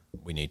like,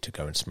 we need to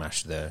go and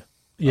smash the...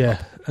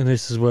 Yeah, and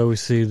this is where we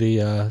see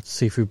the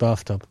see-through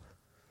bathtub.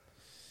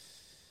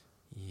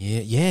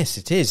 Yeah, yes,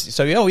 it is.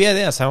 So,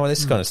 that's how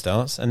this kind of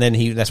starts. And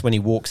then that's when he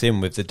walks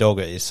in with the dog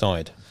at his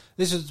side.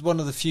 This is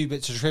one of the few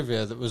bits of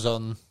trivia that was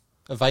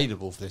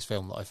available for this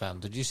film that I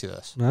found. Did you see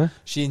this? No.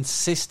 She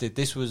insisted,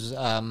 this was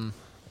at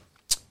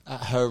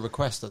her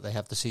request, that they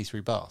have the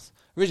see-through bath.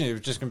 Originally, it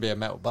was just going to be a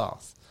metal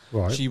bath.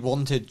 Right.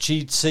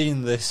 She'd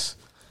seen this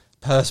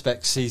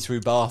Perspex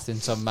see-through bath in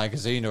some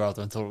magazine or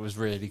other and thought it was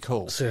really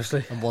cool.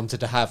 Seriously? And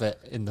wanted to have it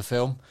in the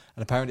film.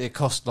 And apparently it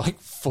cost like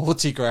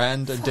 40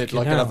 grand and did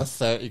like hell. another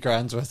 30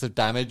 grand's worth of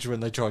damage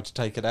when they tried to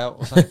take it out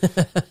or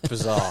something.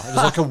 Bizarre. It was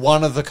like a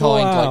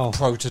one-of-the-kind like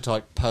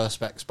prototype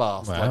Perspex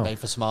bath like made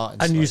for smart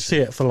and you see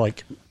it for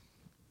like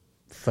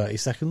 30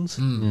 seconds.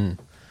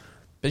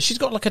 But she's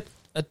got like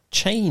a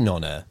chain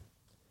on her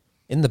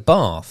in the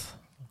bath.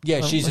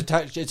 Yeah, she's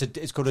attached.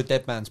 It's called a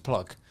dead man's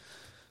plug.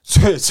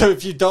 So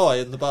if you die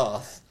in the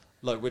bath,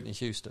 like Whitney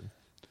Houston,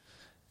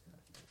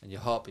 and your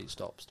heartbeat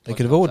stops, They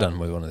could have all done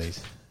with one of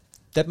these.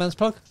 Dead man's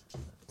plug.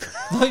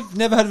 No, you've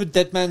never heard of a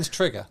dead man's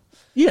trigger?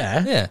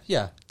 Yeah.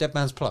 Yeah, dead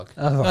man's plug.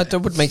 Oh, right. That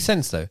would make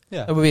sense, though.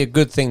 Yeah. That would be a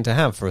good thing to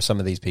have for some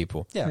of these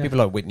people. Yeah. People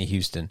like Whitney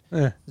Houston.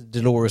 Yeah.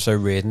 Dolores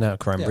O'Riordan out of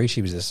Cranberry, Yeah.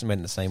 she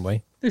went the same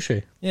way. Is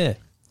she? Yeah.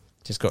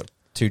 Just got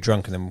too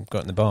drunk and then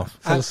got in the bath.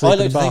 Fell I asleep like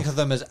in to the think bath. of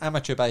them as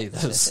amateur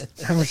bathers.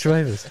 How much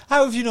waivers?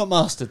 How have you not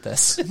mastered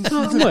this? I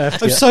might have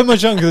to I'm get, so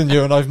much younger than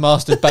you, and I've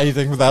mastered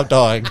bathing without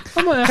dying.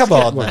 I might have Come to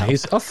get on one now. of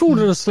these. I've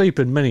fallen asleep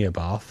in many a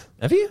bath.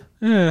 Have you?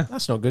 Yeah.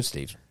 That's not good,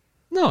 Steve.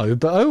 No,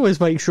 but I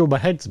always make sure my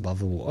head's above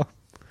the water.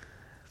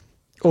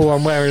 Or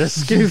I'm wearing a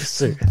scuba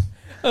suit.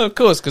 Oh, of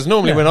course, because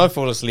normally when I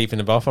fall asleep in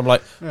the bath, I'm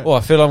like, I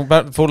feel I'm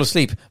about to fall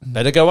asleep.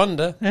 Better go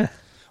under. Yeah.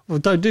 Well,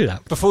 don't do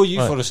that. Before you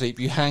fall asleep,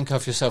 you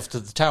handcuff yourself to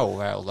the towel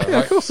rail, though, Yeah,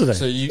 right? of course I do.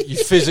 So you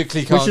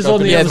physically can't Which is go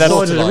on up the and other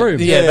down side of the water room.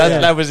 line. Yeah,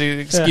 that was the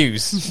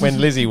excuse when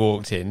Lizzie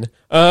walked in.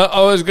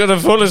 I was going to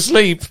fall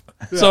asleep,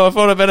 so I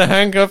thought I'd better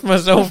handcuff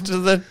myself to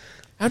the...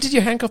 How did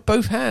you handcuff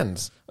both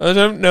hands? I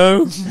don't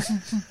know.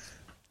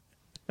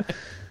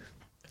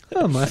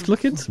 I might have to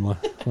look into one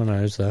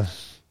of those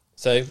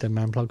So, dead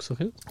man plug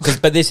sockets.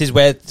 but this is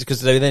where...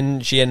 Because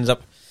then she ends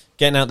up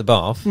getting out the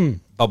bath.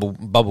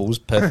 Bubbles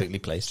perfectly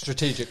placed.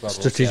 Strategic bubbles.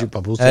 Strategic yeah.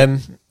 bubbles.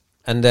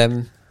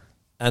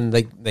 And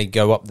they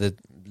go up the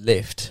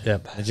lift.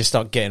 Yep. And just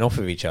start getting off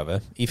of each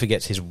other. He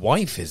forgets his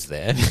wife is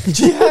there.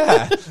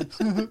 Yeah.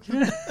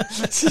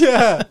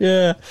 Yeah.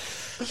 Yeah.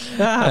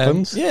 That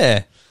happens.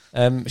 Yeah.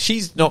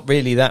 She's not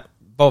really that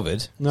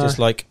bothered. No. Just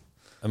like,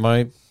 am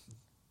I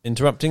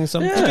interrupting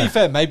something? To be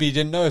fair, maybe he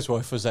didn't know his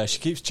wife was there. She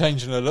keeps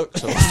changing her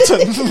looks all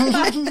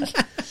the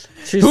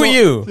time. Who are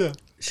you? Yeah.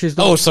 She's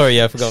not, Oh, sorry,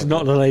 yeah, I forgot. she's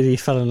not the lady he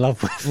fell in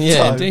love with.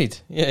 Yeah, So- indeed.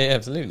 Yeah,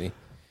 absolutely.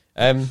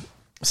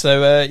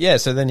 So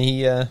then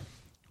he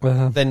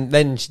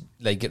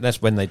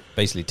that's when they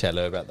basically tell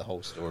her about the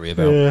whole story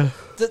about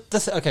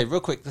Okay, real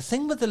quick. The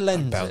thing with the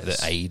lenses, about the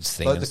AIDS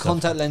thing, like and the stuff.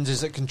 contact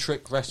lenses that can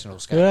trick retinal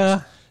scans.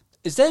 Yeah.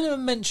 Is there a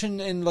mention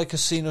in like a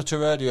scene or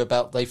two earlier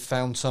about they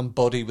found some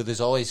body with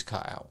his eyes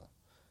cut out?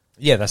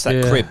 Yeah, that's that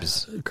Yeah.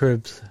 Cribs.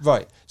 Cribs.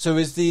 Right. So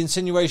is the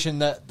insinuation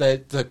that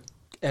the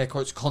air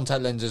quotes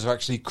contact lenses are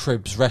actually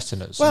Cribs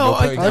retinas? Well,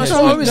 And you're putting that's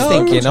those what I in was the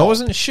thinking. I top?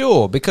 wasn't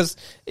sure because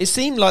it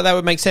seemed like that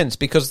would make sense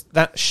because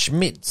that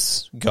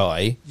Schmitz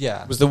guy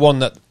Yeah. was the one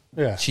that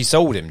Yeah. she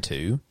sold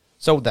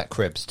that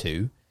Krebs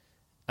to,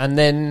 and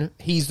then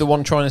he's the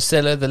one trying to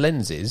sell her the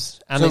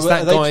lenses, and So it's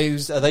that guy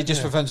who's... Are they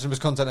just referring to them as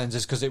contact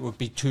lenses because it would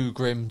be too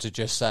grim to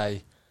just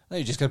say, no,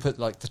 you're just going to put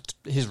like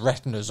his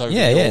retinas over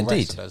Yeah, your yeah,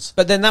 indeed. retinas?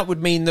 But then that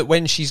would mean that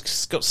when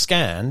she's got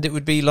scanned, it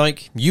would be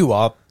like, you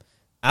are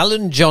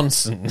Alan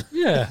Johnson.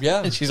 Yeah.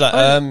 Yeah. And she's like,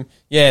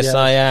 yes, Yeah,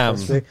 I am.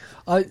 possibly.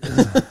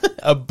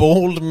 A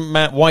bald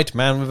white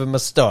man with a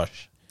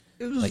moustache.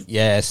 It was, Like,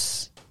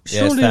 yes,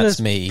 surely that's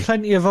there's me.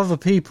 plenty of other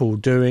people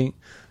doing.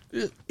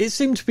 It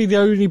seemed to be the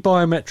only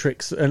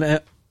biometrics and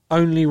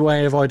only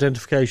way of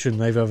identification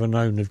they've ever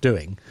known of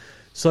doing.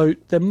 So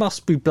there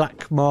must be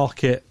black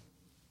market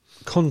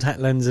contact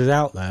lenses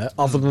out there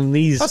other than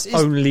these Plus,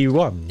 only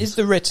ones. Is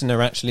the retina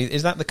actually,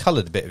 is that the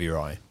coloured bit of your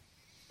eye?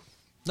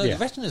 No, Yeah.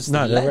 the retina's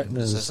No, the the lens,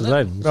 retina's isn't the it?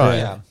 lens, Right.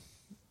 Yeah.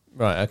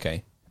 Right,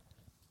 okay.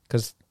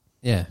 Because,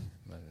 yeah.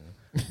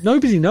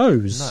 Nobody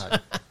knows. No.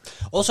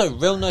 Also,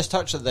 real nice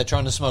touch that they're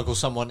trying to smuggle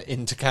someone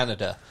into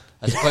Canada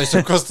as opposed to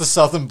across the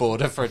southern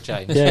border for a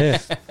change. Yeah.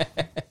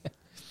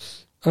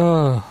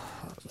 Oh,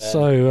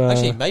 so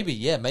Actually,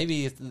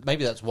 maybe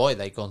that's why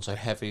they've gone so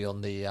heavy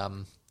on the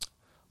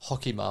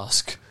hockey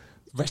mask It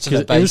was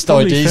retina-based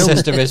probably ID filmed-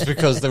 system is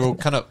because they're all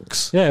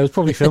Canucks. yeah, it was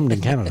probably filmed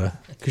in Canada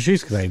because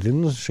she's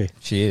Canadian, isn't she?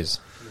 She is.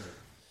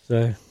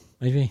 So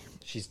maybe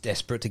She's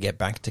desperate to get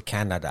back to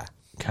Canada.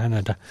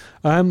 Canada.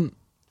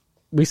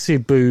 We see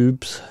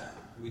boobs.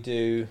 We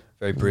do.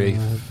 Very brief.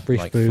 Brief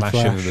like boob flash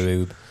of flash.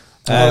 a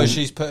boob.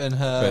 She's putting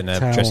her... Putting a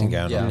Towel. dressing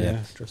gown Yeah. on, yeah.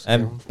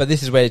 dressing gown. But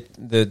this is where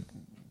the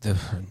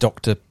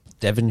Dr.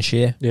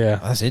 Devonshire, Yeah.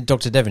 that's it,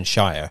 Dr.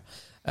 Devonshire,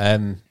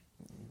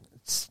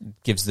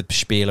 gives the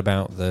spiel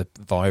about the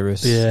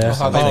virus. Yeah.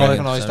 How they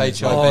recognised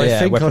HIV. I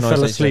think I fell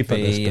weaponised asleep at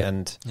this HIV bit.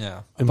 and Yeah.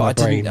 in but my I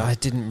brain.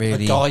 didn't A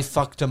really. guy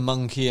fucked a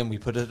monkey and we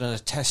put it in a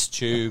test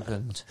tube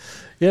and...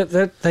 Yeah,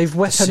 they've CIA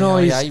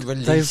weaponized.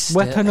 released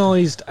They've it.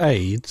 weaponized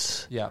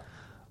AIDS Yeah.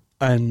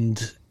 and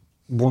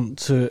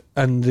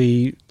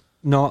the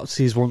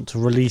Nazis want to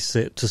release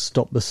it to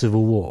stop the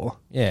civil war.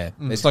 Yeah,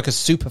 it's like a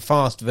super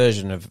fast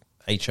version of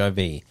HIV.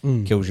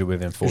 Kills you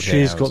within 48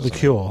 She's hours. got or the something.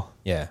 cure.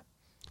 Yeah,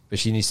 but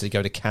she needs to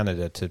go to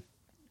Canada to.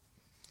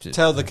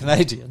 Tell the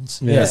Canadians.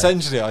 Yeah.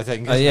 Essentially, I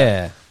think. isn't it?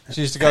 Yeah,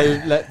 She used to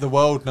go let the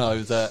world know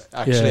that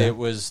actually Yeah. it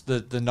was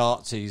the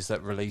Nazis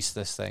that released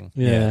this thing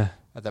Yeah,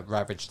 that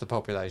ravaged the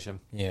population.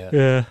 yeah.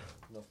 yeah.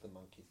 Love the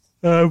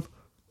monkeys.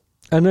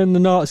 And then the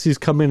Nazis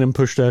come in and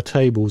push their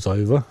tables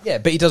over. Yeah,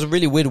 but he does a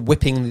really weird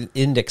whipping the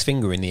index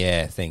finger in the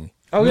air thing.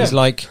 Oh, He's yeah.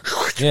 like,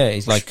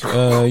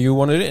 you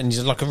wanted it, and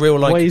he's like a real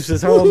like Waves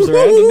his arms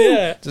around in the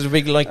air. There's a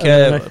big like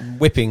And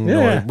whipping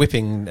Yeah.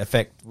 whipping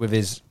effect with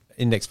his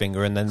index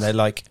finger, and then they're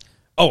like,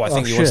 "Oh, I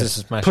think he shit. wants us to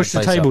smash Push the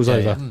place tables up.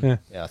 over. Yeah, Yeah.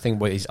 yeah. I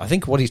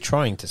think what he's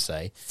trying to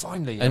say.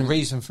 Finally, And- a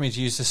reason for me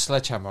to use the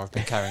sledgehammer I've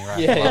been carrying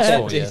around Yeah, for the last yeah,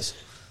 4 indeed. years.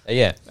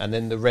 Yeah, and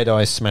then the red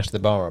eyes smash the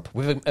bar up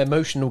with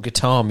emotional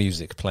guitar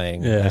music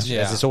playing. Yeah. as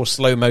Yeah. it's all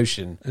slow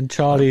motion. And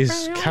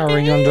Charlie's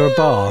carrying under a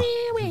bar.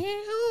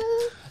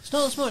 It's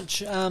not as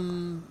much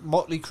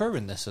Motley Crue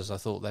in this as I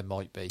thought there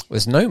might be.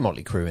 There's no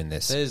Motley Crue in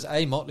this. There's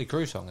a Motley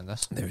Crue song in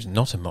this. There is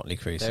not a Motley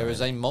Crue song. There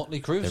is a Motley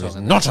Crue There song is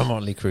in not this. a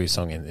Motley Crue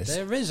song in this.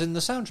 There is in the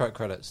soundtrack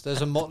credits.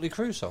 There's a Motley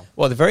Crue song.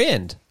 Well, at the very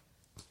end,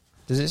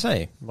 does it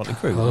say Motley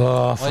Crue?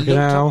 Oh, I fucking looked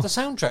hell. up the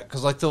sontrak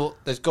because I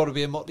thought there's got to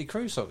be a Motley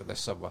Crue song in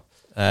this somewhere.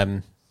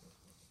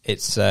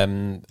 It's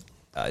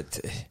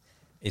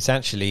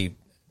actually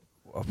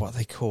what are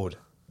they called?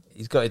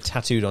 He's got it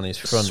tattooed on his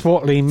front.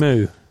 Swatley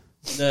Moo.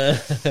 No,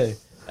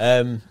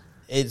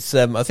 it's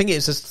I think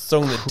it's a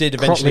song that did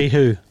Crotley eventually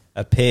Who.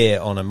 appear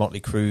on a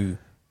Motley Crue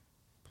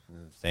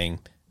thing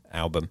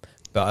album,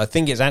 but I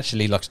think it's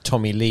actually like a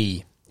Tommy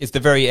Lee. It's the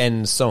very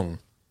end song.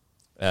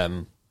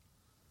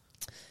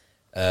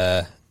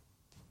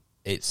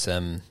 It's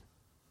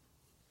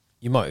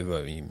you might be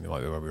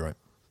right.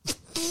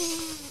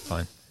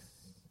 Fine.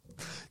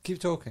 Keep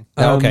talking.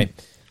 Okay.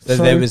 So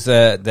so- there was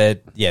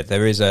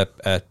there is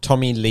a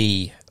Tommy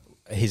Lee,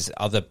 his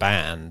other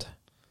band.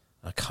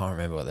 I can't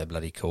remember what they're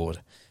bloody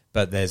called,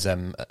 but there's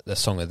the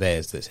song of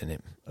theirs that's in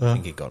it. I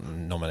think it got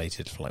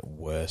nominated for like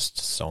worst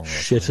song. Or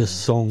Shittest something.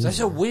 song. There's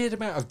a weird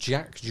amount of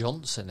Jack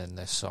Johnson in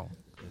this song.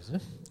 Is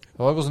it?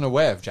 Well, I wasn't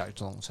aware of Jack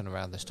Johnson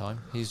around this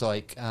time. He's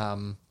like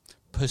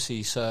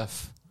pussy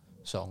surf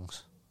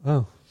songs.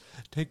 Oh.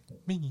 Take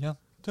me up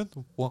to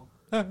the water,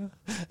 and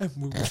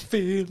we will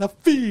feel our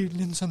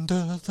feelings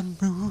under the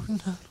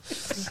moon.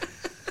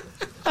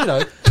 You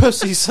know,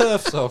 pussy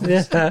surf songs.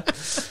 Yeah.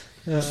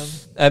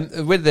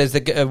 There's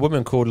a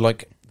woman called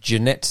like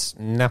Jeanette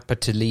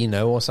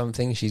Napolitano or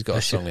something. She's got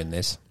a song in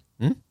this.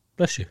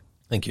 Bless you.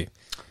 Thank you.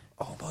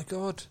 Oh my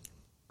god.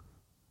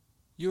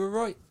 You were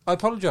right. I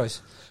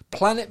apologise.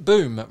 Planet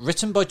Boom,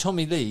 written by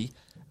Tommy Lee,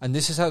 and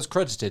this is how it's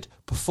credited,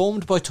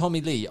 performed by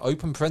Tommy Lee,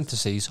 open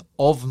parentheses,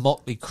 of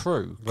Motley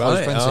Crue, close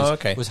Right. parentheses,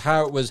 Okay. was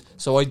how it was.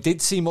 So I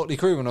did see Motley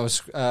Crue when I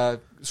was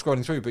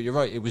scrolling through, but you're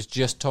right, it was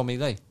just Tommy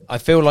Lee. I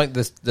feel like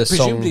the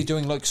Presumably song.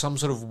 doing like some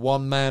sort of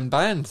one-man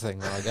band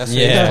thing, I guess.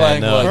 Yeah,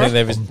 Playing no, I like, think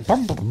there is.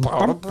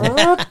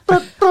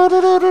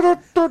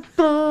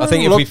 I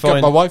think if look we at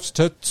find, my wife's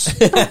tits.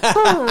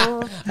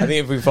 I think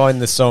if we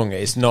find the song,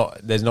 it's not.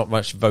 There's not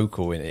much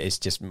vocal in it. It's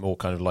just more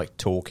kind of like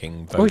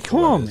talking. Vocal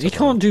Well, he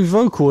can't do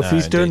vocal if No,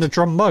 he's doing indeed. the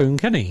trombone,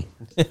 can he?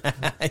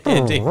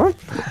 Indeed. Or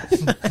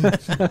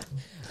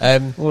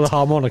the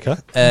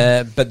harmonica.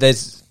 But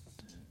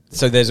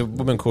there's a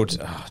woman called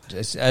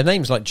her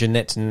name's like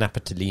Jeanette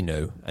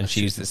Napolitano, and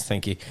she's this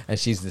and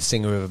she's the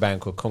singer of a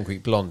band called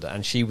Concrete Blonde,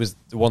 and she was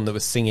the one that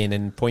was singing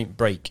in Point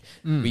Break.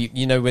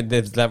 You know when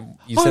there's that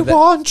you said I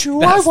want you,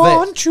 that's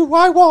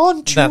I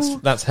want you.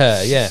 that's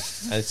her, yeah.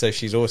 And so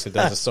she's also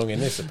does a song in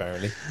this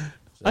apparently. So,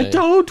 I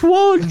don't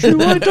want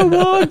you, I don't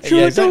want you,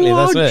 Yeah, exactly, I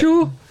that's don't want it.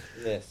 you.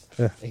 yes,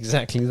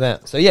 exactly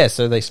that.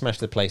 So they smashed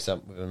the place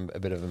up with a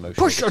bit of emotion.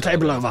 Push your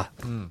table over.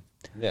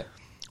 Yeah.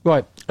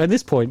 Right, at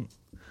this point,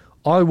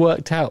 I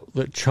worked out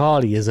that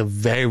Charlie is a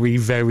very,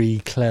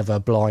 very clever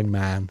blind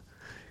man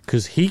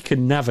because he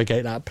can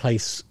navigate that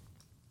place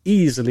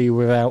easily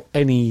without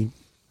any...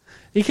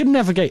 He can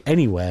navigate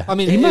anywhere. I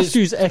mean, he it must is-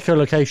 use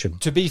echolocation.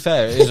 To be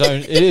fair,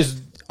 it is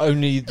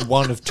only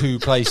one of two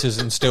places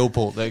in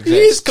Stillport that He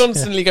is exists.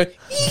 constantly going.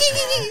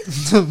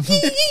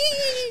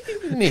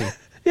 Isn't he?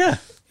 Yeah.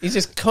 He's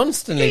just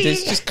constantly,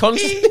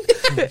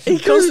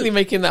 constantly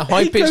making that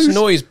high pitched goes-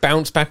 noise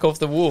bounce back off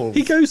the wall.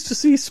 He goes to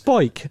see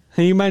Spike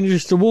and he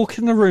manages to walk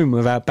in the room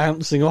without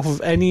bouncing off of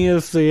any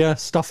of the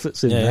stuff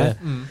that's in there.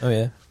 Oh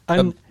yeah.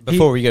 And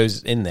Before he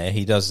goes in there,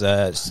 he does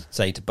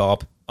say to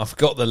Barb, "I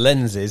forgot the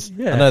lenses.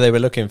 Yeah. I know they were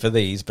looking for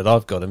these, but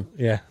I've got them."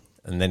 Yeah.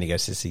 And then he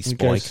goes to see He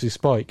goes Spike. to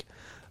Spike.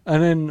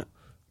 And then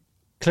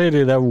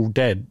clearly they're all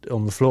dead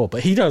on the floor,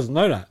 but he doesn't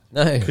know that.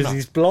 No. Because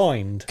he's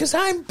blind. Because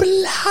I'm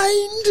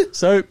blind.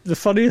 So the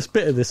funniest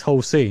bit of this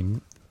whole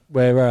scene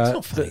where It's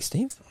not funny,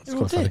 Steve. They're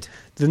all quite funny. dead.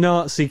 The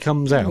Nazi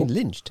comes They're out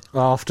lynched.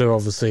 after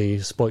obviously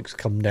Spike's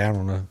come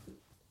down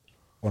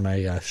on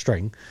a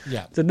string.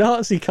 Yeah. The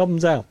Nazi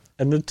comes out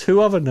and the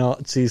two other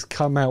Nazis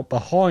come out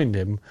behind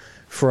him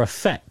for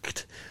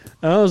effect.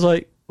 And I was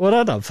like, well,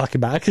 that don't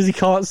fucking matter because he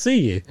can't see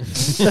you.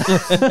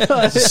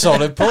 That's a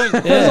solid point. I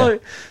was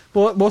like,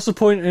 what's the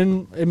point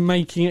in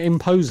making it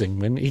imposing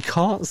when he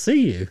can't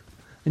see you?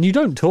 And you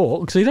don't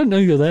talk because he don't know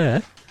you're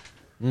there.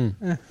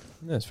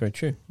 That's very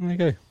true. There you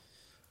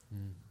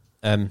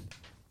go.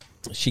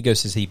 She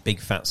goes to see Big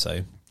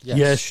Fatso.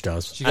 Yes, she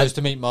does. She goes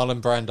to meet Marlon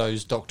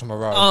Brando's Dr.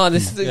 Moreau. Ah,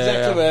 this is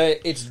exactly where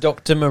it's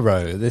Dr.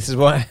 Moreau. This is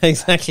what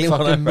exactly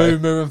what I Fucking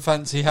wrote. moo and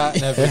fancy hat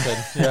and everything.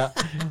 Yeah.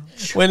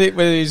 When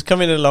he's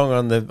coming along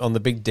on the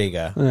big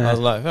digger, Yeah. I was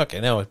like,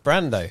 okay, now it's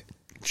Brando.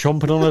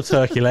 Chomping on a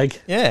turkey leg.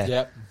 Yeah,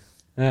 Yep.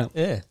 Yeah.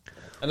 yeah.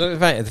 And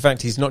the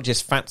fact he's not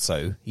just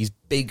Fatso, he's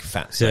Big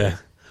Fatso. Yeah.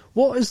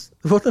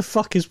 What the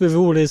fuck is with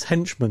all his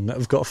henchmen that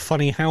have got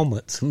funny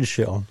helmets and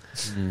shit on?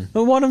 And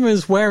one of them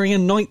is wearing a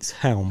knight's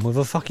helm with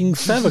a fucking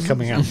feather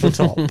coming out the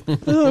top.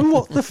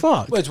 What the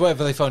fuck? Well, it's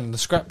whatever they find in the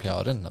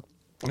scrapyard, isn't it?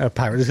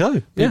 Apparently so.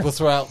 Yeah. People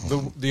throw out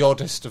the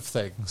oddest of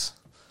things.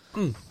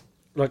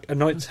 Like a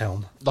knight's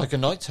helm. Like a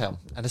knight's helm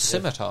and a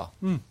scimitar.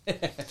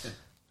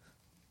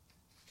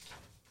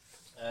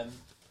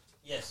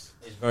 Yes,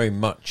 it's very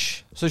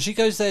much. So she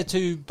goes there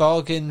to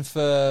bargain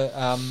for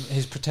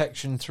his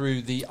protection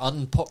through the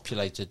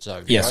unpopulated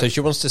zone. Yeah, right? so she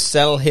wants to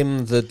sell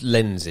him the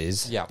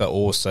lenses, Yeah. but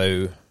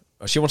also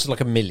she wanted like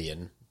 $1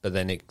 million, but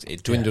then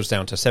it dwindles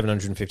down to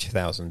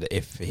 750,000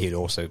 if he'd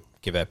also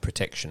give her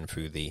protection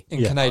through the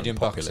in Canadian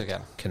bucks unpopular-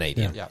 again.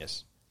 Canadian, Yeah.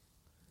 yes,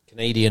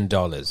 Canadian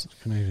dollars.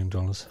 Canadian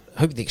dollars. I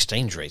hope the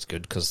exchange rate's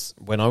good because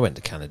when I went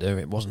to Canada,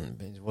 it wasn't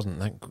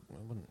that good.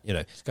 You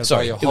know, gonna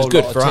sorry, buy you a it was whole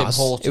good lot for of Tim us.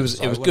 Hortons, It was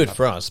though, good wouldn't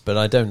for us, but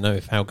I don't know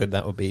how good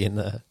that will be in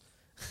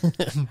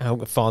how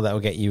far that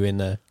will get you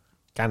in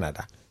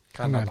Canada.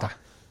 Canada.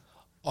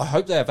 I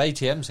hope they have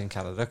ATMs in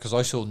Canada because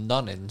I saw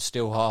none in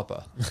Still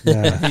Harbour.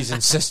 Yeah. He's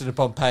insisted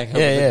upon paying her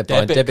Yeah, with by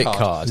a a debit debit card.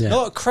 card. Yeah.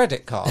 Not a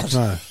credit card.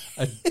 No.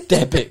 A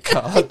debit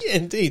card. Yeah,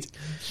 indeed.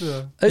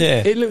 Yeah.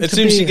 Yeah. It looked As to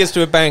soon as be- she gets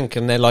to a bank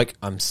and they're like,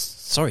 "I'm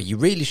sorry, you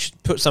really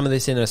should put some of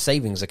this in a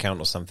savings account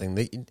or something.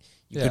 That you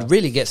Yeah. could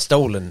really get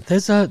stolen."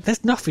 There's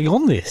nothing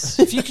on this.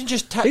 If you can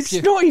just tap It's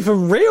your... not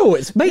even real.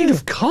 It's made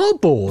of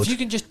cardboard. If you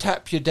can just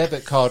tap your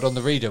debit card on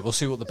the reader, we'll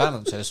see what the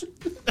balance is.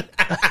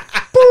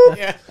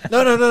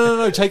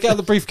 No. Take out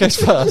the briefcase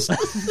first.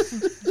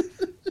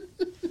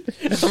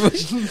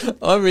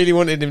 I really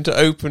wanted him to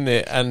open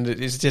it, and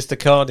it's just a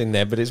card in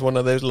there, but it's one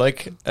of those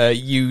like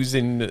use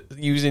in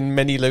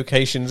many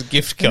locations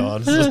gift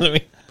cards. Or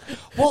something.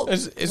 What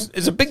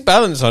It's a big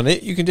balance on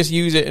it. You can just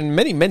use it in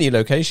many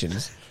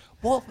locations.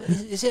 What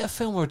is it? A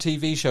film or a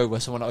TV show where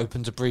someone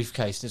opens a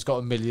briefcase and it's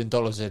got $1 million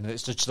in, and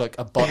it's just like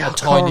a Yeah, I tiny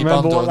can't remember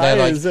bundle, what and they're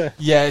that like, is.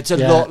 yeah, it's a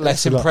Yeah, lot less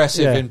it's a lot,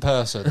 impressive yeah. in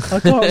person. I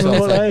can't remember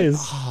what that is.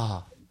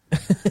 Ah,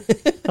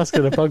 That's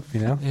going to bug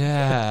me now.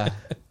 yeah.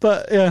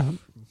 But yeah,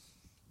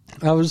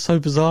 that was so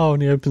bizarre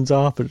when he opens it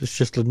up and it's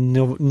just a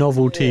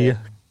novelty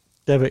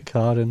debit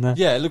card in there.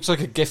 Yeah, it looks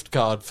like a gift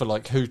card for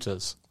like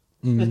Hooters.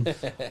 Mm.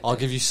 I'll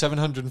give you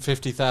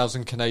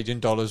 750,000 Canadian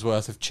dollars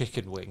worth of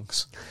chicken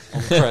wings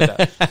on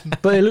credit.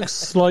 But it looks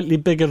slightly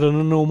bigger than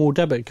a normal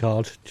debit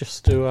card,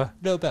 just to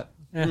No bet.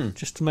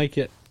 just to make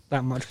it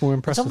that much more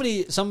impressive.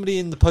 Somebody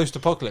in the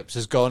post-apocalypse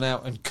has gone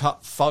out and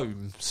cut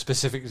foam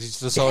specifically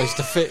to the size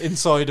to fit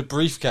inside a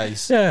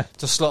briefcase Yeah,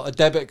 to slot a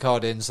debit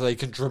card in so they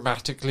can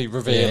dramatically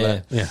reveal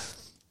it. yeah,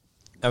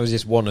 That was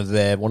just one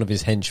of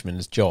his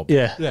henchmen's job.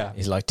 yeah. Yeah.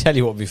 He's like, tell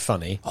you what would be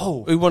funny.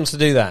 Oh. Who wants to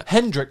do that?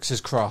 Hendrix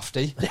is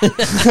crafty.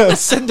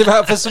 Send him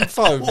out for some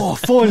foam. Oh,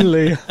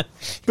 finally!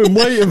 Been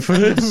waiting for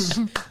this.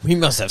 We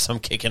must have some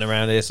kicking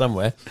around here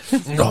somewhere.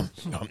 Nom,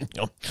 nom,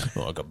 nom.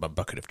 Oh, I got my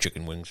bucket of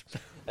chicken wings.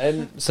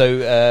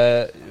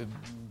 So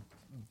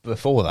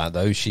before that,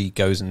 though, she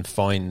goes and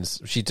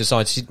she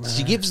decides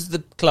she gives the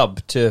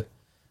club to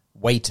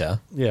Waiter.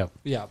 Yeah,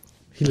 Yeah.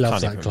 he loves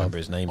Can't that even club. remember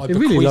his name. I He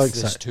really bequeath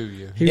likes this that. to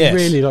you. He Yes.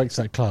 really likes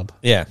that club.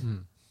 Yeah.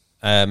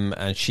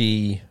 And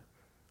she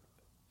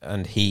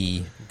and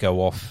he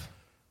go off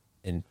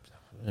in.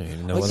 I don't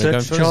even know what they're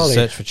going Search for. for Charlie.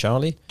 Search for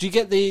Charlie. Do you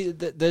get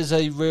there's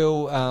a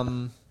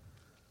real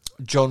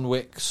John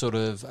Wick sort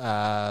of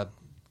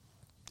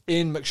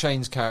Ian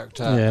McShane's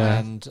character Yeah.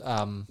 and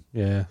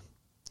Yeah,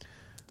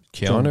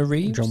 Keanu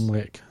Reeves. Oh, John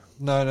Wick.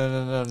 no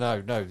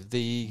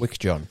the Wick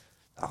John.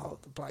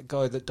 the black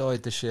guy that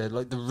died this year,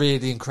 like the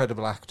really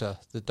incredible actor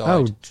that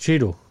Oh, died.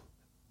 Cheadle.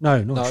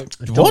 No, not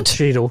No. Don What?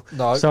 Cheadle.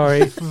 No.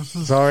 Sorry.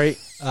 Sorry.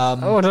 I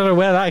don't know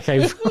where that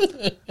came from.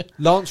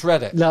 Lance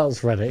Reddick.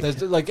 Lance Reddick.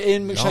 There's like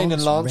Ian McShane Lance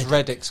and Lance Reddick.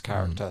 Reddick's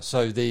character.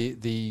 So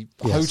the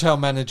Yes. hotel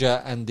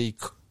manager and the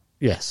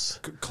Yes.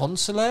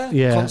 consular?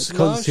 Yeah,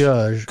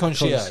 Concierge?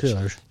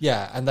 concierge.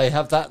 Yeah, and they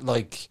have that,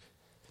 like,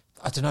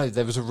 I don't know,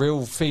 there was a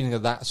real feeling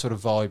of that sort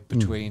of vibe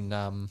between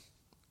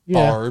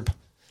Yeah.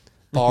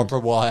 Barbara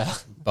Wire,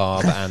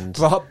 Barb and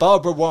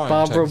Barbara Wire,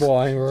 Barbara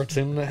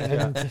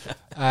Wyerton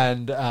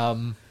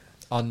and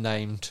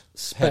unnamed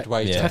head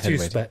waiter. Yeah. Tattoo head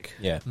waiter. speck.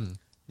 yeah,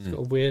 It's got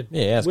a weird,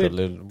 yeah. It's got a weird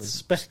little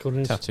speck on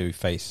his. tattoo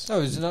face.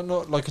 Oh, is that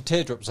not like a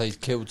teardrop say he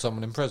killed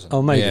someone in prison?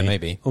 Oh, maybe. Yeah,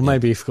 maybe. Or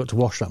maybe he forgot to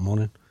wash that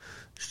morning.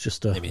 It's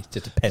just a Maybe it's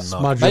just a pen mark.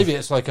 smudge. Maybe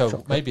it's like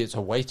maybe it's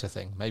a waiter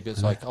thing. Maybe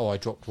it's like, oh, I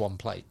dropped one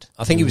plate.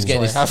 I think he was So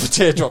getting I his have a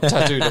teardrop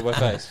tattooed on my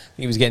face.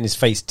 he was getting his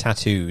face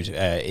tattooed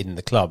in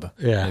the club.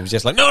 Yeah. And he was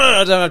just like, no,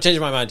 I've changed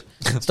my mind.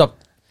 Stop.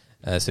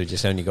 So he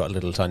just only got a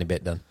little tiny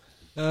bit done.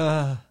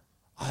 I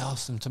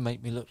asked them to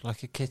make me look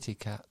like a kitty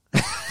cat.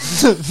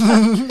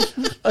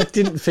 I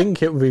didn't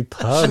think it would be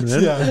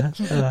permanent.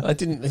 I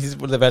didn't.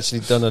 They've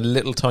actually done a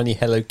little tiny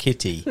Hello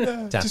Kitty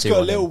tattoo. Just got a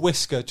on little him.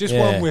 whisker, just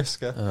Yeah. one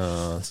whisker.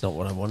 Oh, that's not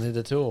what I wanted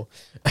at all.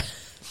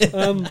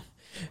 Um,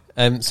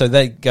 So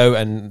they go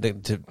and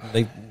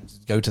they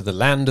go to the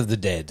land of the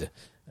dead,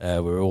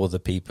 where all the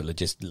people are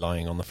just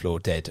lying on the floor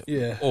dead,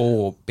 Yeah.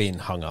 or being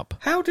hung up.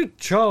 how did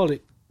Charlie's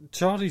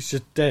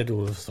just dead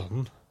all of a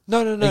sudden?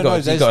 No. He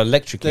got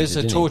electrocuted. There's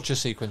a didn't he? torture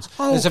sequence.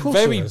 Oh, there's of a course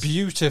very there is.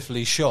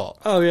 beautifully shot.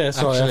 Oh, yeah,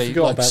 sorry, I actually,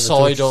 forgot like about the side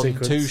torture on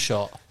sequence. two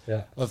shot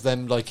Yeah. of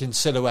them like in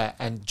silhouette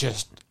and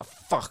just a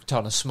fuck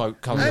ton of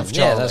smoke coming off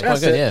Yeah, Charlie. that's quite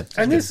good. Yeah,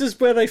 And this is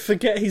where they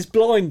forget he's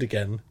blind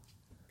again.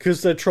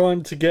 Because they're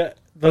trying to get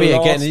the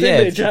last getting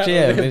image out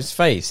of him. his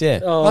face. Yeah,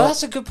 Oh, Well,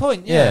 that's a good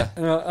point. Yeah.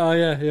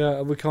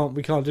 yeah. We can't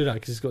do that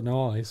because he's got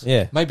no eyes.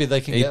 yeah. Maybe they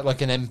can get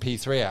like an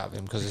MP3 out of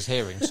him because his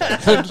hearing's so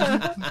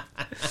good.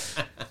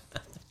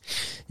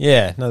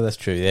 Yeah, no, that's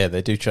true. Yeah,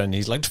 they do try, and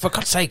he's like, for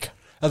God's sake,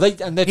 They're he's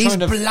trying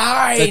to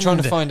blind. they're trying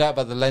to find out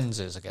about the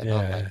lenses again, Yeah.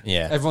 aren't they?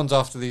 Yeah. Everyone's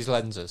after these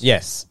lenses.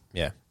 Yes,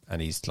 yeah,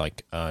 and he's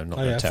like, I'm not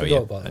Oh, going yeah, I to tell forgot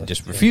you, about and that.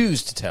 just Yeah.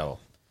 refused to tell.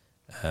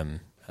 And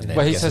then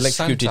Well, he he gets says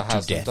electrocuted Santa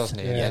has to them, death. doesn't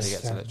he? Yes, Yeah, he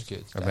gets Santa.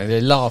 electrocuted. And then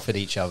they laugh at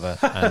each other,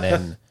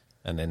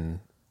 and then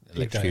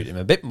electrocute him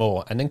a bit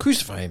more, and then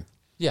crucify him.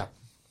 Yeah.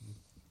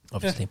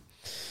 Obviously.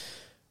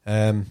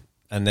 And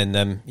then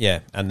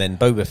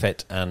Boba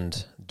Fett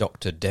and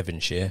Dr.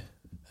 Devonshire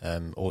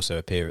also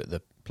appear at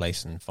the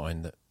place and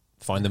find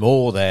them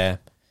all there.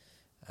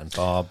 And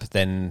Barb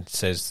then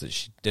says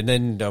that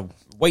the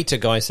waiter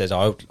guy says,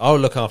 I'll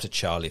look after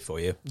Charlie for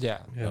you. Yeah.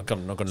 I'm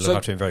not going to look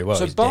after him very well.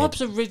 So He's Barb's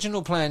dead.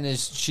 original plan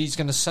is she's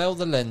going to sell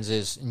the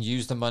lenses and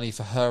use the money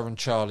for her and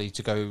Charlie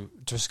to go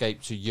to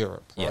escape to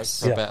Europe, right,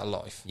 Yes. for Yeah. a better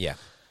life. Yeah.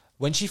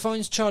 When she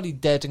finds Charlie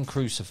dead and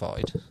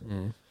crucified,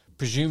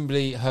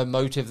 presumably her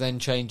motive then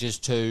changes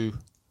to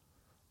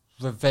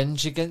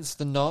revenge against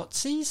the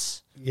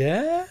Nazis.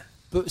 Yeah?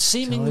 But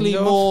seemingly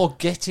Kind of. more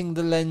getting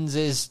the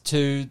lenses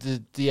to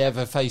the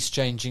ever face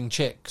changing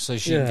chick, so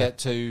she can get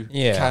to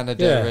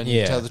Canada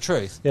and tell the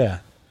truth. Yeah.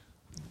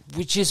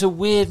 Which is a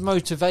weird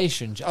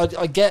motivation.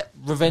 I get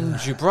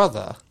revenge your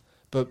brother,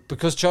 but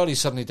because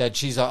Charlie's suddenly dead,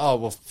 she's like, oh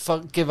well,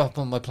 give up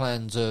on my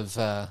plans of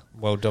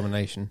World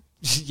domination.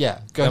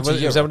 Going to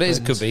Europe. Is that what it is?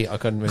 Could be. I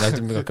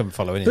couldn't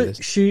follow any of But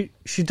this.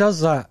 she does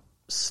that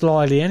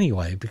slyly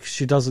anyway, because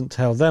she doesn't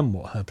tell them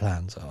what her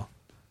plans are.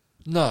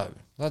 No,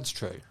 that's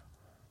true.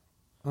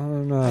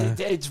 Oh no.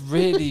 It's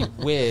really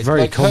weird.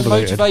 Very her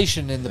convoluted.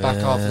 motivation in the back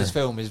half of this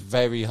film is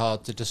very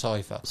hard to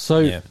decipher.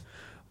 So,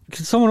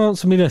 can someone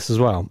answer me this as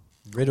well?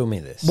 Riddle me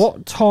this.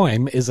 What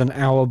time is an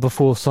hour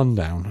before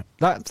sundown?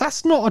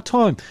 That's not a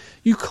time.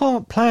 You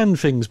can't plan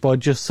things by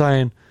just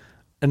saying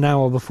an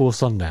hour before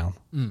sundown.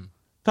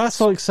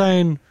 That's like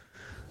saying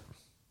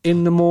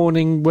in the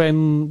morning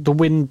when the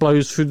wind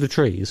blows through the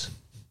trees.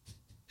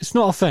 It's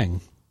not a thing.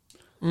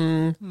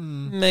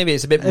 Maybe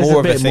it's a bit more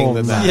of a thing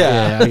than that.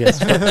 Yeah, I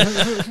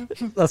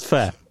guess. That's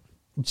fair.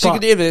 She But-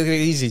 could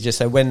easily just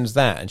say, when's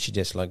that? And she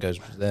just like goes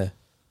there.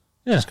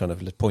 Yeah. Just kind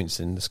of points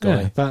in the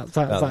Yeah, sky. that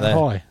there.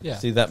 high. Yeah.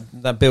 See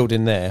that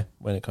building there,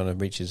 when it kind of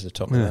reaches the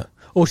top of Yeah. that.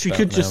 Or she About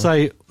could an just hour.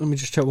 say, let me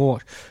just check my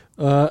watch.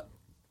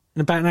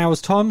 In about an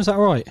hour's time, is that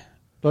right?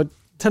 Like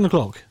 10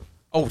 o'clock?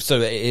 Oh, so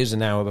it is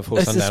an hour before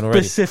It's a sundown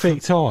already.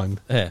 specific time.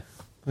 Yeah.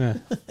 Yeah.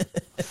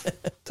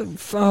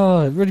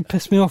 It really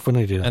pissed me off when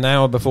they do that. An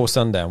hour before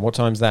sundown. What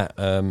time's that?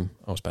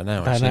 It's about an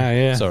hour. About an actually. hour,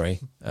 yeah. Sorry.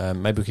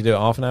 Maybe we could do it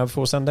half an hour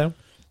before sundown.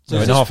 So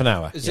No, is in this- half an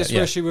hour. Is this yeah.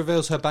 where she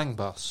reveals her bang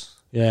bus?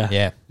 Yeah.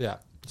 Yeah. Yeah.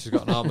 She's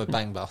got an armoured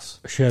bang bus.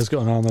 She has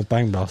got an armoured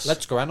bang bus.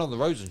 Let's go out on the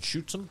roads and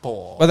shoot some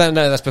porn. Well,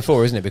 that's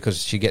before, isn't it?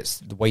 Because she gets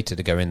the waiter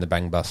to go in the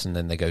bang bus, and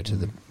then they go to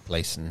the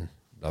place and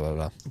blah blah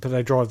blah. But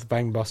they drive the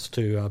bang bus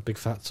to Big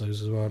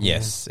Fatso's as well. don't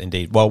Yes,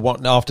 indeed. Well,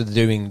 after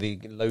doing the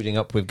loading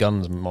up with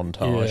guns they?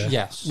 montage? Yeah.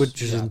 Yes.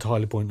 Which is Yeah.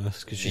 entirely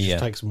pointless because she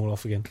just takes them all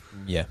off again.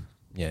 Yeah,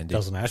 indeed.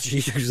 Doesn't actually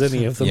use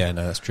any of them. Yeah,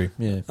 no, that's true.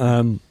 Yeah,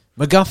 Yeah.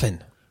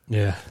 MacGuffin.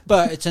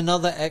 But it's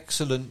another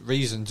excellent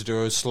reason to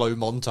do a slow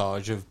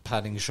montage of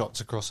panning shots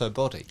across her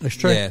body, It's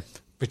true. Yeah,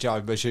 which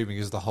I'm assuming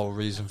is the whole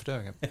reason for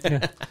doing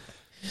it.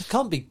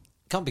 Can't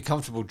be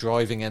comfortable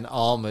driving an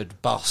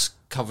armoured bus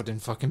covered in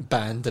fucking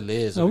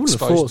bandoliers I and wouldn't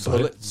have exposed thought so.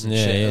 bullets and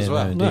Yeah, shit yeah, as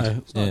well. no, No, indeed.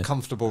 It's not Yeah. a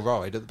comfortable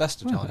ride at the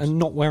best of Yeah, times. and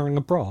not wearing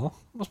a bra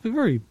must be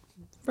very,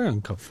 very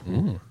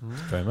uncomfortable.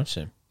 very much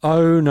so.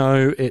 Oh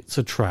no, it's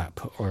a trap,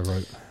 I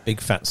wrote. Big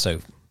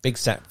fatso,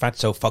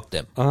 fuck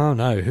them. Oh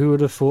no, who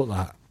would have thought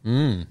that?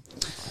 And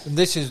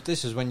this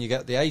is when you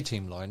get the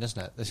A-Team line,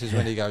 isn't it? This is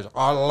when he goes,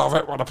 I love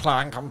it when a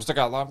plan comes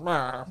together.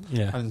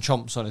 Yeah, and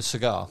chomps on his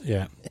cigar.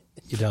 yeah,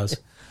 he does.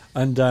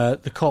 And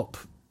the cop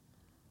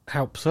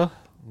helps her.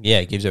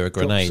 Yeah, gives her a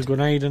Drops grenade. a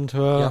grenade into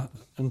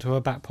her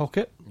back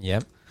pocket.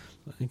 Yep.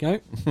 There you go.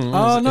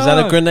 Is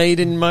that a grenade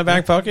in my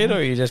back pocket, or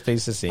are you just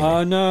pleased to see me?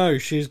 Oh no,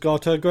 she's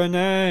got a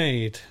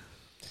grenade.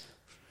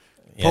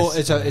 Paul,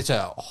 Yes. it's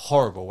a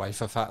horrible way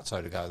for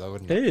Fatso to go, though,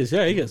 wouldn't It it? is,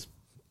 yeah. He gets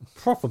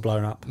proper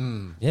blown up.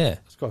 Yeah.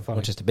 It's quite funny.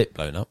 Not just a bit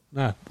blown up.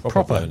 No,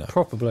 proper blown up.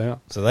 proper blown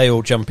up. So they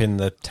all jump in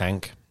the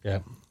tank Yeah.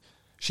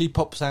 She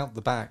pops out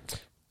the back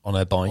on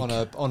her bike.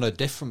 on a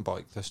different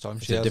bike this time.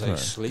 It's She a has different-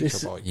 a sleeker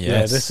This, bike. Yeah. yeah,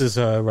 Yes. this is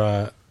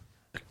a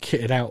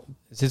kitted out.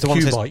 Is this the one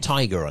that says Q-bike.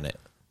 Tiger on it?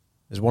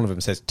 There's one of them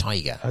that says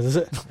Tiger. Is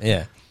it?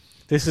 Yeah.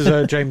 This is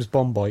a James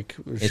Bond bike.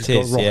 Which It has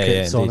is, got yeah,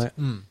 rockets on indeed. it.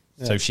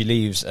 Yeah. So she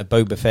leaves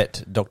Boba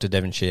Fett, Dr.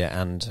 Devonshire,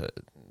 and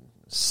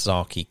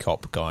Saki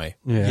cop guy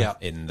Yeah.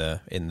 in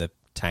the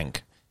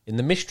tank. In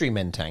the Mystery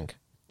Men tank.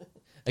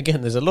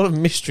 Again, there's a lot of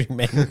Mystery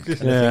Men kind of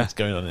things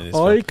going on in this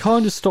I film.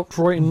 kind of stopped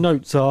writing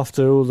notes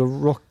after all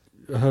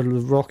the her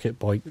rocket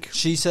bike.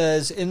 She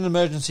says, in an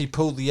emergency,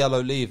 pull the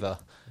yellow lever.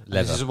 And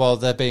Lever. This is while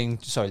they're being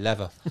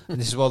lever. And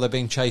this is while they're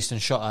being chased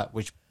and shot at,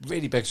 which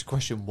really begs the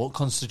question: what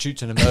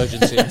constitutes an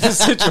emergency in this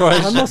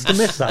situation? I must have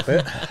missed that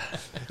bit.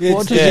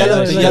 It's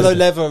does the yellow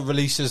lever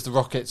releases the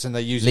rockets, and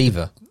they use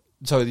Lever.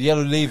 So the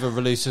yellow lever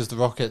releases the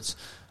rockets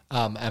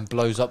and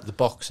blows up the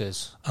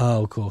boxes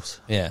Oh, of course.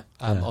 Yeah.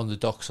 on the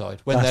dock side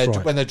when That's they're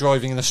right. when they're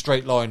driving in a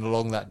straight line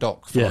along that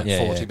dock for Yeah. like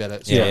Yeah, 40 yeah.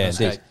 minutes. Yeah, trying to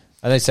indeed. escape.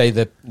 And they say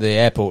the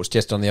airport's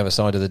just on the other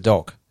side of the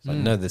dock. It's like,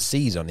 no, the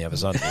sea's on the other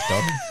side of the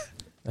dock.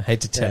 I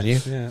hate to tell you.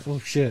 Yeah. Oh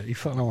shit! You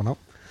fucked that one up.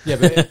 Yeah,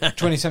 but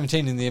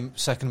 2017 in the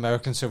Second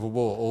American Civil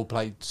War, all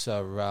planes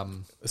are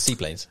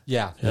Seaplanes.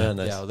 yeah, Yeah,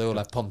 nice. yeah, they all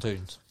have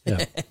pontoons.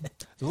 Yeah.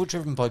 They're all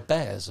driven by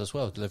bears as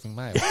well, delivering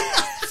mail.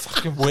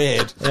 Fucking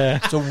weird. Yeah.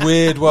 It's a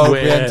weird world we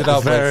ended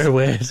up Very with.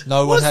 weird.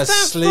 No one has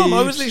sleeves.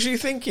 I was literally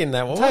thinking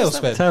that. What was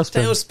that?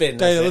 Tailspin. Tailspin.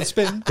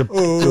 Tailspin. that's it. Tailspin.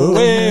 Oh,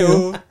 way,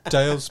 oh.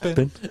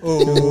 Tailspin.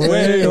 Oh,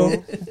 way,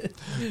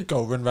 oh.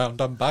 Going round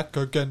and back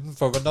again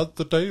for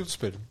another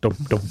tailspin. Dum,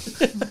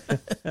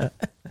 dum.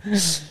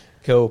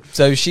 Cool.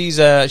 So she's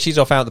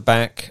off out the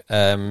back,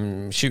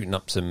 shooting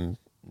up some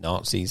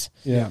Nazis.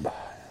 Yeah.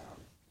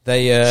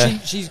 They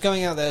She's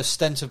going out there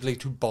ostensibly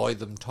to buy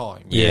them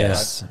time.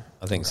 yes,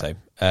 I think so. She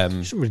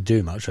didn't really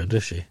do much, though,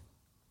 does she?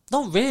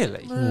 Not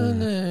really.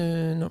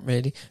 No, not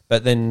really.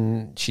 But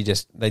then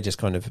they just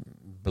kind of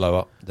blow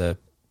up the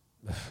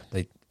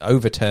they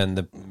overturn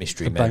the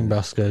mystery The bang men.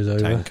 bus goes over.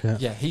 tank. Yeah.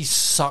 Yeah, he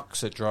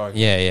sucks at driving.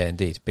 Yeah,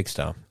 indeed, big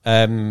star.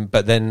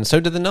 But then so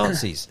do the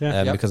Nazis,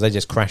 Yeah. Yep. because they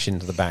just crash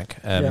into the back,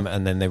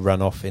 and then they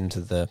run off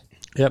into the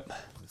Yep.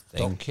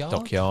 thing,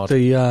 Dockyard?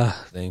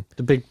 thing.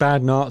 The big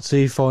bad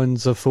Nazi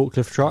finds a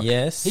forklift truck.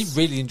 Yes, He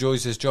really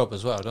enjoys his job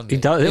as well, doesn't he?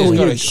 He does. He's Oh,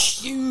 got yeah. a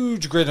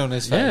huge grin on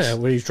his face. Yeah,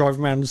 where he's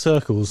driving around in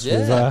circles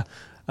with Yeah.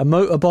 a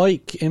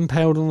motorbike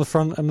impaled on the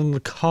front, and then the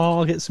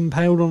car gets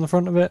impaled on the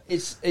front of it.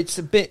 it's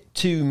a bit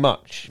too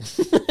much.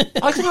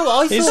 I don't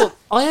know.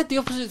 I had the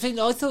opposite thing.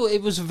 I thought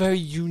it was a very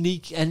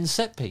unique end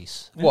set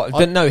piece. What?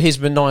 But no, his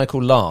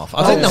maniacal laugh.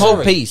 I Oh, think the whole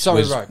sorry. piece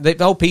Sorry, was right.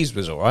 the whole piece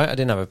was all right. I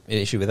didn't have an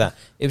issue with that.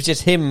 It was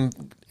just him.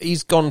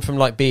 He's gone from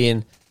like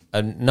being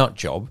a nut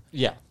job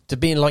Yeah. to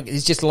being like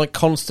he's just like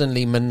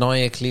constantly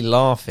maniacally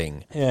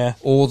laughing. Yeah.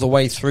 All the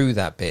way through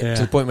that bit Yeah.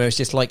 to the point where it's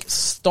just like,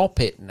 stop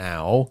it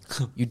now.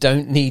 You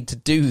don't need to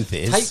do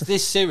this. Take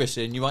this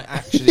seriously, and you might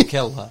actually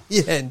kill her.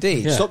 Yeah,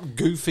 indeed. Yeah. Stop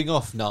goofing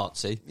off,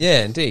 Nazi.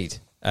 Yeah, indeed.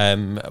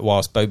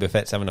 Whilst Boba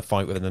Fett's having a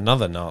fight with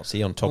another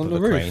Nazi on top On of the a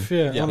roof,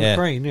 crane. on the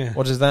crane, yeah.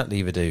 What does that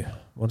lever do?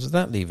 What does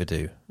that lever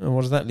do? And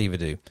what does that lever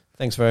do?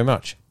 Thanks very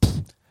much.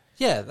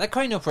 Yeah, that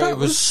crane operator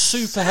was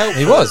super helpful.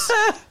 He was.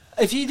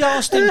 If you'd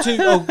asked him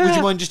to, would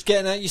you mind just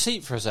getting out your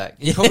seat for a sec?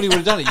 He probably would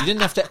have done it. You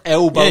didn't have to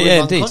elbow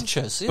him indeed.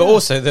 unconscious. Yeah. But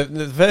also,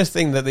 the first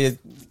thing that the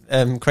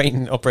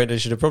crane operator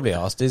should have probably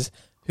asked is,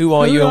 who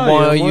are you and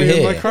why are you in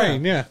here? my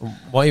crane? Yeah.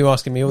 Why are you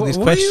asking me all these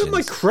Why questions? are you in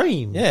my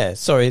crane? Yeah,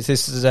 sorry,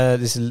 this is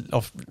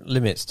off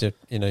limits to,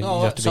 you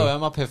Oh, have to sorry, be...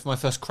 I'm up here for my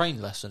first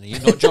crane lesson. Are you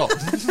not John?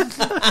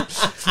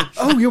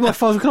 Oh, you're my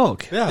 5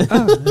 o'clock. Yeah.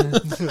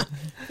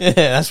 Yeah,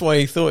 that's why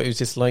he thought it was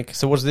just like,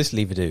 so what does this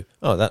lever do?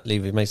 Oh, that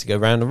lever makes it go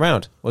round and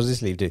round. What does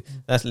this lever do?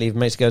 That lever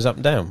makes it goes up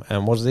and down.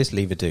 And what does this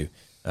lever do?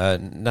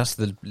 That's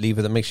the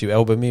lever that makes you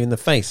elbow me in the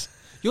face.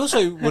 You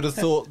also would have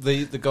thought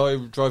the guy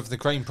driving the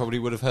crane probably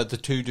would have heard the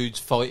two dudes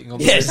fighting on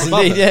the Yes, roof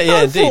above indeed. it.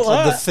 Yeah, indeed.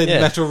 On the thin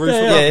Yeah. metal roof Yeah,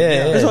 above it.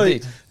 yeah. It's like,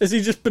 indeed. has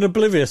he just been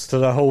oblivious to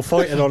the whole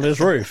fighting on his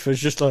roof? It's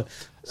just like,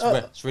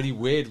 It's really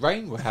weird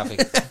rain we're having.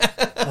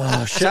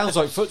 oh, shit. Sounds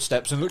like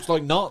footsteps and looks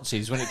like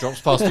Nazis when it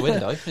drops past the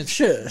window. It's-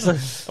 Shit. It's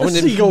like, wonder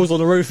if- seagulls on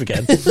the roof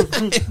again.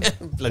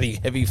 Bloody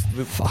heavy...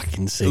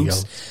 Fucking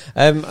seagulls.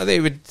 I think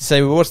it would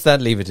say, well, what's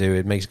that lever do?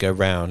 It makes it go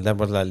round. Then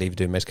what does that lever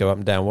do? It makes it go up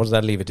and down. What does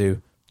that lever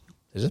do?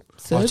 There's a I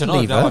third don't know.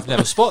 lever. No, I've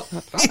never saw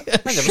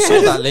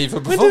that lever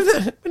When before.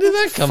 did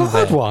that come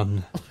Third there?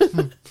 one.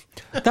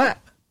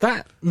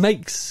 that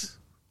makes...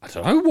 I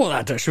don't know what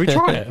that does. Should we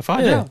try it?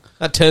 Find out.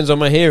 That turns on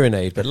my hearing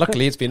aid, but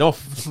luckily it's been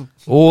off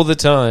all the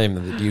time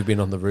that you've been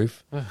on the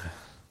roof.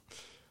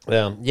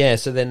 Yeah,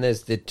 so then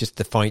there's just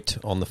the fight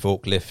on the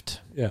forklift.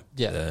 Yeah.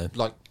 Yeah,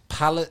 like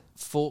pallet,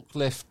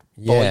 forklift,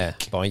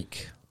 bike,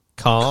 Bike.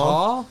 Car.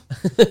 car.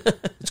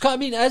 It's kind. I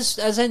mean, as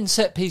end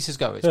set pieces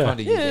go, it's Yeah. kind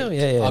of Yeah, unique.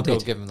 yeah, I've got indeed.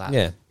 to give him that.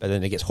 Yeah, but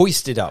then it gets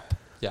hoisted up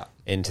Yeah.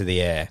 into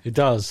the air. It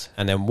does.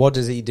 And then what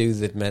does he do?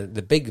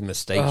 The big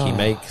mistake he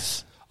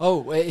makes.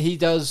 Oh, he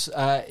does.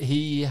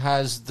 He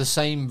has the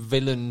same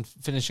villain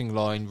finishing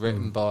line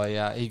written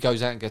by. He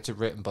goes out and gets it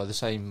written by the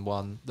same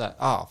one that.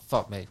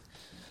 Fuck me.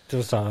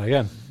 Just start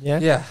again.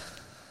 Yeah.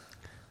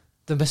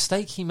 The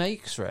mistake he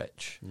makes,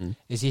 Rich,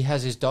 is he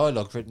has his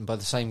dialogue written by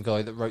the same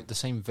guy that wrote the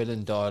same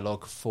villain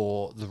dialogue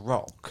for The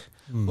Rock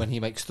when he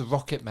makes the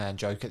Rocket Man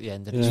joke at the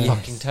end, and it's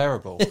fucking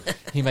terrible.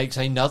 He makes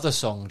another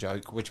song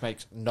joke which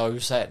makes no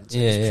sense.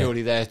 Yeah, It's yeah.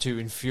 purely there to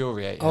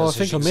infuriate her, Oh, I so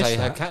think she I can missed say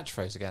her that.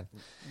 catchphrase again.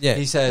 Yeah,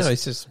 He says, no,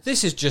 it's just,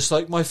 "This is just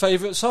like my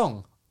favourite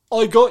song.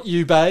 I got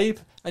you, babe."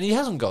 And he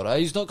hasn't got her.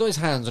 He's not got his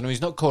hands on her.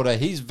 He's not caught her.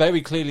 He's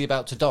very clearly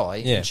about to die.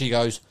 Yeah. And she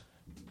goes,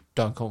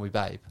 "Don't call me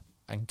babe,"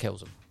 and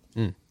kills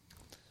him.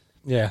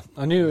 Yeah,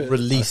 I knew it.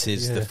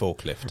 releases yeah. the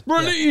forklift.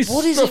 Release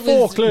What is the it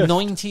with forklift.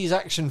 90s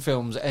action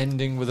films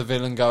ending with a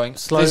villain going,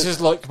 Slow- "This is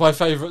like my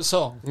favourite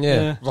song"?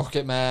 Yeah.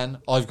 Rocket Man,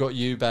 I've got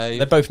you, babe.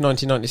 They're both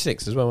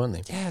 1996 as well, aren't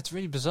they? Yeah, it's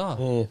really bizarre.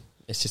 Yeah.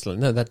 It's just like,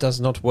 no, that does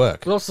not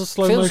work. Lots of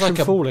slow Feels motion like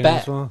a falling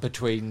bet as well.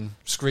 between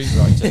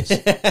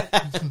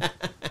screenwriters.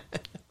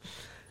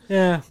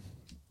 Yeah.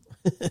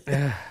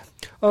 Yeah.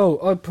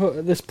 Oh, I put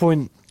at this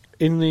point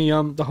in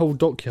the whole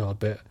dockyard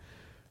bit.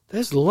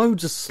 There's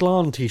loads of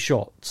slanty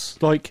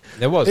shots. Like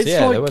There was, it's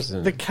yeah, like there was.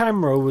 the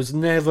camera was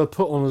never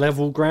put on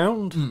level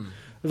ground.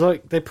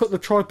 Like they put the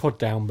tripod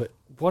down, but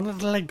one of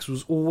the legs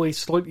was always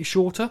slightly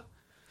shorter,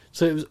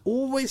 so it was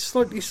always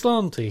slightly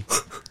slanty,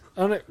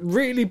 and it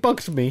really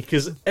bugged me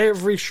because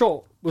every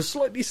shot was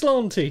slightly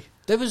slanty.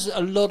 There was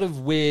a lot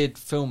of weird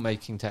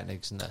filmmaking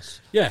techniques in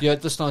this. Yeah. You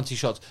had the slanty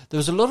shots. There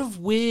was a lot of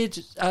weird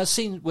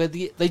scenes where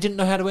they didn't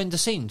know how to end the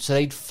scene, so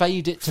they'd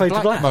fade it to Fade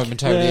to black, black.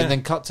 momentarily Yeah. and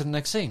then cut to the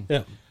next scene.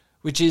 Yeah.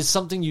 Which is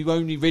something you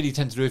only really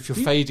tend to do if you're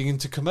fading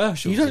into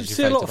commercials. You don't as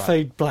see a lot to of black.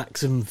 fade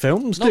blacks in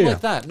films, Not do you?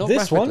 like that, not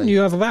this one, rapidly. you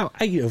have about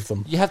 8 of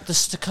them. You have the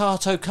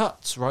staccato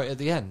cuts right at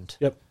the end.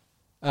 Yep.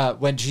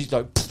 When she's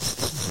like,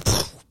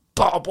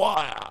 "Barb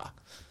Wire."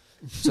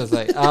 So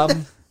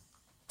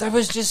there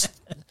was just...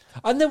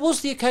 And there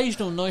was the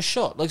occasional nice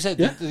shot. Like I said,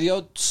 Yeah. the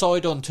odd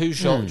side-on two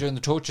shot during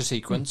the torture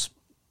sequence.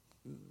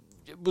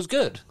 was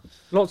good.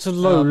 Lots of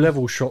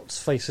low-level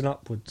shots facing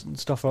upwards and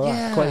stuff like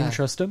that. Quite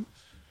interesting.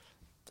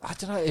 I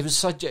don't know. It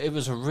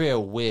was a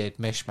real weird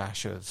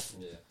mishmash of.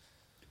 Yeah.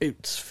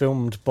 It's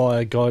filmed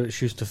by a guy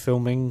that's used to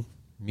filming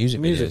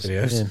Music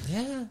videos.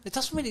 Yeah, it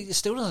doesn't really. It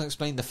still doesn't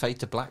explain the Fade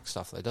to Black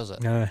stuff, though, does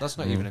it? No. That's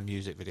not even a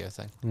music video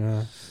thing.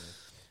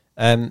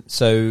 Yeah.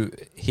 So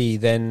he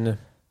then,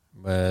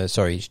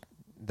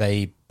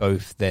 they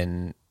both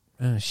then.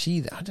 I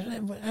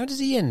don't know. How does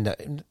he end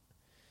up?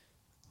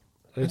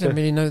 I don't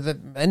really know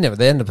that.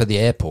 They end up at the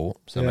airport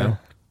somehow.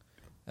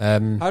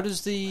 Yeah. How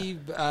does the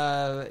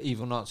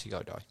evil Nazi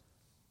guy die?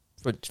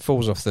 It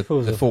falls off the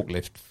Falls off.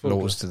 forklift,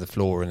 floors to the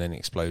floor, and then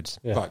explodes.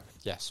 Yeah. Right.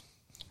 Yes.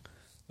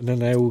 And then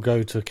they all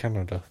go to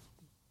Canada.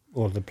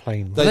 Or the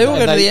plane. They all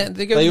go to the airport.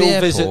 They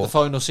all visit the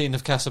final scene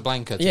of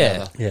Casablanca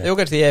together. Yeah. They all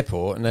go to the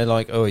airport, and they're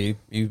like, "Oh, you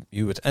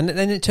would." And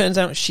then it turns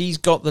out she's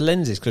got the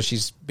lenses because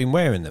she's been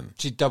wearing them.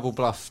 She double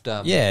bluffed.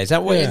 Is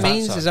that what it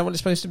means? Fatso. Is that what it's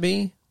supposed to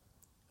be?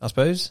 I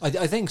suppose. I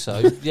think so.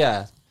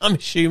 Yeah. I'm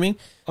assuming.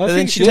 I But think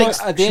then she takes.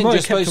 might, at the she end, might you're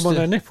have kept supposed them on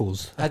to- her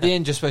nipples. At the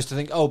end, you're supposed to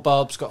think, "Oh,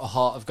 Barb's got a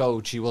heart of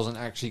gold. She wasn't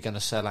actually going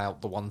to sell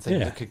out the one thing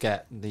that could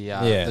get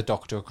the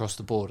doctor across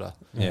the border."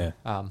 Yeah.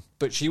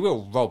 But she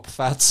will rob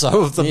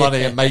Fatso of the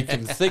money and make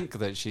him think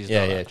that she's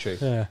done it. True.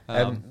 Yeah.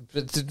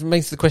 But it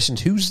makes the question: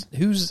 whose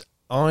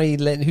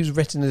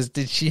retinas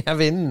did she have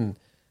in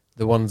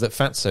the ones that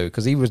Fatso?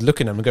 Because he was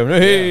looking at them and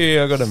going, "Hey,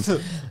 I got them."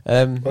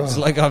 It's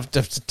like I've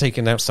just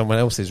taken out someone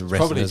else's retinas.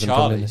 Probably and put them in.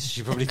 Charlie's.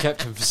 She probably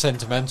kept him for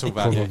sentimental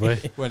value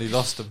Probably. when he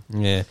lost them.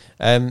 Yeah.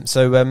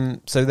 So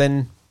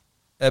then,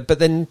 but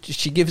then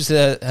she gives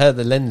her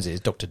the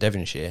lenses, Dr.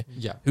 Devonshire,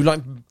 Yeah. who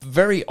like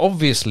very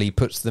obviously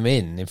puts them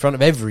in front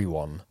of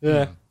everyone.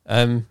 Yeah.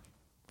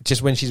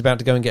 Just when she's about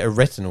to go and get a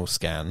retinal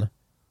scan,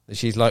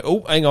 she's like,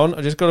 "Oh, hang on,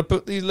 I just got to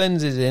put these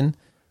lenses in."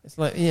 It's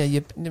like, yeah,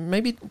 you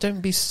maybe don't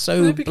be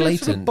so Maybe go to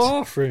the blatant.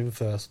 bathroom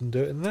first and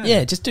do it in there.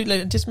 Yeah, just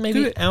maybe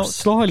do it out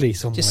slyly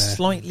somewhere. just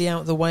slightly out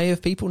of the way of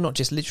people, not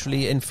just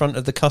literally in front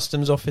of the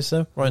customs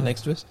officer right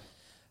next to us.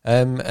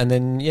 And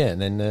then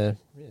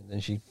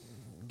she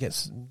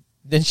gets.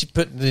 Then she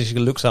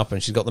looks up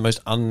and she's got the most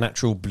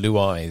unnatural blue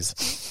eyes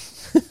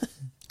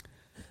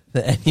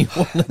that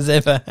anyone has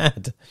ever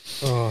had.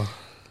 Oh.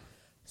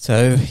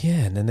 So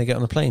and then they get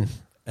on the plane,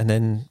 and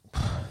then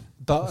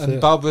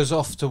Barbara's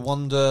off to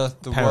wander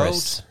the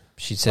Paris. world.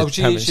 She said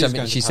she's going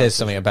to she Paris, says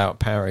something about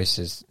Paris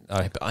is.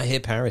 I hear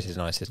Paris is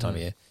nice this time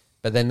of year,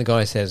 but then the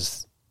guy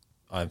says,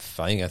 I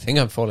think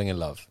I'm falling in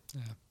love."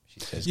 Yeah. She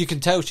says, You can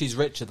tell she's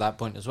rich at that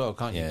point as well,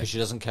 can't you? Yeah. Because she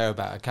doesn't care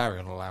about her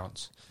carry-on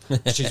allowance.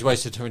 She's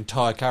wasted her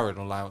entire carry-on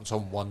allowance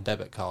on one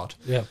debit card,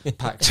 Yeah.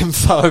 packed in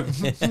foam.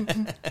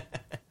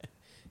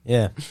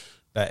 "Yeah,"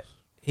 but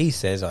he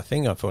says, "I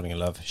think I'm falling in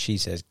love." She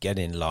says, "Get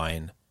in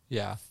line,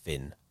 Yeah,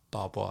 Finn."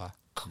 Barb Wire.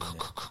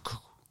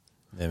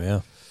 There we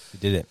are. We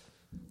did it.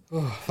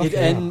 It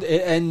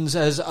ends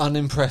as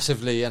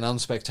unimpressively and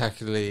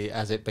unspectacularly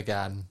as it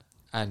began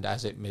and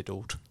as it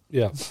middled.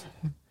 Yeah.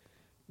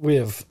 We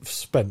have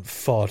spent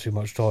far too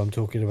much time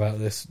talking about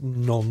this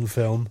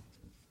non-film.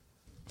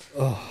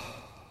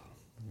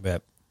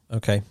 But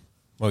okay.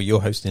 Well, you're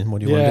hosting.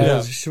 What do you want to do?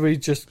 Yeah, should we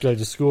just go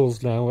to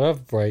scores now? We'll have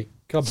a break.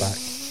 Come back.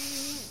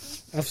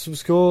 Have some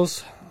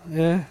scores.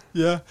 Yeah.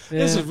 Yeah.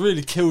 This has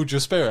really killed your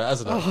spirit,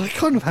 hasn't it? Oh, it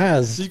kind of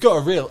has. You've got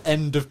a real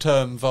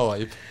end-of-term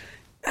vibe.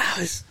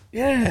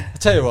 Yeah. I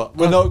tell you what,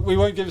 we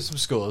won't give it some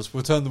scores.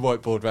 We'll turn the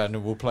whiteboard round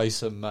and we'll play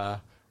some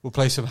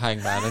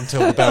Hangman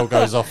until the bell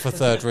goes off for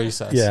third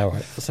recess. Yeah, all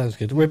right. That sounds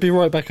good. We'll be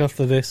right back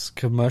after this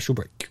commercial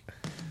break.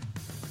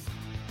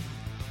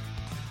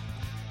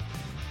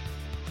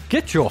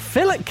 Get your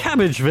fill at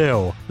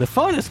Cabbageville, the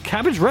finest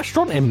cabbage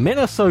restaurant in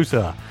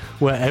Minnesota,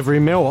 where every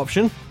meal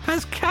option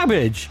has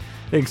cabbage,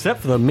 except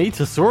for the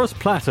Meatosaurus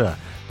platter.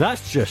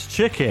 That's just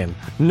chicken.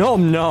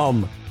 Nom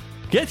nom.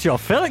 Get your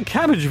fill at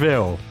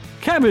Cabbageville.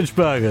 Cabbage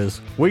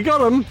burgers, we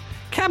got 'em.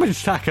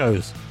 Cabbage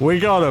tacos, we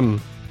got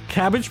 'em.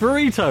 Cabbage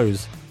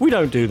burritos, we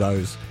don't do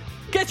those.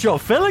 Get your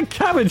fill at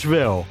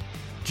Cabbageville.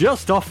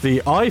 Just off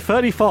the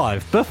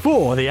I-35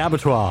 before the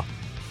abattoir.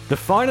 The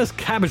finest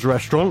cabbage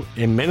restaurant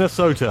in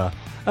Minnesota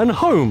and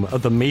home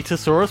of the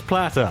Meatosaurus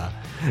platter.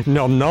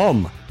 Nom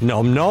nom,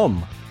 nom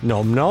nom,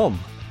 nom nom,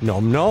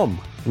 nom nom,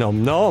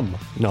 nom nom,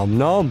 nom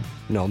nom,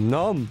 nom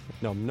nom,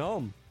 nom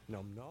nom,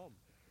 nom nom.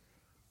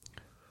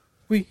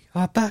 We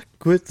are back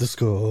with the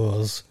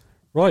scores.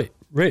 Right,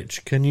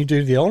 Rich, can you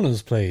do the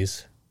honours,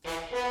 please?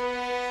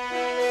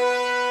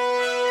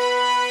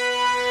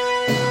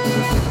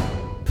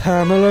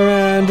 Pamela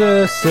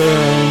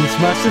Anderson's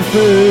massive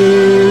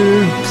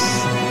boobs.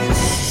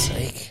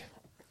 Sake.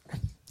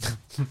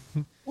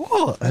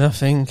 What?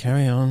 Nothing.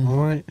 Carry on. All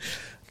right.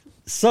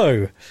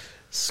 So,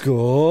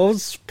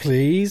 scores,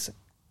 please.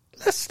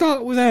 Let's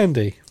start with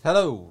Andy.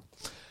 Hello.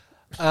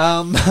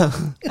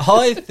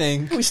 I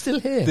think We're still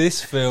here.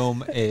 this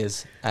film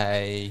is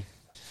a...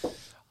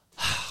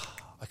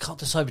 I can't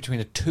decide between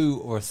a 2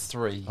 or a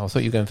 3. I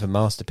thought you were going for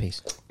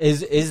masterpiece.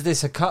 Is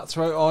this a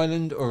Cutthroat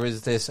Island or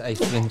is this a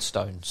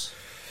Flintstones?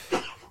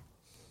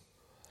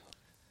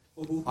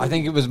 I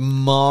think it was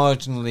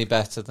marginally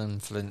better than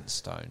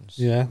Flintstones.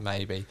 Yeah.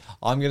 Maybe.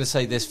 I'm going to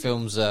say this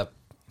film's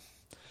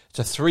it's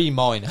a 3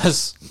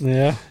 minus.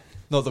 Yeah.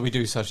 Not that we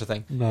do such a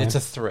thing. No. It's a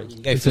 3.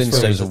 Gave It's a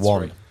Flintstones three. a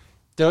 1.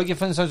 Did I give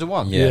Flintstones a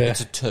 1? Yeah.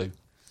 It's a 2.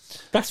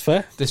 That's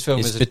fair. This film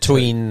It's is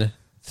between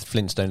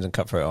Flintstones and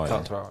Cutthroat Island.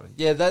 Cutthroat Island.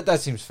 Yeah, that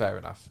seems fair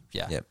enough.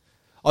 Yeah. Yep.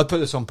 I'd put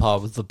this on par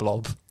with The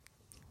Blob,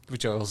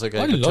 which I also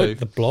gave I a 2. like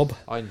the Blob.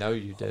 I know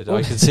you did.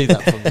 I can see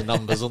that from the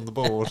numbers on the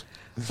board.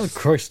 Oh,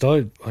 Christ,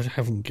 I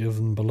haven't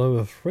given below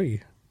a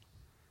 3.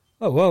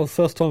 Oh, well,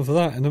 first time for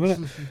that in a minute.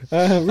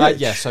 Rich,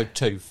 Yeah, so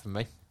 2 for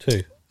me.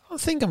 2. I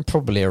think I'm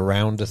probably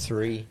around a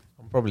 3.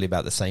 I'm probably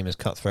about the same as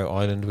Cutthroat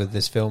Island with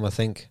this film, I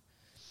think.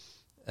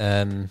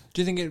 Do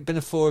you think it would have been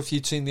a 4 if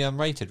you'd seen the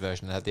unrated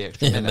version and had the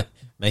extra minute?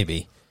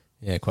 Maybe.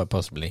 Yeah, quite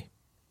possibly.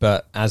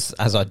 But as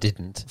I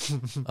didn't,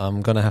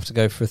 I'm going to have to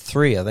go for a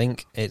 3, I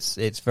think.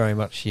 It's very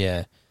much,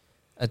 yeah.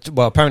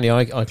 Well, apparently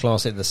I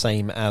class it the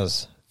same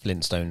as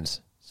Flintstones.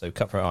 So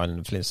Cutthroat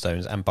Island,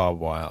 Flintstones, and Barb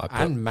Wire.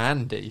 And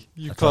Mandy.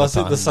 You I class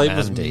put it the same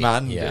as Mandy.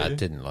 Mandy. Yeah, I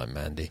didn't like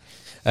Mandy.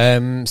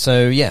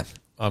 So, yeah,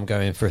 I'm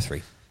going for a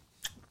 3.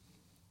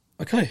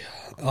 Okay,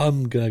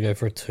 I'm going to go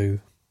for a 2.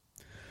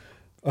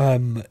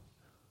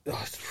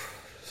 This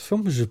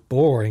film was just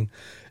boring.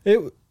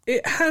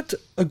 It had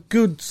a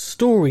good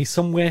story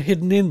somewhere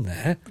hidden in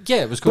there.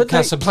 Yeah, it was called But they-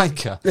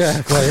 Casablanca.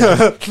 Yeah,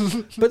 well,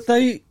 yeah. But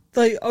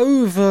they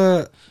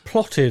over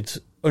plotted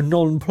a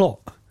non-plot.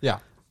 Yeah.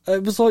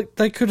 It was like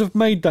they could have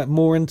made that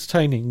more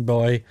entertaining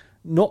by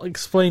not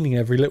explaining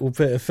every little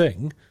bit of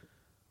thing,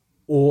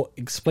 or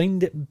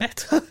explained it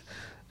better.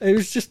 It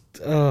was just,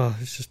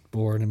 it's just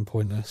boring and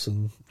pointless,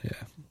 and yeah,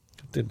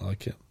 I didn't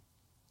like it.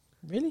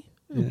 Really?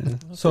 Yeah.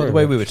 Sorry, the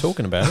way we were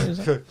talking about it. Is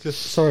it?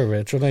 Sorry,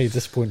 Rich. I know you're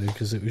disappointed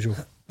because it was your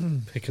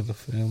pick of the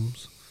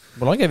films.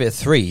 Well, I gave it a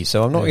 3,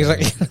 so I'm not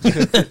exactly...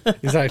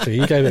 Exactly,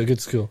 you gave it a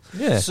good score.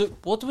 Yeah. So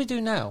what do we do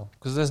now?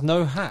 Because there's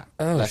no hat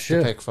left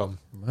shit. to pick from.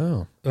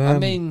 Wow. I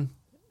mean,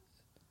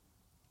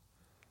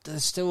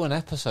 there's still an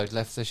episode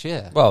left this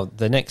year. Well,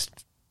 the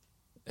next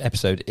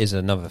episode is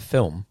another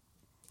film.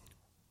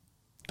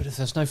 But if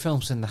there's no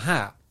films in the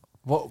hat,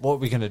 what are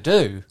we going to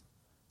do?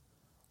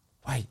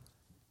 Wait,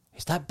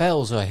 is that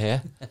bells I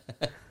hear?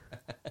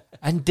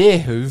 And deer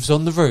hooves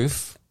on the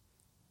roof?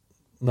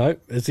 No,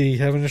 is he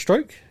having a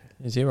stroke?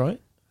 Is he right?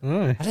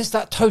 No. And is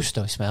that toast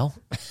I smell?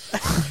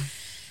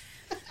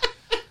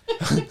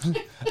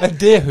 And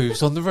deer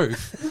hooves on the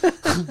roof?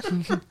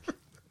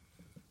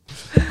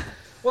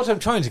 What I'm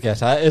trying to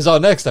get at is our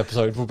next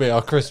episode will be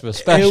our Christmas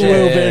special. It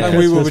will be a and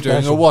we will be Christmas doing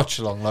special. a watch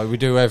along like we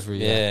do every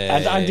year.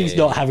 And Andy's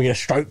not having a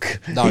stroke.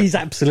 No. He's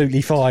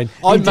absolutely fine.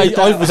 I did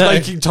that- was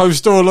making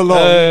toast all along.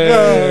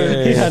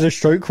 He had a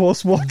stroke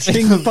whilst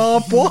watching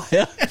Barb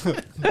Wire.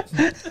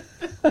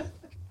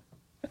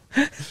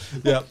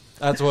 Yeah,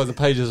 that's why the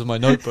pages of my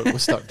notebook were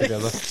stuck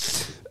together.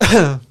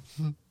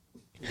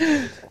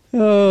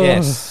 Oh.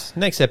 Yes.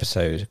 Next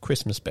episode,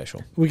 Christmas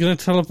special. We're going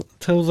to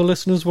tell the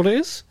listeners what it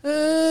is?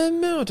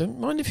 No, I don't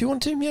mind if you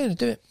want to. Yeah,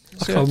 do it.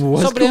 I can't remember what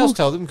it's Somebody else called.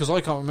 tell them because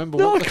I can't remember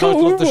No, I what the can't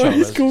title of the remember show what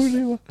it's is. called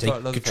anymore.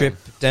 Take Right, a trip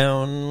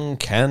down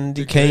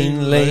Candy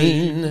Cane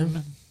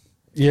Lane.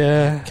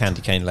 Yeah.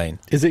 Candy Cane Lane.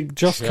 Is it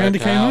just Check Candy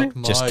Cane out Lane?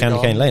 my Just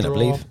Candy Cane Lane, I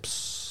believe.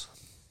 gumdrops.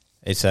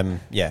 It's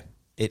yeah.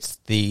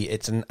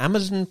 It's an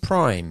Amazon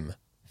Prime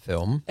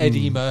film,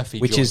 Eddie Murphy,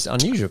 which joint. is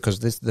unusual because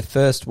this is the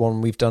first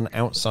one we've done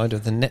outside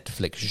of the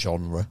Netflix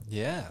genre.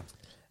 Yeah.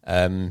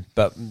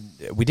 But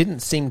we didn't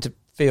seem to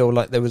feel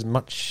like there was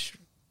much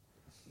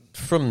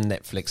from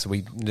Netflix.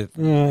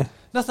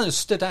 Nothing that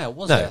stood out,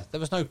 was No. there? There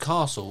was no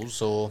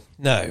castles or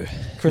No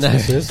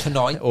Christmases.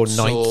 tonight or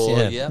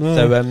nights. Yeah.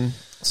 No.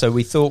 So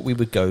we thought we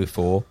would go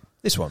for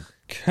this one.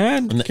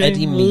 Candy An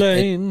Cane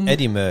Lane.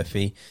 Eddie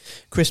Murphy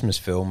Christmas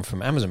film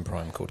from Amazon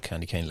Prime called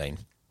Candy Cane Lane.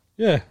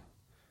 Yeah.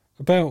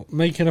 About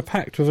making a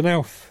pact with an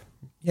elf.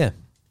 Yeah.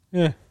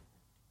 Yeah.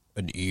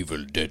 An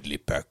evil, deadly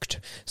pact.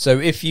 So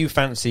if you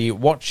fancy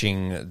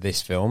watching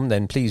this film,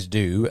 then please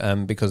do,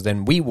 because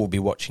then we will be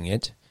watching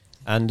it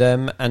and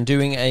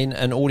doing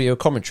an audio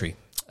commentary,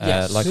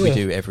 Yes. like we Yeah.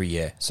 do every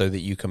year, so that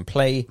you can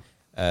play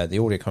the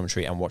audio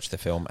commentary and watch the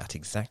film at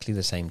exactly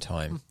the same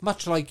time.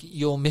 much like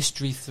your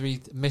Mystery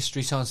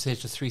Science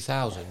Theatre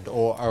 3000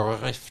 or a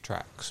Riff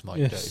Tracks might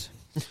Yes.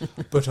 do,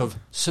 but of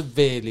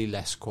severely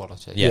less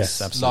quality. Yes,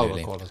 Yes.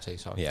 absolutely. Lower quality,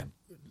 sorry. Yeah.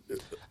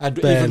 And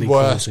Barely even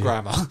worse quality.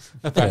 grammar,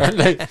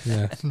 apparently.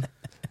 Yeah.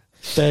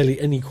 Barely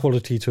any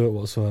quality to it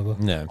whatsoever.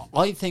 No.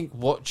 I think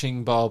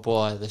watching Barb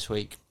Wire this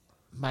week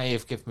may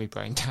have given me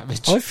brain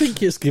damage. I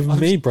think it's given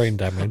me brain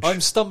damage. I'm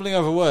stumbling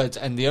over words,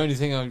 and the only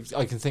thing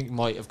I can think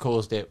might have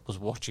caused it was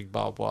watching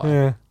Barb Wire.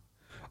 Yeah.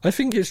 I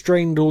think it's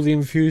drained all the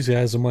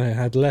enthusiasm I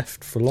had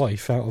left for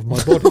life out of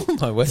my body.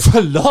 My word.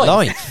 For life.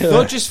 Life.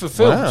 Not just for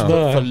films, Wow.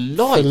 but for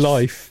No, life. For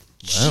life.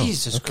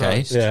 Jesus Okay.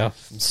 Christ. Yeah.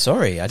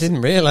 Sorry, I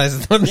didn't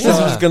realise what this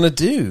was going to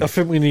do. I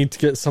think we need to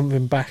get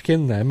something back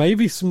in there.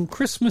 Maybe some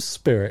Christmas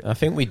spirit. I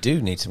think we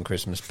do need some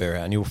Christmas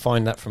spirit, and you'll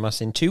find that from us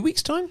in 2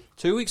 weeks' time.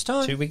 2 weeks'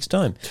 time. 2 weeks'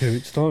 time. 2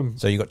 weeks' time.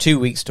 So you've got 2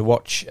 weeks to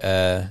watch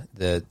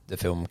the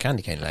film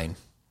Candy Cane Lane.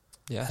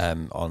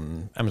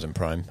 on Amazon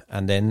Prime,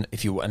 and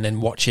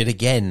then watch it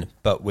again,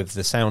 but with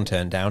the sound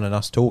turned down and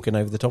us talking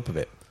over the top of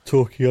it.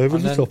 Talking over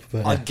And the then top of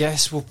it. I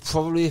guess we'll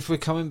probably, if we're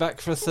coming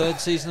back for a third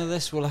season of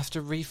this, we'll have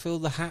to refill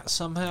the hat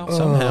somehow.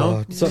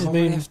 somehow. Does that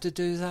Probably mean have to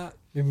do that.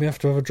 we have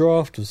to have a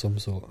draft of some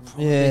sort?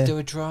 Probably do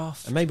a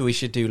draft. And maybe we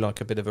should do like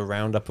a bit of a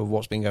roundup of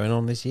what's been going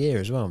on this year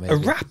as well. Maybe A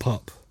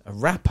wrap-up? A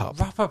wrap-up.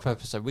 Wrap-up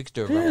episode. We could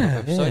do a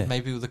wrap-up episode, yeah.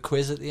 maybe with a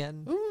quiz at the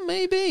end.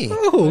 Maybe.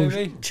 Oh,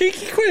 Maybe.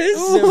 cheeky quiz!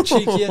 Little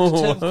cheeky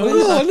entertainment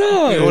quiz. Oh,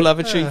 no! We all love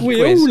a cheeky We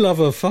quiz. all love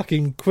a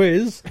fucking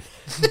quiz.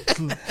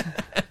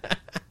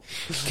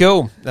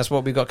 Cool. That's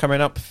what we've got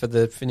coming up for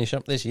the finish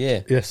up this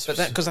year. Yes. But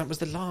because that was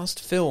the last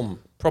film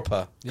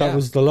proper. That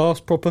was the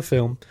last proper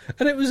film.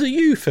 And it was a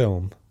you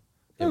film.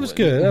 That was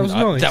good. That was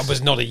nice. That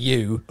was not a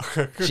you.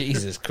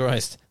 Jesus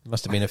Christ.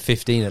 Must have been a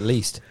 15 at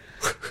least.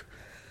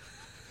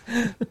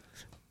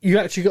 You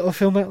actually got a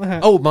film out of the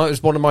hat? Oh, it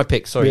was one of my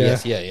picks. Sorry. Yeah.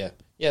 Yes. Yeah.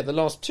 Yeah, the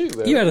last two.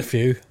 You had a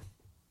few.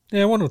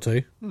 Yeah, one or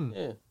two.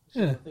 Yeah.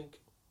 Yeah.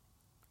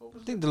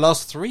 I think the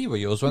last three were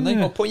yours, weren't they?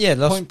 Yeah.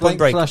 Point Blank,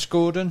 Break. Flash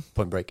Gordon.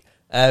 Point Break.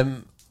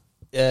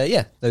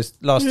 Yeah, those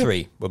last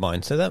three were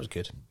mine, so that was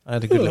good. I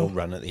had a good little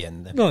run at the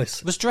end there.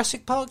 Nice. Was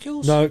Jurassic Park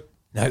yours? No,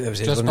 No, that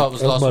was it. Jurassic wasn't Park it?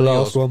 was that was the my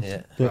last last one. one.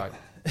 Yeah. Right.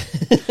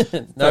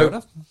 Fair No,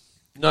 enough.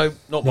 no,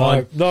 not No,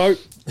 mine. no,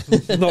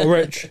 not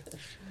rich.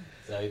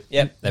 So,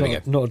 yeah, there we go.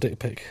 Not a dick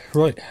pic.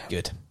 Right.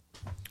 Good.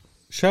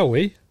 Shall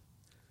we?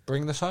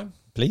 Bring this home.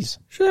 Please.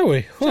 Shall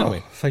we? Well, we?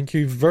 thank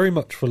you very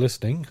much for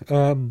listening.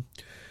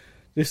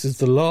 This is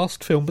the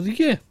last film of the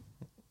year,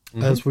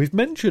 as we've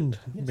mentioned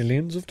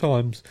millions of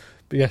times.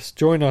 But yes,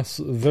 join us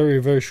very,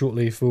 very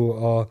shortly for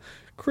our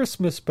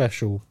Christmas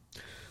special.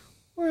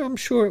 Well, I'm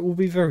sure it will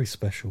be very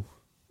special.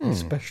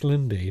 Special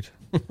indeed.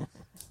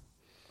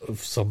 Of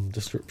some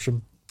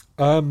description.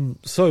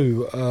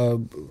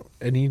 So,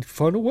 any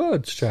final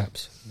words,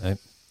 chaps? No,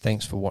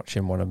 thanks for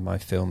watching one of my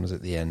films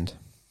at the end.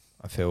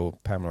 I feel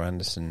Pamela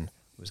Anderson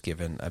was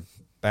given a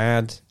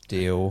bad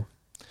deal.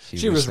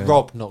 She was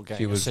robbed not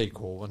getting a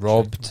sequel. Wasn't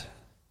Robbed.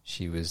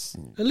 She was.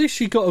 At least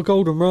she got a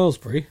golden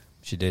raspberry.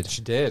 She did.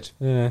 She did.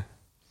 Yeah.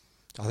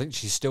 I think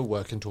she's still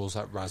working towards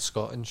that Raz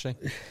Scott, isn't she?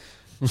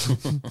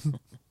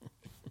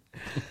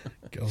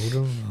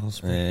 Golden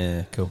raspberry.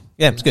 Yeah, cool.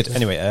 Yeah, it's good.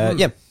 Anyway,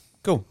 yeah,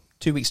 cool.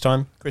 2 weeks'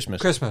 time, Christmas.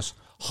 Christmas.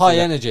 High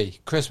energy.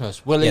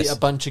 Christmas. We'll eat Yes. a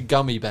bunch of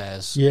gummy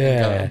bears. Yeah.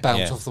 And go and bounce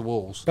Yeah. off the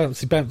walls.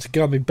 Bouncy, bouncy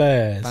gummy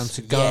bears.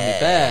 Bouncy gummy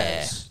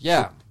bears.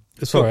 Yeah.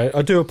 Sorry,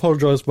 I do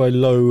apologise for my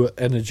low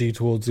energy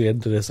towards the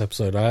end of this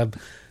episode. I am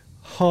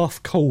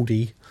half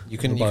coldy. You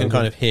can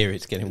kind of hear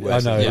it's getting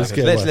worse. I know. Yeah, It's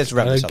getting worse. let's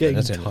wrap this I'm up. getting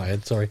Then, that's it.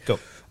 tired. Sorry. Cool.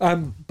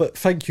 But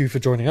thank you for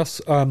joining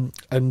us.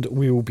 And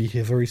we will be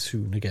here very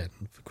soon again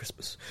for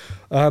Christmas.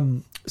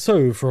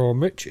 So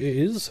from Rich it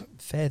is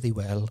Fare thee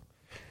well.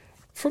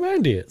 from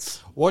Andy.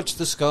 It's Watch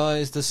the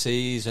skies, the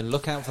seas, and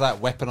look out for that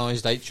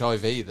weaponised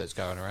HIV that's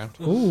going around.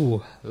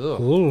 ooh,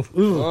 Ugh. ooh,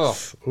 ooh, Oh.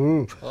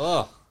 ooh.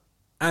 Oh.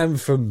 And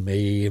from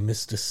me,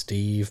 Mr.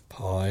 Steve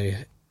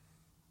Pye.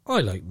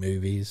 I like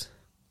movies.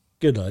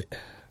 Good night.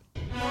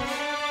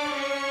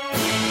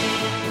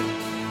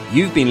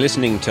 You've been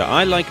listening to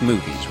I Like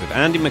Movies with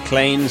Andy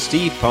McLean,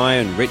 Steve Pye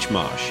and Rich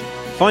Marsh.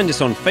 Find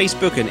us on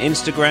Facebook and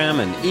Instagram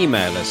and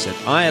email us at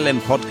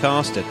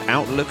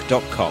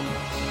ilmpodcast@outlook.com.